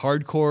Contra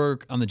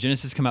Hardcore on the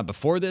Genesis come out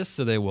before this?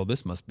 So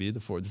this must be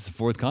the fourth. This is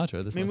the 4th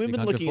Contra. This I mean, must we've be been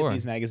Contra looking 4. at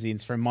these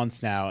magazines for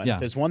months now, and Yeah. if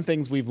there's one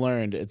things we've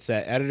learned, it's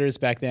that editors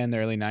back then in the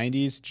early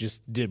 90s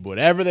just did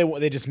whatever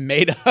they just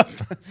made up.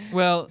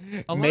 Well,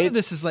 a lot of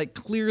this is like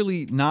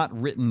clearly not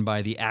written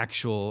by the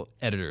actual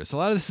editors. A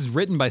lot of this is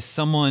written by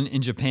someone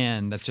in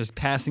Japan that's just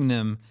passing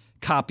them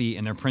copy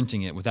and they're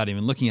printing it without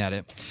even looking at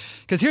it.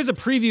 Because here's a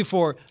preview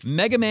for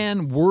Mega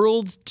Man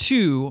World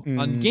 2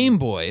 on Game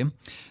Boy.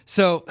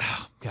 So,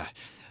 oh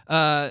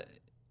God.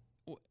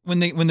 when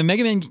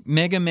the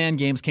Mega Man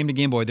games came to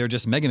Game Boy, they were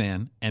just Mega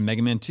Man and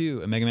Mega Man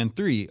 2 and Mega Man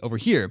 3 over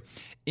here.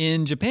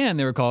 In Japan,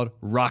 they were called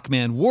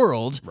Rockman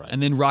World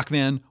and then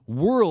Rockman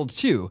World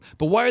 2.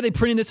 But why are they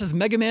printing this as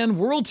Mega Man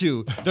World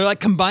 2? They're like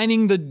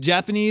combining the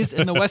Japanese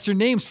and the Western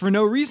names for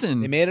no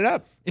reason. They made it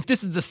up. If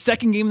this is the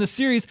second game in the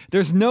series,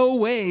 there's no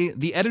way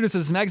the editors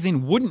of this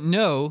magazine wouldn't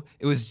know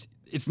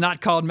it's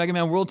not called Mega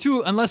Man World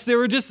 2 unless they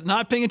were just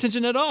not paying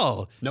attention at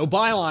all. No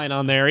byline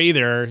on there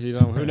either. You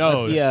know, who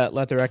knows?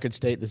 Let the record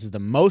state this is the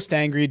most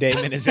angry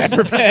Damon has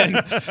ever been.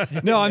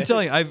 No, I'm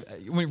telling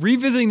you, when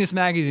revisiting this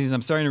magazine,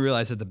 I'm starting to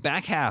realize that the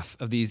back half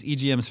of these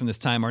EGMs from this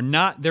time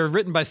they're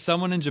written by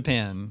someone in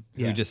Japan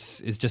who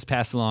is just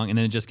passed along and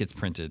then it just gets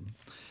printed.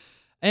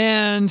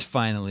 And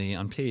finally,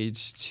 on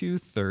page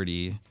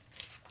 230,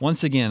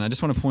 once again, I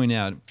just want to point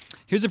out,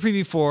 here's a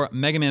preview for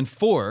Mega Man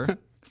 4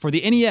 for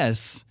the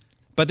NES.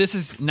 But this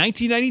is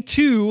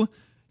 1992.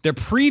 They're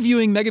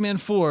previewing Mega Man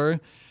 4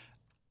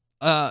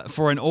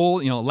 for an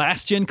old,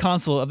 last gen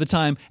console of the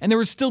time, and there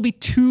would still be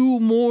 2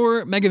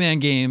 more Mega Man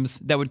games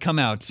that would come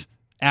out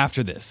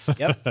after this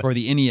for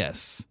the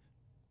NES.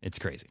 It's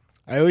crazy.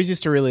 I always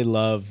used to really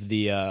love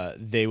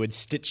they would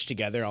stitch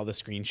together all the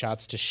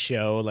screenshots to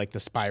show like the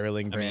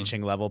spiraling,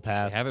 branching level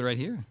path. I have it right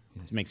here.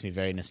 It makes me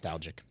very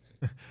nostalgic.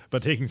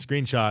 But taking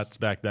screenshots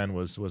back then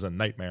was a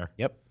nightmare.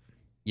 Yep.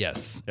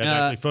 Yes. You had to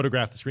actually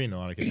photograph the screen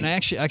on it. And I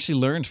actually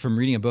learned from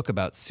reading a book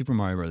about Super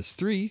Mario Bros.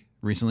 3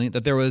 recently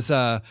that there was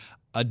a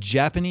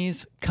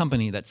Japanese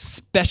company that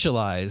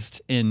specialized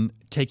in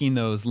taking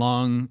those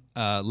long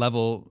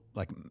level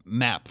like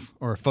map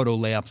or photo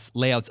layouts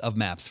of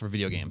maps for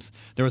video games.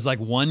 There was like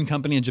one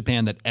company in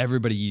Japan that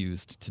everybody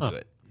used to do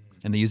it.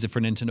 And they used it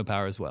for Nintendo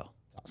Power as well.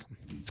 Awesome.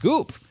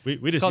 Scoop. We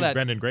just Call used that-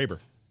 Brendan Graber.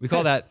 We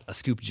call that a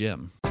Scoop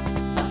Gym.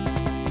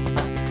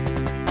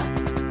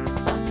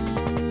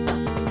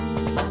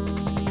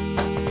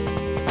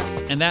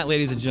 And that,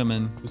 ladies and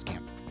gentlemen, Who's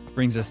camp?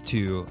 brings us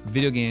to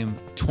video game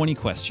 20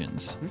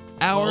 questions.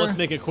 Well, let's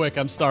make it quick.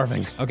 I'm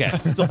starving. Okay.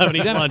 Still haven't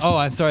eaten lunch. Oh,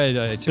 I'm sorry.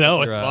 I took No,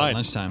 your, it's fine.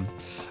 lunchtime.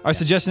 Our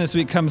suggestion this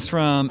week comes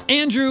from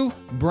Andrew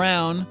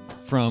Brown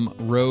from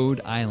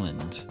Rhode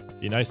Island.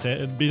 Be nice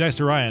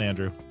to Ryan,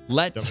 Andrew.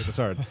 Let Don't make this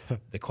hard.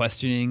 the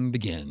questioning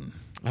begin.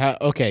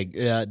 Okay.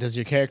 Does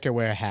your character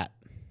wear a hat?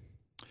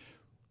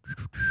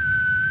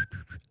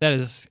 That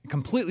is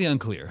completely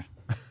unclear.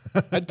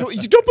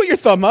 You don't put your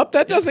thumb up.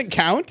 That doesn't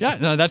count. Yeah,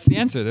 no, that's the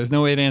answer. There's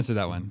no way to answer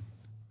that one.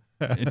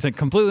 It's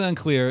completely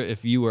unclear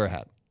if you wear a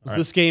hat. Was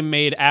this game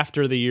made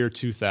after the year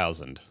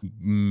 2000?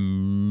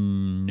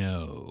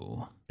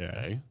 No.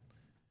 Okay.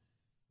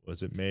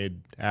 Was it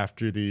made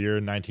after the year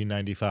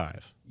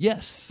 1995?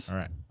 Yes. All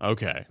right.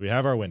 Okay. We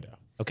have our window.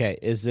 Okay.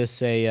 Is this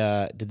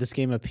did this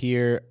game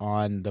appear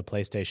on the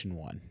PlayStation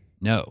 1?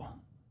 No.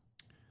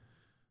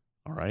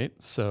 All right.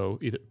 So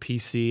either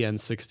PC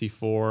and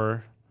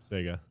 64.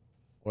 Sega.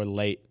 Or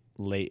late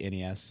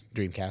NES,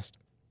 Dreamcast?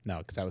 No,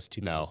 because that was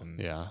 2000.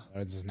 No. Yeah. Oh,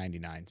 this is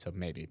 99, so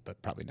maybe, but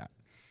probably not.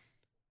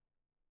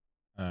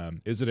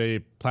 Is it a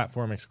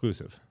platform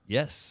exclusive?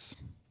 Yes.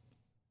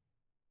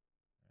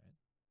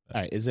 All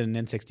right. Is it an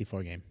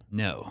N64 game?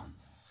 No.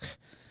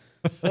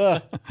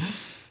 Ugh.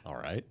 All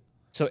right.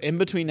 So in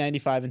between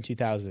 95 and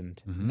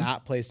 2000,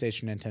 not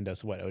PlayStation, Nintendo.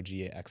 So what? OG,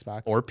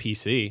 Xbox, Or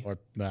PC. or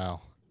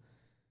well.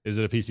 Is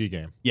it a PC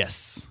game?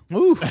 Yes.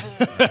 Ooh.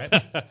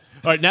 All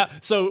right. Now,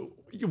 so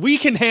we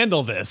can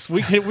handle this.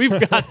 We've got. We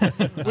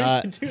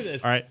can do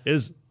this. All right.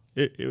 Is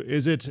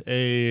it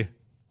a?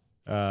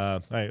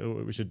 All right,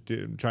 we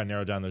should try and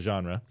narrow down the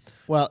genre.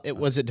 Well,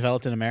 was it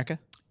developed in America?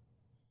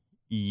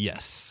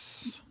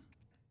 Yes.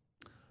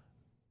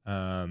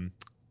 And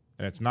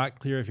it's not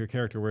clear if your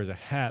character wears a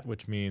hat,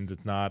 which means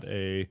it's not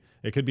a.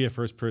 It could be a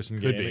first-person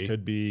game.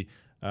 Could be.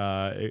 It could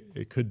be.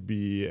 It could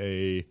be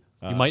a.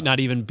 You might not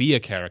even be a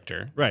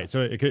character. Right.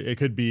 So it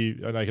could be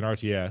like an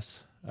RTS.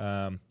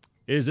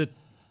 Is it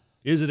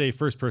a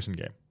first-person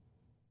game?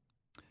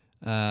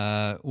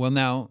 Well,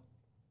 now,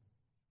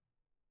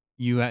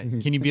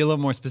 can you be a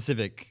little more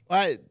specific?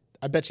 Well,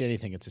 I bet you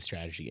anything it's a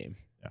strategy game.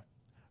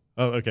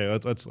 Oh, okay.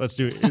 Let's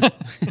do it.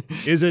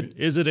 Is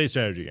it a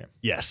strategy game?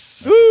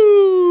 Yes.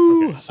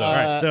 Ooh. Okay, so all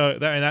right. So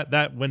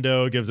that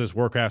window gives us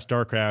Warcraft,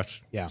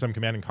 Starcraft, Yeah. some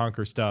Command and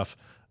Conquer stuff.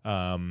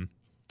 And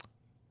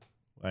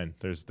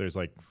there's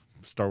like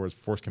Star Wars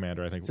Force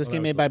Commander. I think. Is this Well,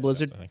 game that made was by the-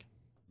 Blizzard? I think.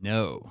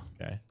 No.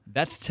 Okay.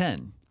 That's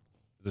 10.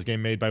 Is this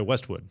game made by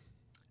Westwood?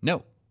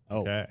 No.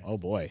 Oh, Okay. oh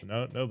boy.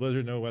 No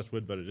Blizzard, no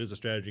Westwood, but it is a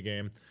strategy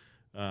game.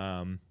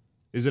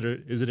 Is it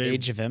a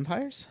Age of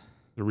Empires?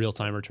 The real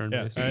time return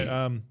yeah, based.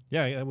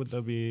 yeah, would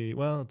that be?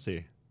 Well, let's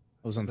see.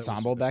 Was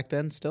Ensemble back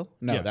then still?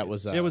 No, yeah, that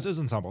was. it was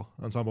ensemble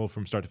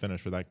from start to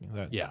finish for that.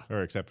 Yeah.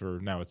 or except for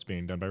now it's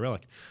being done by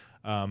Relic.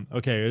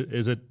 Okay,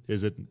 is it?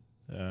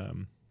 I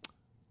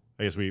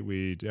guess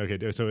we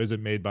okay. So is it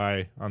made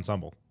by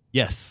Ensemble?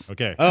 Yes.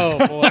 Okay,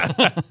 Oh boy.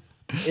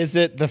 Is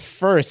it the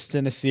first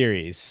in a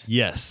series?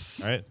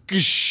 Yes. all right.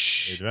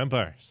 Age of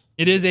Empires.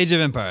 It is Age of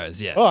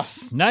Empires.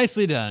 Yes.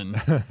 Nicely done.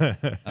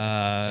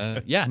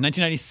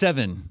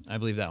 1997. I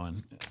believe that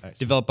one. Nice.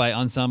 Developed by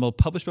Ensemble,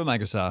 published by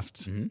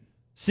Microsoft.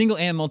 single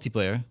and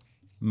multiplayer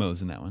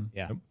modes in that one.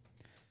 Yeah.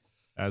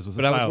 As was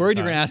But the I was style worried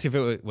at you're the going to time. ask if it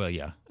was, well,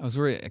 yeah. I was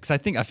worried because I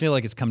feel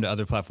like it's come to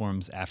other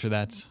platforms after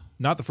that.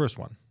 Not the first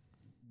one.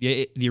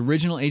 The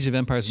original Age of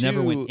Empires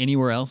never went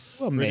anywhere else.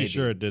 Well, Pretty maybe.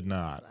 sure it did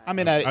not. I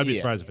mean, I'd be yeah.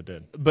 surprised if it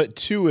did. But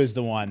 2 is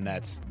the one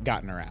that's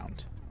gotten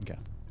around, Okay.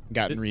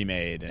 gotten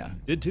remade.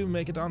 And Did 2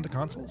 make it onto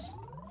consoles?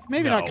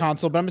 Maybe not No.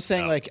 console, but I'm just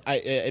saying, like,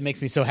 it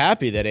makes me so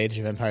happy that Age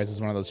of Empires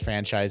is one of those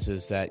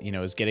franchises that,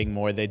 is getting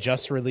more. They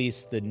just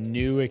released the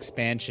new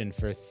expansion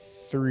for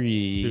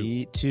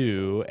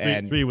 2,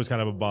 and 3 was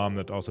kind of a bomb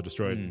that also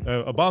destroyed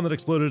a bomb that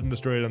exploded and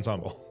destroyed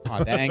Ensemble.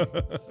 aw, dang,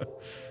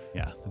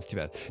 Yeah, that's too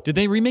bad. Did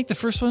they remake the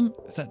first one?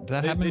 Did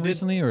that happen they did.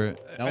 recently? Or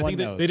no I one think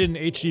knows. they did an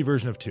HD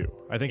version of 2.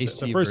 I think the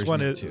HD first one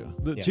version is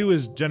of 2. the 2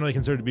 is generally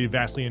considered to be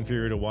vastly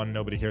inferior to 1.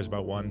 Nobody cares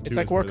about 1. It's 2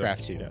 like is more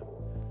Warcraft than- 2. Yeah,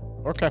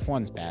 Warcraft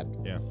 1's bad.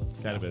 yeah,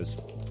 kind of is.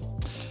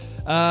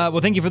 well,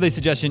 thank you for the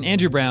suggestion,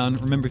 Andrew Brown.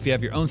 Remember, if you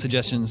have your own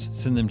suggestions,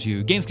 send them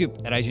to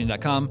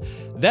gamescoop@ign.com.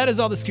 That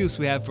is all the scoops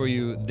we have for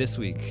you this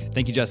week.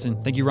 Thank you,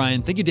 Justin. Thank you,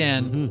 Ryan. Thank you,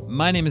 Dan.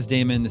 My name is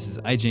Damon. This is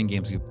IGN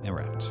Gamescoop, and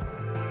we're out.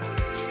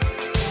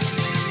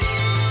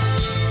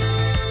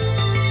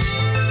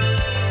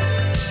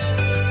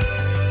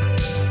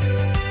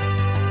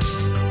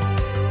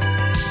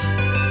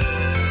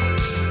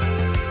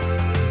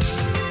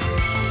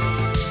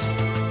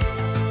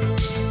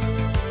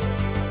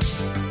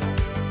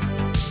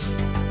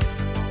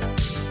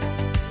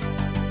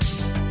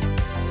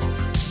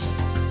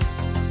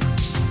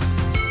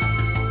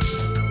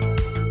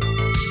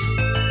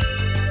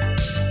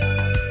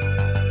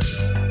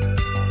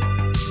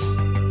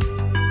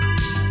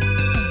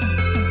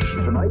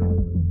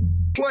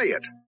 Play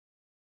it.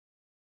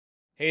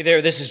 Hey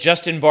there, this is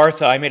Justin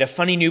Bartha. I made a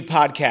funny new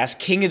podcast,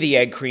 King of the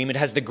Egg Cream. It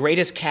has the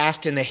greatest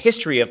cast in the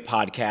history of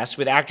podcasts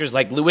with actors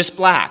like Louis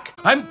Black,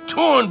 I'm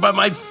torn by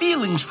my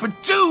feelings for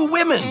 2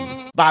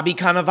 women. Bobby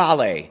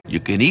Cannavale, You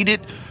can eat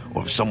it,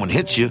 or if someone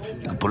hits you,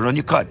 you can put it on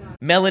your cut.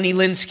 Melanie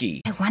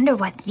Linsky, I wonder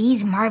what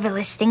these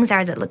marvelous things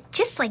are that look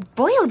just like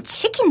boiled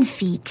chicken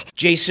feet.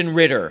 Jason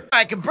Ritter,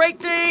 I can break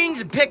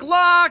things and pick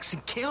locks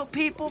and kill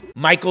people.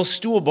 Michael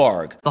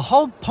Stuhlbarg, The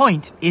whole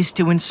point is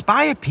to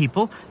inspire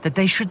people that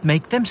they should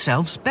make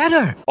themselves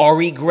better.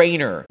 Ari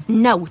Grainer,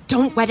 No,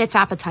 don't whet its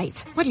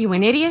appetite. What are you,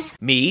 an idiot?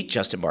 me,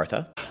 Justin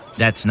Bartha,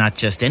 That's not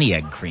just any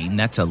egg cream,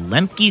 that's a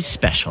Lemke's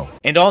special.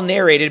 and all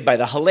narrated by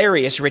the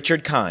hilarious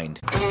Richard Kind.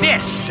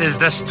 This is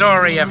the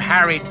story of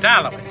Harry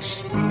Dalowitz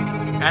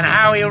and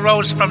how he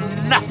rose from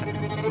nothing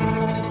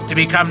to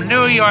become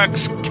New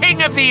York's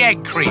King of the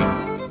Egg Cream.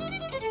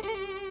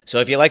 So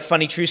if you like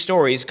funny true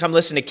stories, come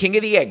listen to King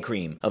of the Egg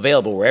Cream,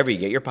 available wherever you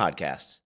get your podcasts.